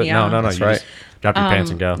piss. That's it. Yeah. No. That's You right. just drop your pants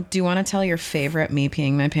and go. Do you want to tell your favorite me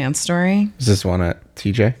peeing my pants story? Is this one at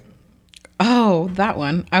TJ? Oh, that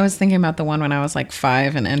one. I was thinking about the one when I was like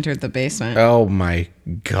 5 and entered the basement. Oh my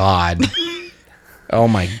god. Oh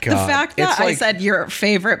my god. The fact that I said your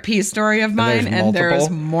favorite pee story of mine, there's and there's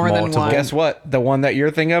multiple? more than Multiple. one. Guess what? The one that you're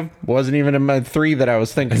thinking of wasn't even in my 3 that I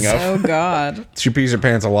was thinking of. Oh God. She pees her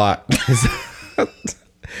pants a lot.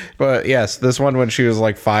 But yes, this one when she was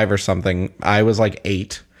like 5 or something, I was like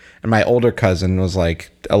 8. And my older cousin was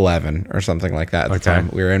like 11 or something like that at the Okay. time.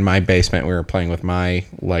 We were in my basement. We were playing with my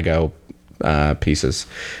Lego pieces.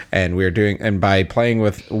 And we were playing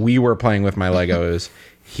with my Legos.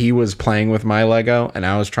 He was playing with my Lego and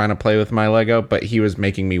I was trying to play with my Lego, but he was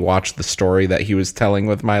making me watch the story that he was telling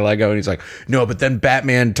with my Lego. And he's like, no, but then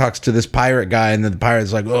Batman talks to this pirate guy and then the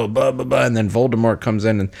pirate's like, oh, blah, blah, blah. And then Voldemort comes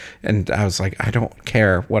in and I was like, I don't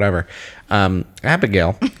care, whatever.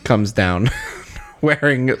 Abigail comes down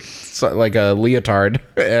wearing like a leotard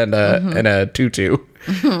and a tutu,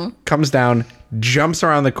 comes down, jumps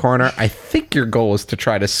around the corner. I think your goal is to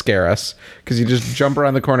try to scare us because you just jump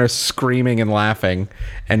around the corner screaming and laughing,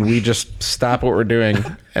 and we just stop what we're doing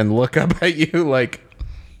and look up at you like,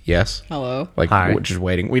 yes, Hello. like Hi. we're just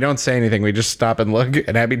waiting. We don't say anything. We just stop and look,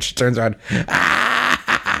 and Abby just turns around.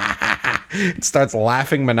 It starts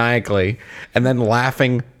laughing maniacally, and then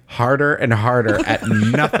laughing harder and harder at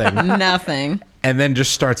nothing, Nothing. and then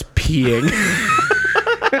just starts peeing.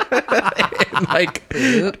 And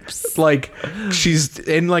Oops. like she's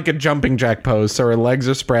in like a jumping jack pose, so her legs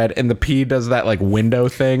are spread, and the pee does that like window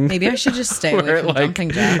thing. Maybe I should just stay where away from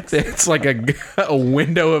jumping jacks. it's like a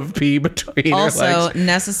window of pee between her Also, legs.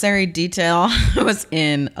 necessary detail was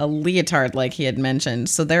in a leotard, like he had mentioned,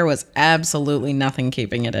 so there was absolutely nothing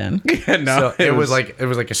keeping it in. No, So it was like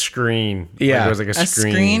a screen. Yeah. Like, it was like A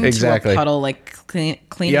screen Exactly. to a puddle, like cleaning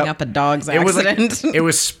Yep. up a dog's It was accident. like it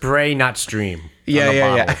was spray, not stream. Yeah, on the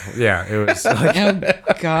yeah, bottle. Yeah. It was like,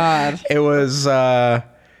 Oh God. It was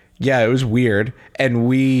it was weird, and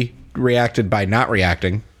we reacted by not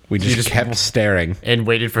reacting. We just kept staring. and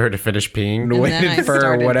waited for her to finish peeing. then I Waited for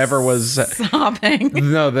started whatever was sobbing.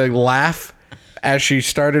 no, the laugh as she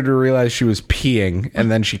started to realize she was peeing, and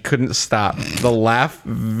then she couldn't stop. The laugh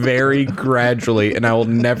very gradually, and I will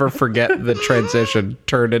never forget the transition,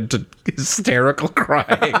 turned into hysterical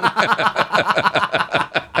crying.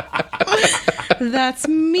 That's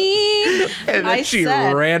me. And then I she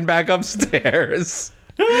said, ran back upstairs.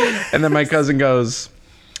 And then my cousin goes,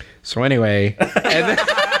 so anyway, and then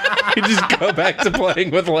we just go back to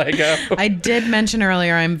playing with Lego. I did mention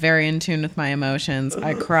earlier I'm very in tune with my emotions.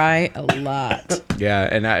 I cry a lot. Yeah,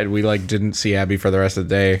 and we like didn't see Abby for the rest of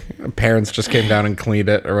the day. Parents just came down and cleaned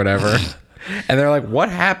it or whatever. And they're like, what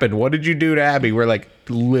happened? What did you do to Abby? We're like,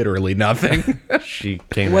 literally nothing. She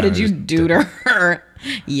came. What out did you and do to her?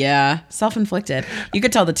 Yeah, self-inflicted. You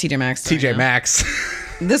could tell the TJ Maxx. story TJ now. Maxx.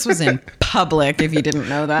 This was in public, if you didn't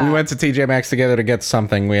know that. We went to TJ Maxx together to get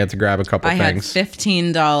something. We had to grab a couple I had things.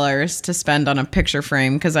 $15 to spend on a picture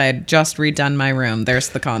frame because I had just redone my room. There's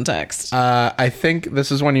the context. I think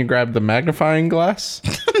this is when you grabbed the magnifying glass.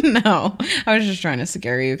 No, I was just trying to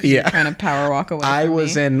scare you because you're trying to power walk away I from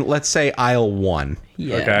was me. in, let's say, aisle 1.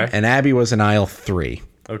 Yeah. Okay. And Abby was in aisle 3.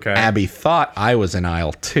 Okay. Abby thought I was in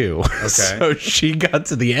aisle 2. Okay. So she got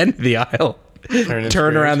to the end of the aisle,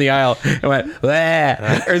 turned around the aisle, and went,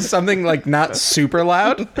 "Bleh," or something like not super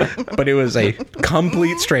loud, but it was a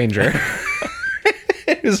complete stranger.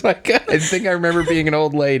 It was like, I think I remember being an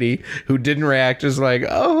old lady who didn't react, just like,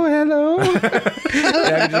 "Oh, hello." And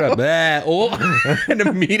I just went, "Bleh," oh, and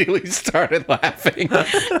immediately started laughing.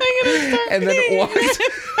 And then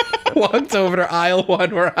walked over to aisle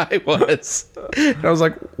 1 where I was. And I was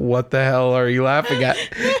like, "What the hell are you laughing at?"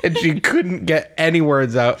 And she couldn't get any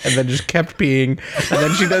words out and then just kept peeing. And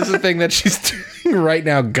then she does the thing that she's doing right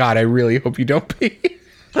now. God, I really hope you don't pee.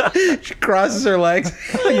 She crosses her legs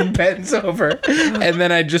and bends over, and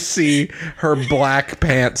then I just see her black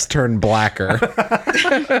pants turn blacker.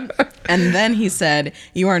 And then he said,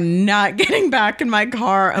 "You are not getting back in my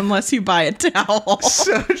car unless you buy a towel."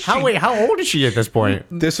 So How old is she at this point?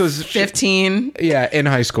 this was 15. yeah, in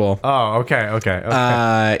high school. Oh, okay.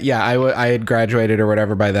 Yeah, I had graduated or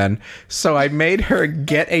whatever by then. So I made her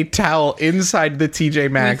get a towel inside the TJ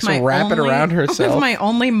Maxx, wrap it around herself. With my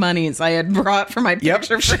only monies I had brought for my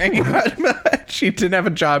picture frame. She didn't have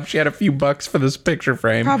a job. She had a few bucks for this picture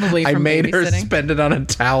frame. Probably I from made her babysitting. spend it on a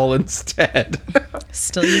towel instead.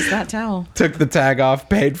 Still use that towel. Took the tag off,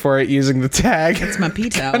 paid for it using the tag. It's my pee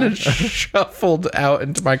towel. Kind of shuffled out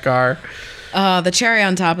into my car. The cherry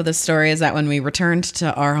on top of the story is that when we returned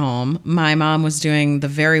to our home, my mom was doing the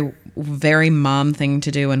very, very mom thing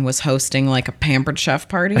to do and was hosting like a Pampered Chef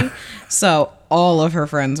party. So all of her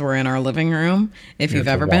friends were in our living room. If you've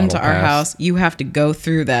to ever been to waddle our past. house, you have to go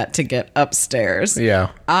through that to get upstairs.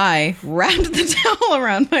 Yeah. I wrapped the towel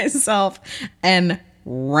around myself and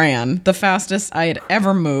ran the fastest I had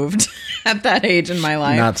ever moved at that age in my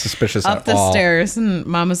life. Not suspicious up at the all. stairs, and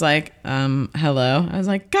mom was like, hello. I was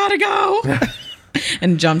like, gotta go.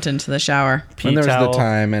 And jumped into the shower. And there was towel. the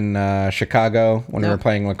time in Chicago when we were Nope.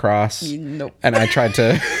 playing lacrosse. Nope. And I tried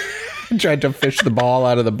to fish the ball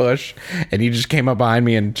out of the bush, and you just came up behind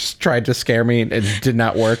me and just tried to scare me. It did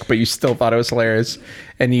not work, but you still thought it was hilarious.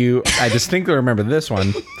 And I distinctly remember this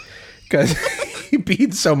one because you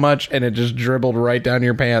peed so much and it just dribbled right down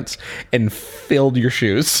your pants and filled your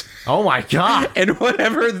shoes. Oh my god. And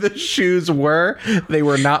whatever the shoes were, they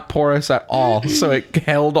were not porous at all. So it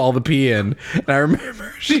held all the pee in. And I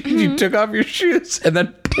remember you took off your shoes and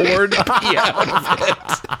then poured pee out of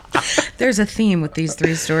it. There's a theme with these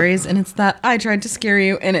 3 stories, and it's that I tried to scare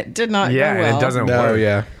you, and it did not Yeah, go well. and it doesn't Oh, work.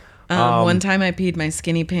 yeah. One time I peed my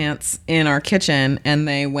skinny pants in our kitchen, and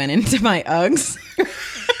they went into my Uggs.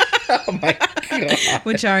 Oh, my God.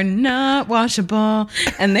 Which are not washable,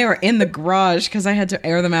 and they were in the garage because I had to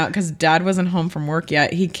air them out because Dad wasn't home from work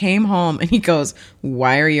yet. He came home and he goes,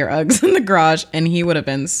 "Why are your Uggs in the garage?" And he would have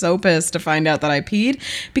been so pissed to find out that I peed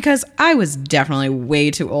because I was definitely way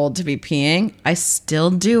too old to be peeing. I still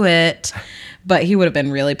do it, but he would have been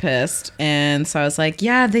really pissed. And so I was like,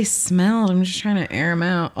 "Yeah, they smelled. I'm just trying to air them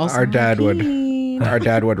out." Also, Our dad I would peed. our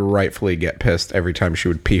dad would rightfully get pissed every time she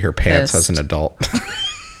would pee her pants as an Pissed. adult.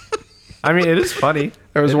 I mean, it is funny.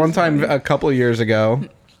 There was one time a couple of years ago.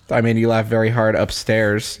 I mean, you laughed very hard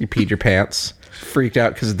upstairs. You peed your pants. Freaked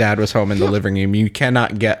out because Dad was home in the living room. You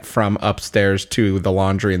cannot get from upstairs to the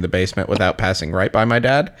laundry in the basement without passing right by my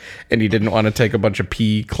dad. And he didn't want to take a bunch of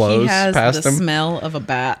pee clothes He has past the him. smell of a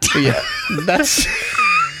bat. Yeah, that's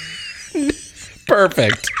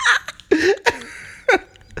perfect.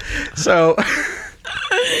 So,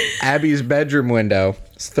 Abby's bedroom window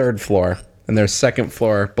is 3rd floor, and there's 2nd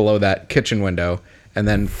floor below that kitchen window, and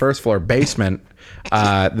then 1st floor basement.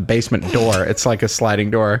 The basement door. It's like a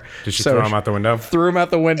sliding door. Did she throw him out the window? Threw him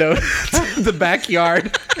out the window to the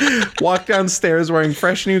backyard. Walked downstairs wearing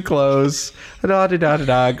fresh new clothes. Da da da da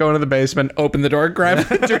da. Go into the basement. Open the door. Grab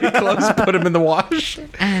the dirty clothes. Put them in the wash.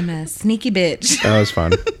 I'm a sneaky bitch. That was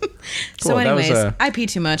fun. So Cool, that was, anyways, I pee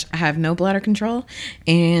too much. I have no bladder control,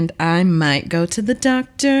 and I might go to the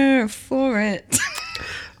doctor for it.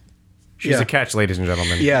 She's Yeah. a catch, ladies and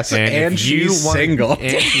gentlemen. Yes, and if you she's want- single.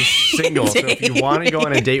 And she's single. So if you want to go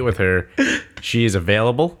on a date with her, she is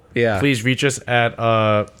available. Yeah. Please reach us at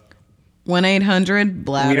 1-800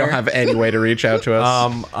 bladder. We don't have any way to reach out to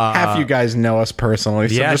us. Half you guys know us personally,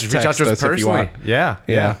 so yeah, just reach out text to us us if you personally. want. Yeah.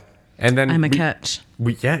 Yeah. And then I'm a catch.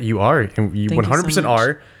 yeah, you are. And you Thank you so 100% much.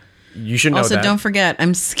 are. You should know Also, that. don't forget,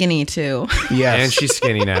 I'm skinny too. Yes. And she's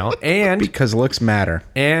skinny now. because looks matter.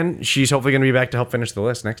 And she's hopefully going to be back to help finish the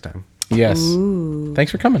list next time. Yes.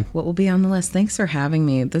 Thanks for coming. What will be on the list? Thanks for having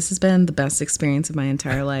me. This has been the best experience of my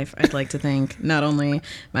entire life. I'd like to thank not only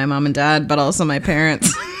my mom and dad, but also my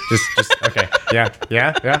parents. Just okay.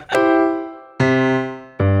 Yeah.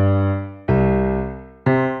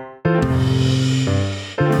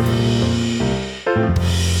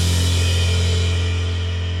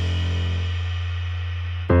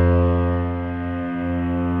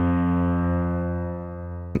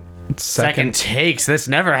 Second takes. This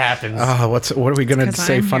never happens. Oh, what are we gonna 'cause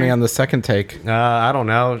say I'm funny here. on the second take? I don't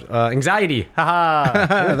know. Anxiety.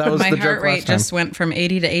 Haha. That was My the heart joke rate last time. just went from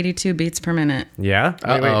 80 to 82 beats per minute. Yeah.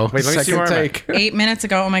 Uh-oh. Wait, let me see Second where I'm at. take. 8 minutes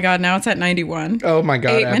ago, oh my God, now it's at 91. Oh my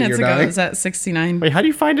God, 8 Abby, minutes you're ago, dying. it was at 69. Wait, how do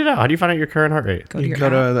you find it out? How do you find out your current heart rate? Go to You your go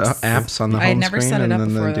to the apps. apps on the I had home never screen set it and up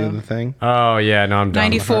then before, do though. the thing. Oh yeah, no, I'm done.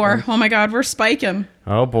 94. Oh my God, we're spiking.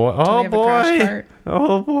 Oh boy. we Oh have a crash boy. cart?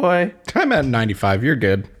 Oh boy. I'm at 95. You're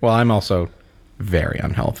good. Well, I'm also very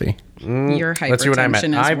unhealthy. Your Let's see what I'm at. hypertension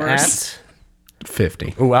is I'm worse.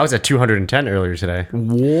 50. Oh, I was at 210 earlier today.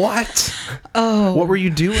 What? Oh. What were you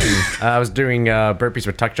doing? I was doing burpees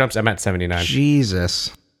with tuck jumps. I'm at 79.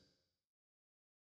 Jesus.